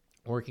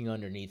working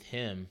underneath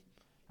him,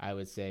 I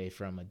would say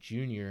from a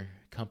junior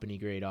company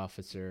grade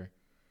officer,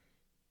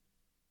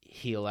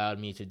 he allowed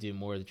me to do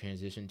more of the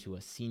transition to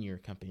a senior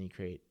company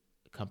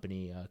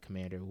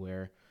commander,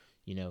 where,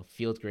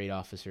 field grade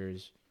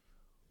officers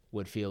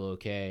would feel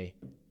okay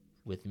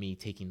with me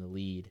taking the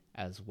lead,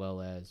 as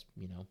well as,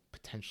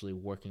 potentially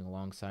working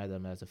alongside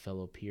them as a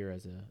fellow peer,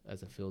 as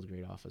a field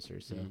grade officer.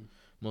 So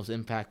most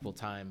impactful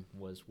time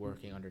was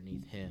working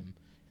underneath him,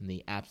 and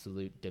the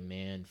absolute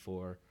demand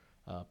for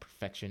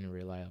perfection and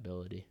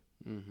reliability.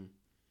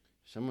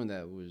 Someone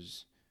that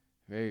was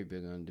very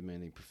big on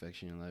demanding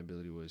perfection and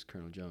reliability was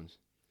Colonel Jones.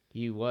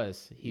 He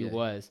was.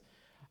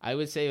 I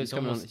would say he's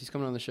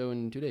coming on the show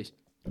in 2 days.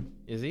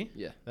 Is he?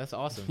 Yeah. That's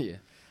awesome. Yeah.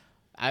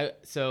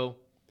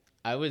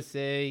 I would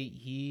say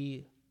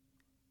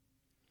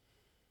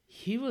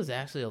He was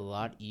actually a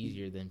lot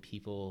easier than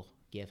people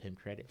give him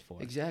credit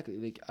for. Exactly.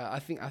 Like I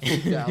think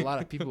that a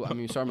lot of people. I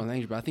mean, sorry my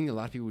language, but I think a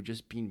lot of people were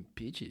just being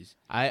bitches.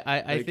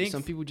 I think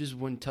some people just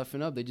wouldn't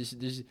toughen up. They just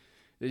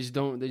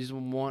don't. They just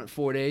want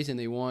 4 days and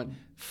they want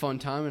fun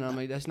time. And I'm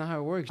like, that's not how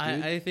it works,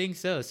 dude. I think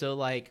so. So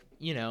like,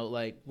 you know,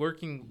 like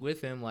working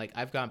with him, like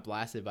I've gotten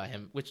blasted by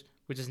him, which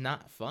is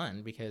not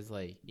fun because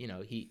like, you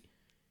know,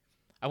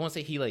 I won't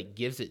say he like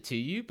gives it to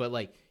you, but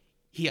like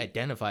he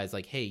identifies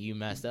like, hey, you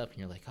messed up, and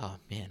you're like, oh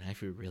man, I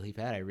feel really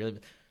bad. I really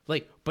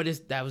like, but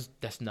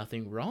that's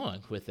nothing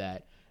wrong with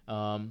that.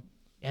 And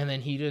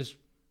then he just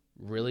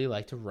really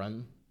liked to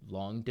run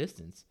long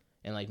distance.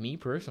 And like me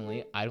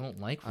personally, I don't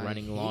like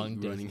running long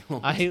distance.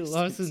 I hate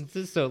long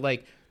distance. So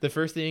like the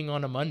first thing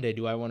on a Monday,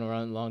 do I want to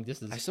run long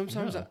distance? I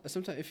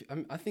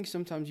think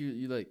sometimes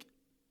you like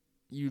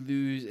you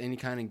lose any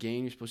kind of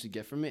gain you're supposed to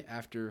get from it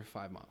after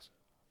 5 miles.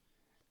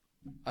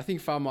 I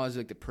think 5 miles is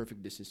like the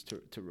perfect distance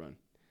to run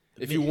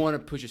if you want to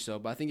push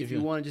yourself. But I think if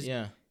you want to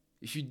just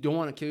if you don't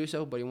want to kill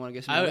yourself but you want to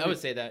get some, I would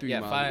say that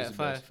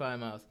 5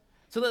 miles.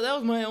 So that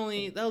was my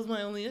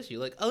only issue.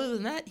 Like other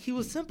than that, he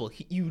was simple.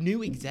 You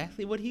knew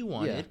exactly what he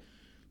wanted. Yeah.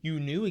 You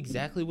knew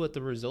exactly what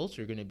the results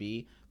are going to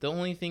be. The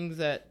only things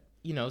that,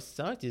 you know,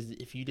 sucked is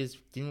if you just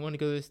didn't want to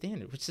go to the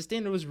standard, which the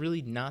standard was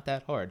really not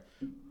that hard.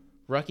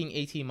 Rucking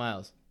 18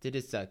 miles, did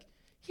it suck?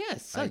 Yeah,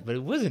 it sucked, but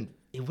it wasn't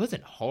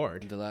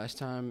hard. The last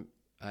time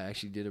I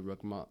actually did a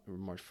ruck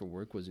march for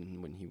work was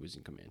when he was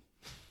in command.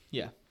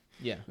 Yeah.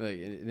 Like,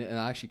 and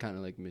I actually kind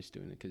of like miss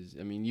doing it because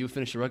I mean, you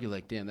finish the ruck, you're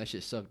like, damn, that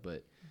shit sucked,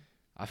 but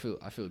I feel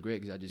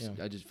great because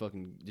I just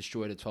fucking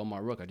destroyed a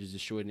 12-mile ruck. I just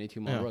destroyed an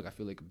 18-mile ruck. I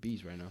feel like a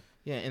beast right now.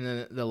 Yeah, and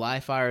then the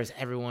live fires,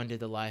 everyone did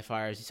the live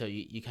fires, so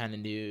you kind of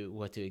knew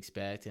what to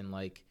expect, and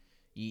like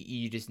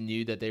you just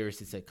knew that there was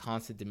just a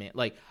constant demand.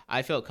 Like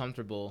I felt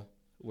comfortable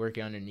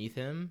working underneath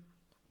him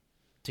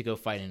to go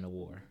fight in a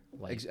war.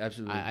 Like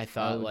absolutely, I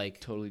thought like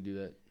totally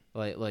do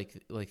that.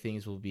 Like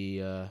things will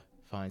be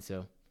fine.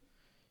 So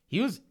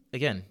he was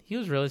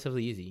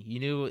relatively easy. You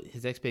knew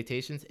his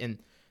expectations, and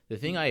the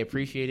thing I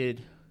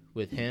appreciated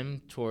with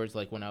him towards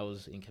like when I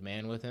was in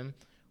command with him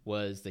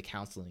was the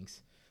counselings.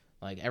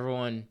 Like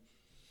everyone,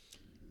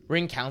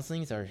 ring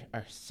counselings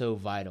are so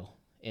vital,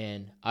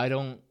 and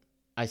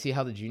I see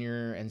how the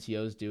junior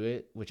NCOs do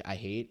it, which I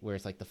hate, where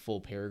it's like the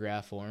full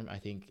paragraph form.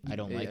 I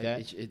don't like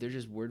that. They're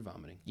just word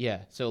vomiting.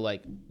 Yeah. So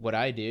like what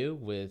I do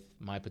with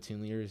my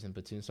platoon leaders and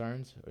platoon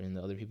sergeants and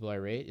the other people I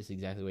rate is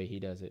exactly the way he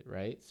does it,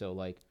 right? So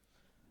like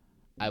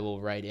I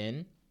will write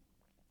in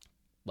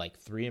like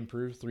 3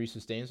 improved, 3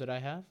 sustains that I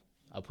have.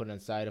 I'll put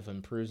inside of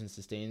improves and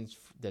sustains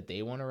that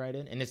they want to write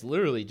in. And it's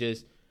literally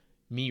just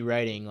me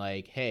writing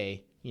like,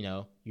 hey, you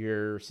know,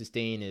 your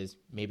sustain is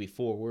maybe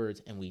 4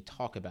 words and we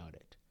talk about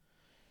it.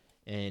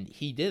 And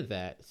he did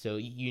that. So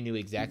you knew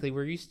exactly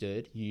where you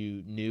stood.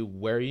 You knew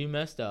where you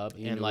messed up.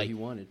 You and knew like what he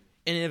wanted.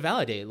 And it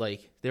validated.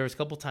 Like there was a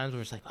couple times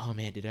where it's like, oh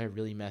man, did I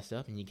really mess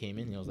up? And you came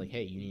in and I was like,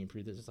 hey, you need to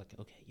improve this. It's like,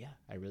 okay, yeah,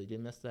 I really did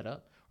mess that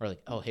up. Or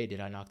like, oh, hey, did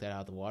I knock that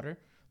out of the water?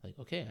 Like,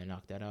 okay, I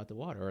knocked that out of the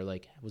water. Or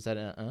like, was that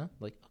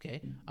like,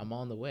 okay, I'm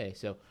on the way.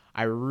 So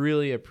I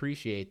really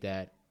appreciate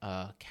that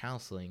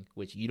counseling,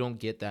 which you don't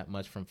get that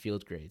much from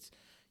field grades.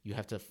 You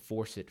have to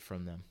force it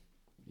from them.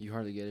 You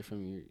hardly get it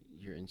from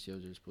your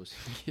NCOs are supposed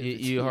to get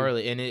it. You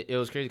hardly. And it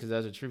was crazy because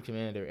as a troop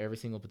commander, every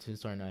single platoon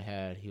sergeant I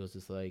had, he was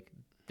just like,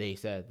 they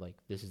said, like,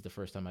 this is the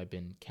first time I've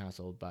been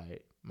counseled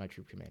by my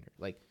troop commander.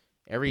 Like,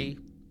 every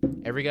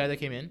guy that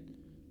came in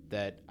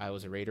that I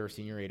was a raider or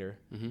senior raider,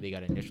 they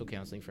got initial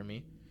counseling from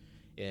me.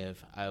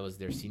 If I was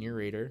their senior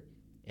raider,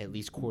 at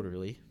least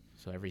quarterly,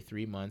 so every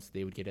 3 months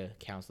they would get a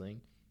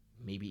counseling,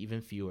 maybe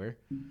even fewer.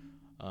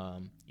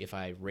 If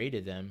I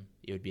rated them,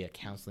 it would be a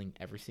counseling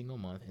every single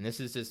month, and this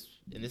is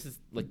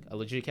like a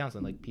legit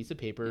counseling, like piece of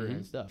paper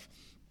and stuff.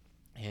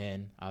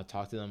 And I'll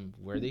talk to them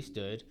where they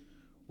stood,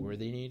 where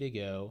they need to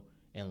go,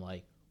 and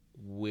like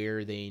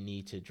where they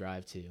need to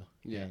drive to.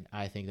 Yeah, and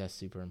I think that's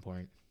super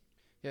important.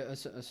 Yeah,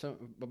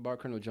 about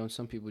Colonel Jones,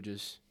 some people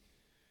just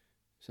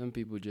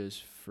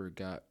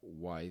forgot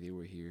why they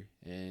were here,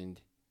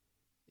 and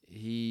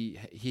he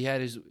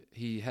had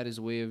his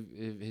way of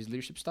his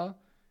leadership style,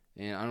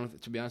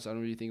 and to be honest, I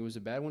don't really think it was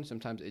a bad one.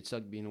 Sometimes it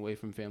sucked being away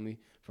from family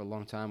for a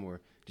long time,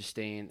 or just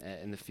staying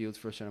in the field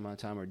for a certain amount of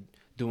time, or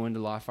doing the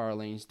live fire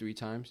lanes 3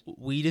 times.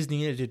 We just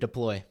needed to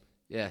deploy.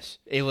 Yes,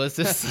 it was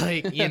just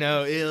like, you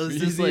know, it was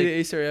just like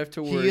ASRF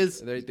to work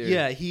right there.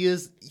 Yeah,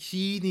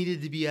 he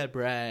needed to be at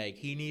Bragg.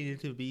 He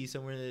needed to be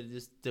somewhere that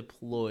just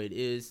deployed.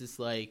 It was just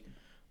like,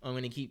 I'm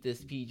going to keep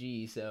this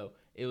PG. So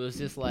it was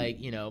just like,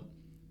 you know,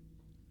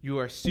 you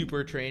are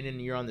super trained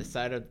and you're on the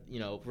side of, you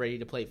know, ready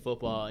to play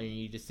football, and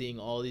you're just seeing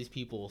all these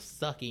people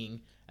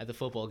sucking at the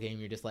football game.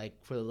 You're just like,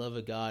 for the love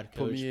of God,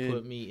 coach,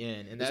 put me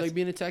in. And it's like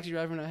being a taxi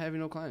driver and not having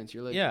no clients.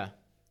 You're like, yeah.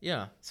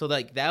 So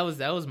like that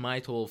was my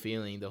total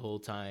feeling the whole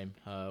time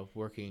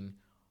working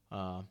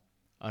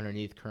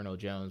underneath Colonel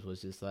Jones,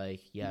 was just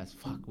like, yes,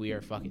 fuck, we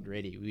are fucking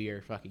ready. We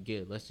are fucking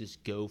good. Let's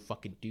just go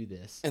fucking do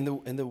this. And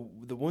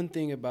the one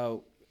thing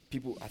about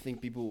people, I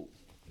think people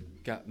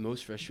got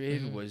most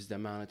frustrated was the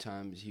amount of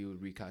times he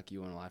would recock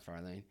you on a live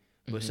fire lane.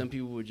 But some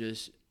people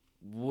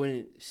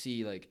wouldn't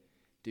see, like,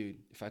 dude,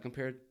 if I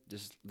compare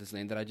this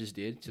lane that I just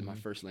did to my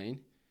first lane,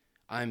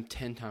 I'm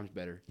 10 times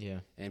better. Yeah.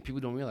 And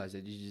people don't realize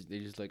that. They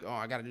just like, oh,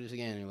 I got to do this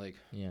again. And you're like,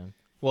 yeah.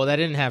 Well, that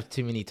didn't have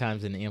too many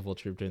times in the Anvil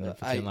Troop during the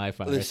platoon live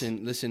fires.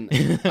 Listen.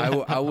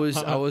 I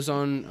was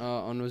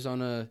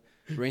on a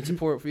rain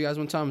support for you guys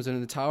one time. I was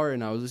in the tower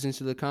and I was listening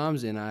to the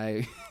comms and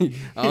I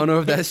don't know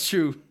if that's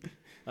true.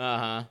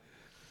 I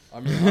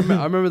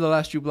remember the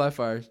last troop live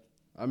fires.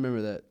 I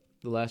remember that.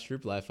 The last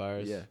troop live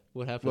fires. Yeah.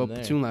 What happened well, there?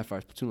 Platoon live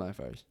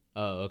fires.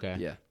 Oh, okay.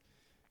 Yeah.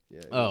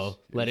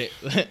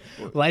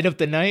 Light up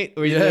the night.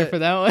 Were you there for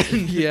that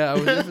one? Yeah, I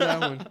was there for that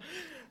one.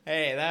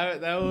 Hey,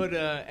 that would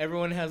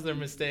everyone has their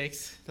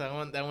mistakes.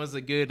 That was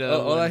a good.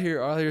 All I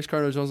hear is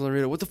Cardinal Jones on the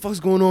radio. What the fuck's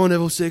going on,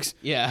 Evo 6?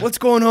 Yeah. What's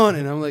going on?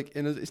 And I'm like,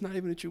 and it's not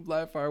even a troop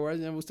live fire. Why is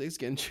Evo 6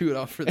 getting chewed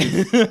off for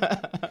this? All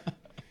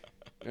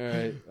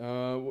right.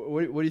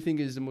 What do you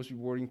think is the most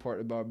rewarding part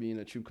about being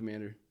a troop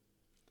commander?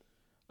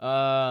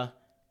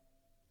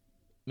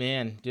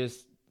 Man,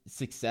 just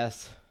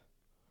success.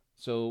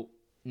 So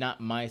not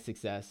my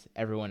success,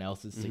 everyone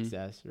else's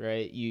success,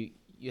 right? You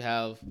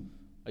have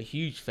a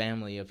huge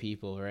family of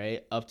people,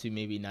 right? Up to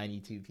maybe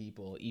 92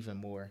 people, even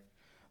more.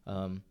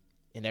 And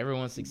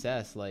everyone's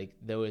success, like,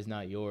 though it's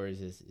not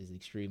yours, is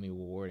extremely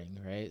rewarding,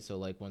 right? So,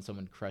 like, when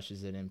someone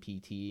crushes it in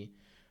PT,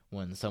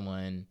 when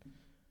someone,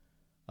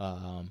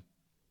 go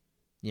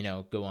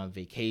on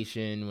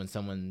vacation, when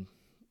someone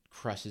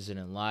crushes it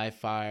in live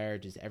fire,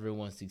 just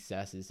everyone's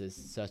success is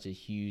just such a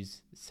huge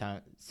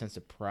sense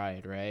of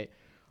pride, right?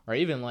 Or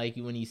even like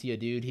when you see a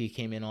dude, he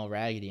came in all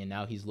raggedy and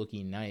now he's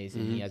looking nice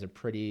and he has a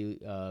pretty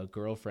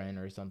girlfriend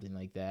or something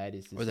like that.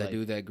 It's just or that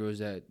dude that grows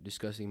that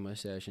disgusting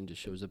mustache and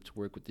just shows up to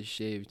work with this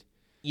shaved.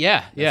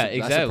 Yeah,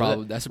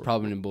 exactly. That's a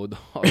problem in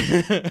Bulldog.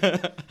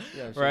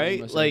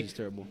 Right? Like, is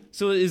terrible.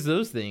 So it's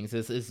those things.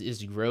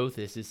 It's growth.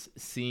 It's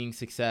seeing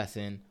success.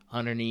 And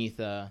underneath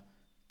the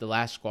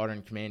last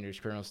squadron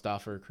commanders, Colonel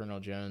Stauffer, Colonel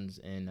Jones,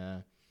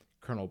 and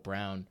Colonel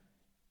Brown,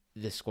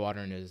 this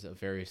squadron is a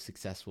very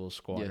successful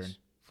squadron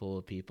full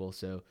of people.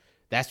 So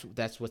that's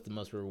what's the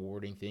most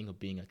rewarding thing of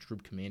being a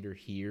troop commander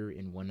here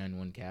in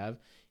 191 Cav,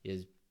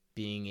 is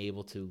being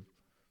able to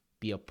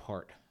be a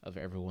part of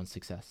everyone's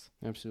success.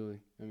 Absolutely.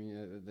 I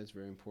mean, that's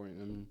very important.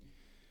 I mean,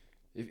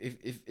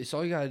 if it's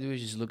all you gotta do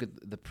is just look at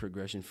the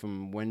progression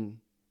from when,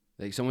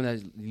 like, someone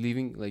that's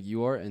leaving, like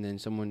you are, and then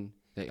someone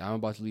like I'm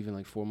about to leave in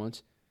like 4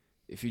 months.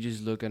 If you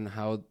just look at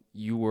how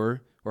you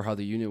were or how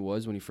the unit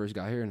was when you first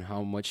got here and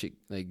how much it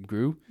like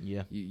grew,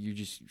 you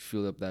just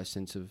feel up that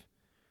sense of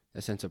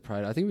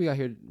pride. I think we got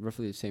here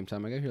roughly at the same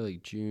time. I got here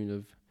like June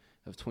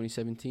of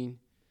 2017.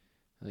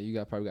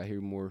 You probably got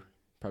here more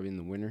probably in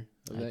the winter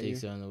of that year. I think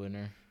so, in the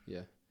winter.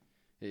 Yeah.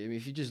 I mean,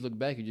 if you just look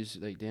back, you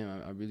just like, damn,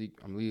 I'm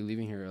really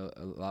leaving here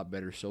a lot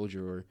better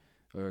soldier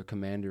or a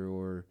commander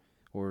or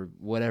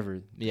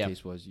whatever the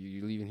case was.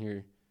 You're leaving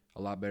here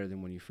a lot better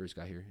than when you first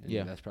got here.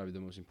 And that's probably the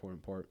most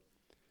important part.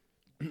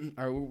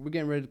 All right, we're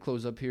getting ready to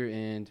close up here,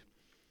 and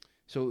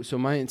so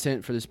my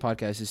intent for this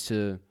podcast is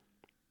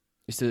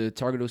to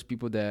target those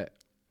people that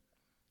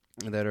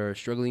are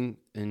struggling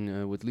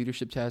with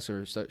leadership tasks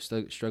or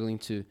struggling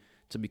to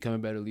become a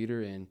better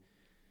leader, and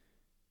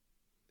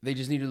they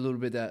just need a little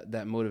bit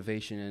that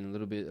motivation and a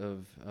little bit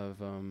of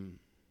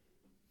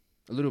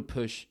a little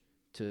push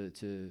to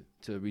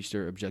reach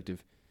their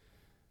objective.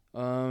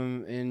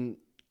 And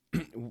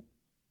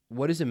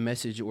what is a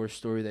message or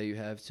story that you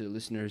have to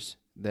listeners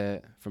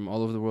that from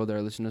all over the world that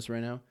are listening to us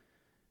right now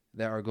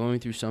that are going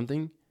through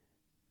something,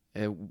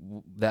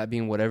 that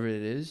being whatever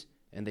it is,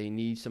 and they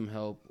need some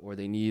help or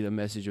they need a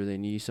message or they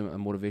need a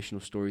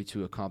motivational story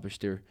to accomplish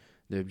their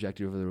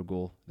objective or their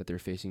goal that they're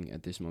facing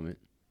at this moment?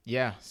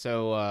 Yeah.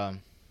 So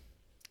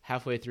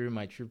halfway through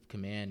my troop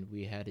command,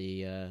 we had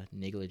a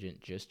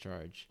negligent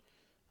discharge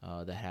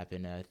that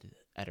happened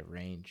at a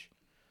range.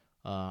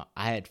 I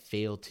had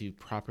failed to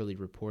properly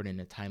report in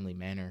a timely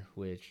manner,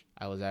 which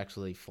I was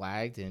actually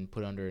flagged and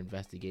put under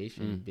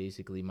investigation.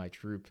 Basically, my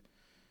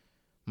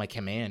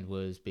command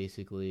was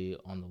basically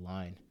on the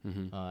line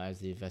as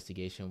the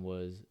investigation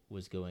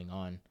was going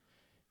on.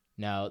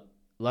 Now,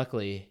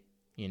 luckily,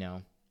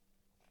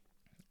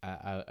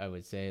 I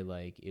would say,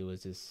 like, it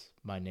was just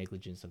my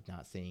negligence of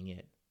not saying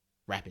it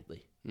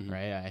rapidly,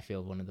 right? I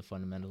failed one of the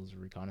fundamentals of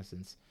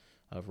reconnaissance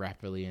of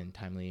rapidly and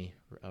timely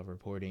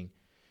reporting.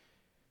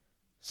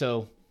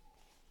 So,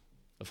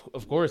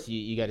 of course,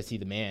 you got to see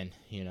the man,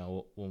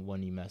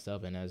 when you mess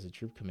up. And as a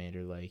troop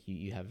commander, like,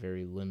 you have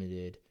very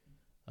limited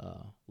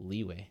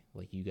leeway.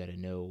 Like, you got to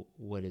know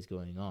what is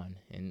going on.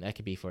 And that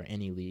could be for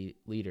any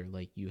leader.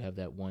 Like, you have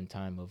that one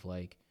time of,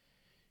 like,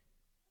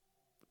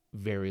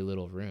 very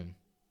little room.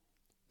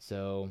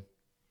 So,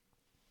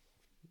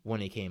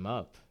 when it came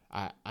up,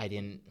 I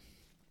didn't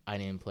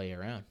play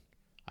around.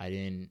 I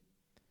didn't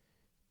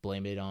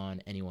blame it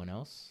on anyone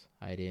else.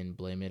 I didn't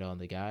blame it on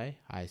the guy.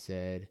 I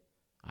said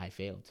I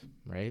failed,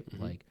 right?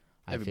 Like,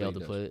 I failed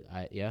to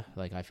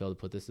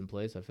put this in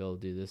place. I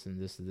failed to do this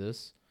and this and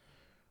this,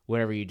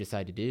 whatever you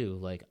decide to do,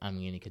 like, I'm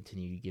going to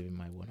continue giving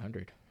my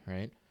 100,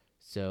 right?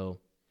 So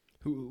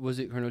Who was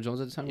it? Colonel Jones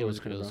at the time? it or was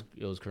Colonel Brown?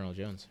 it was Colonel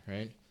Jones,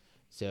 right?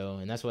 So,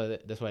 and that's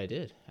what I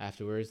did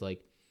afterwards.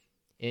 Like,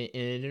 and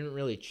it didn't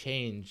really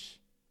change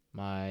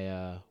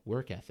my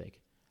work ethic.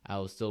 I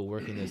was still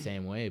working the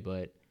same way,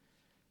 but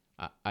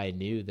I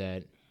knew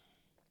that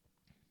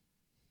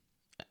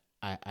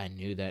I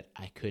knew that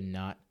I could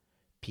not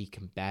be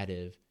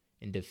combative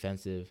and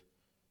defensive,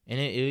 and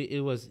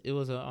it was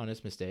an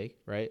honest mistake,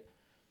 right?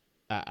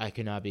 I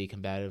could not be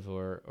combative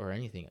or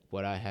anything.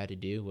 What I had to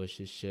do was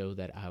just show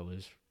that I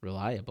was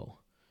reliable,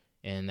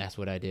 and that's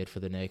what I did for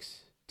the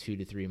next 2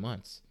 to 3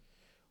 months.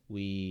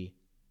 We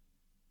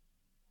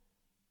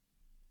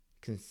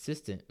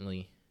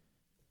consistently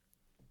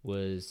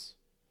was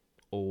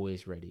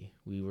always ready.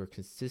 We were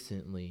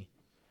consistently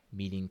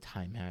meeting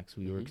time hacks.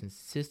 We were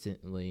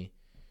consistently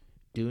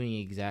doing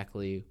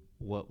exactly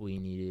what we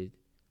needed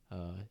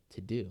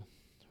to do.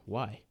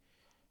 Why?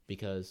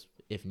 Because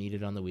if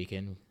needed on the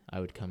weekend, I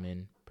would come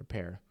in,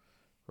 prepare,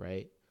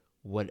 right?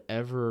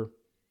 Whatever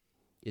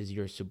is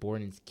your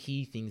subordinates'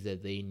 key things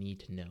that they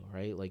need to know,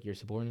 right? Like, your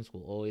subordinates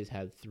will always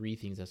have 3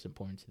 things that's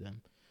important to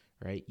them,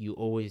 right? You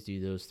always do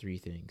those 3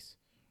 things,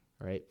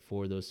 right,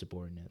 for those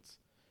subordinates.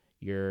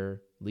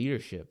 Your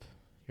leadership,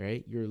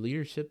 right? Your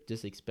leadership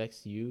just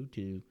expects you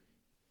to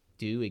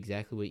do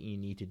exactly what you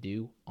need to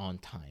do on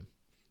time,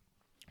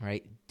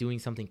 right? Doing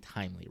something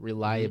timely,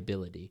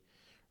 reliability,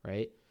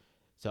 right?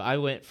 So I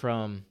went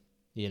from,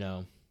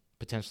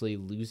 potentially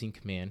losing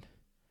command,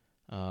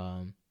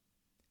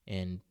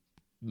 and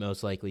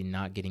most likely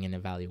not getting an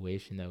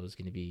evaluation that was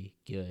going to be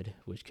good,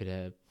 which could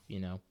have,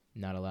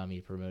 not allowed me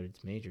to promote it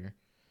to major,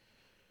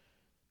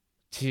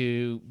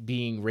 to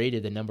being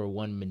rated the number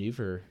 1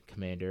 maneuver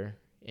commander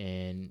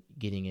and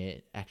getting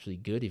it actually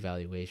good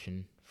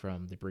evaluation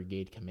from the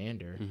brigade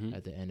commander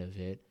at the end of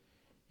it,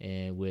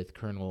 and with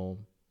Colonel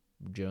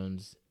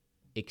Jones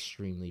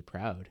extremely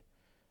proud,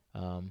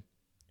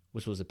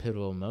 which was a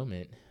pivotal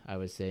moment, I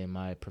would say, in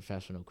my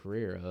professional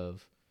career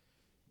of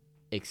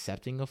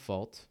accepting a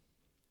fault,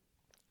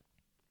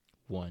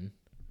 1,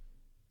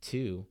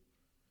 2,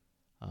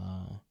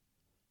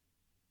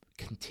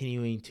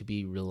 continuing to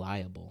be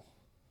reliable,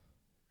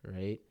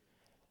 right?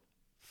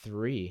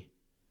 3,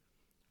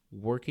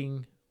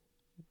 working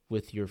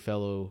with your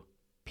fellow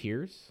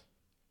peers,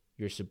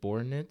 your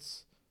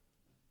subordinates,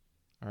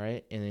 all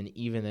right? And then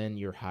even then,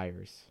 your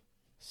hires.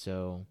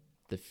 So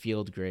the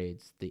field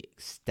grades, the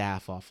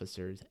staff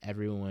officers,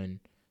 everyone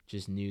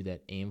just knew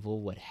that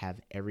Anvil would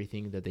have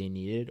everything that they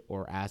needed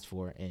or asked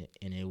for, and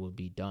it would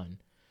be done.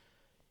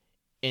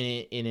 And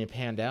it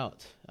panned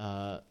out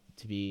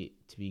to be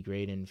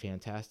great and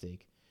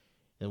fantastic.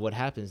 And what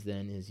happens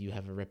then is you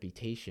have a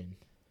reputation,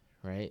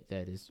 right,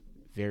 that is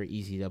very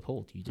easy to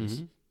uphold. You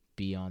just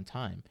be on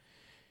time.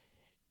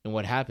 And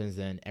what happens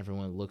then,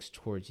 everyone looks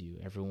towards you.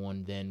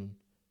 Everyone then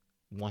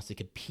wants to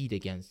compete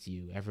against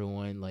you.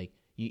 Everyone, like,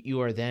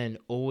 you are then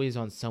always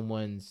on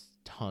someone's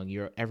tongue.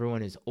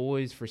 Everyone is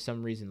always, for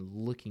some reason,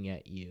 looking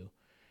at you.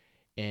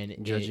 And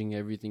Judging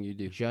everything you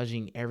do.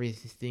 Judging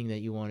everything that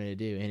you wanted to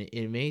do. And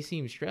it may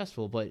seem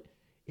stressful, but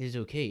it is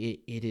okay.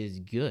 It is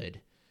good.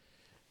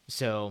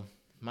 So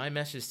my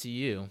message to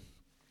you,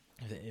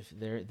 if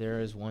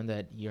there is one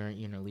that you're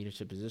in a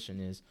leadership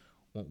position, is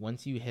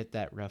once you hit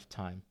that rough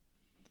time,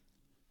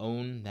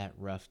 own that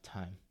rough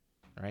time,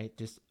 right?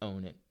 Just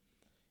own it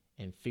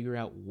and figure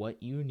out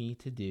what you need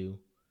to do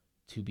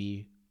to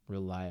be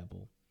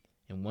reliable.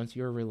 And once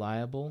you're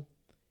reliable,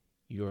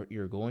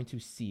 you're going to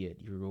see it.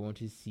 You're going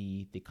to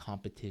see the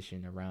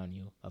competition around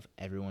you of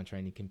everyone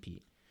trying to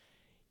compete.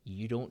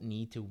 You don't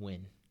need to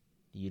win.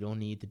 You don't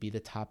need to be the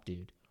top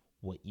dude.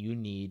 What you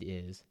need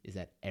is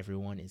that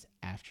everyone is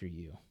after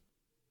you.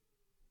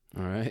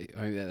 All right.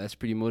 That's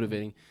pretty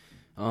motivating.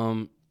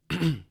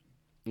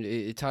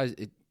 It ties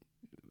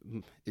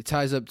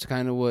up to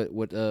kind of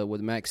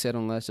what Max said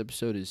on the last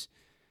episode, is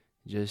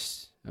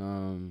just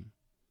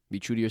be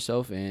true to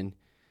yourself and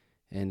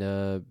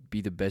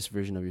be the best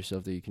version of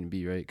yourself that you can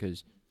be, right?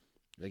 Because,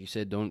 like you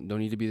said, don't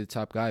need to be the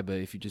top guy, but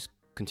if you just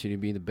continue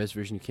being the best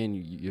version you can,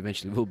 you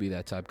eventually will be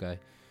that top guy,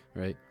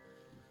 right?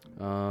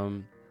 I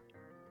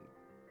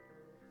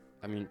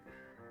mean,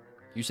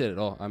 you said it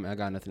all. I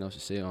got nothing else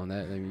to say on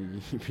that. I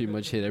mean, you pretty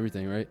much hit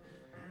everything, right?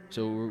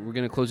 So we're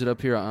gonna close it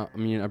up here. I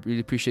really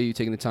appreciate you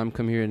taking the time to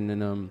come here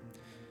and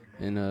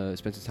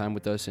spend some time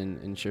with us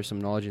and share some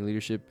knowledge and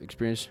leadership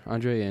experience,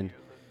 Andre. And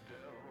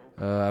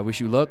I wish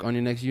you luck on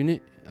your next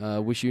unit.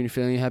 Wish you and your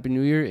family a happy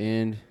New Year,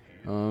 and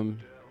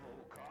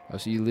I'll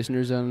see you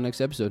listeners on the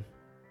next episode.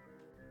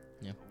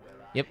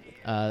 Yep.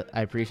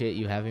 I appreciate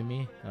you having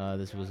me.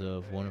 This was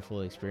a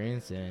wonderful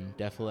experience, and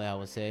definitely I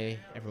would say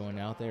everyone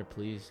out there,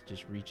 please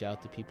just reach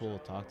out to people,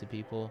 talk to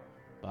people.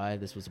 Bye.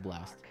 This was a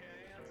blast.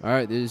 All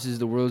right. This is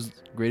the world's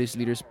greatest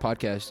leaders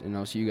podcast, and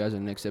I'll see you guys on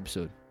the next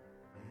episode.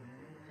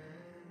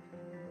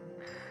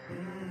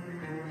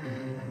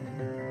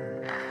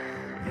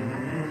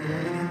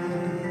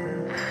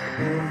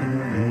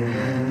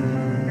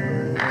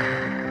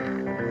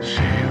 See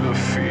the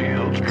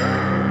fields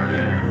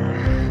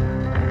burning.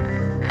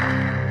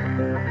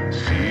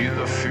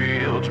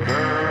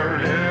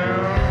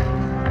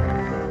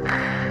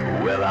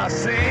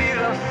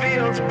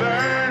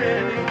 burn.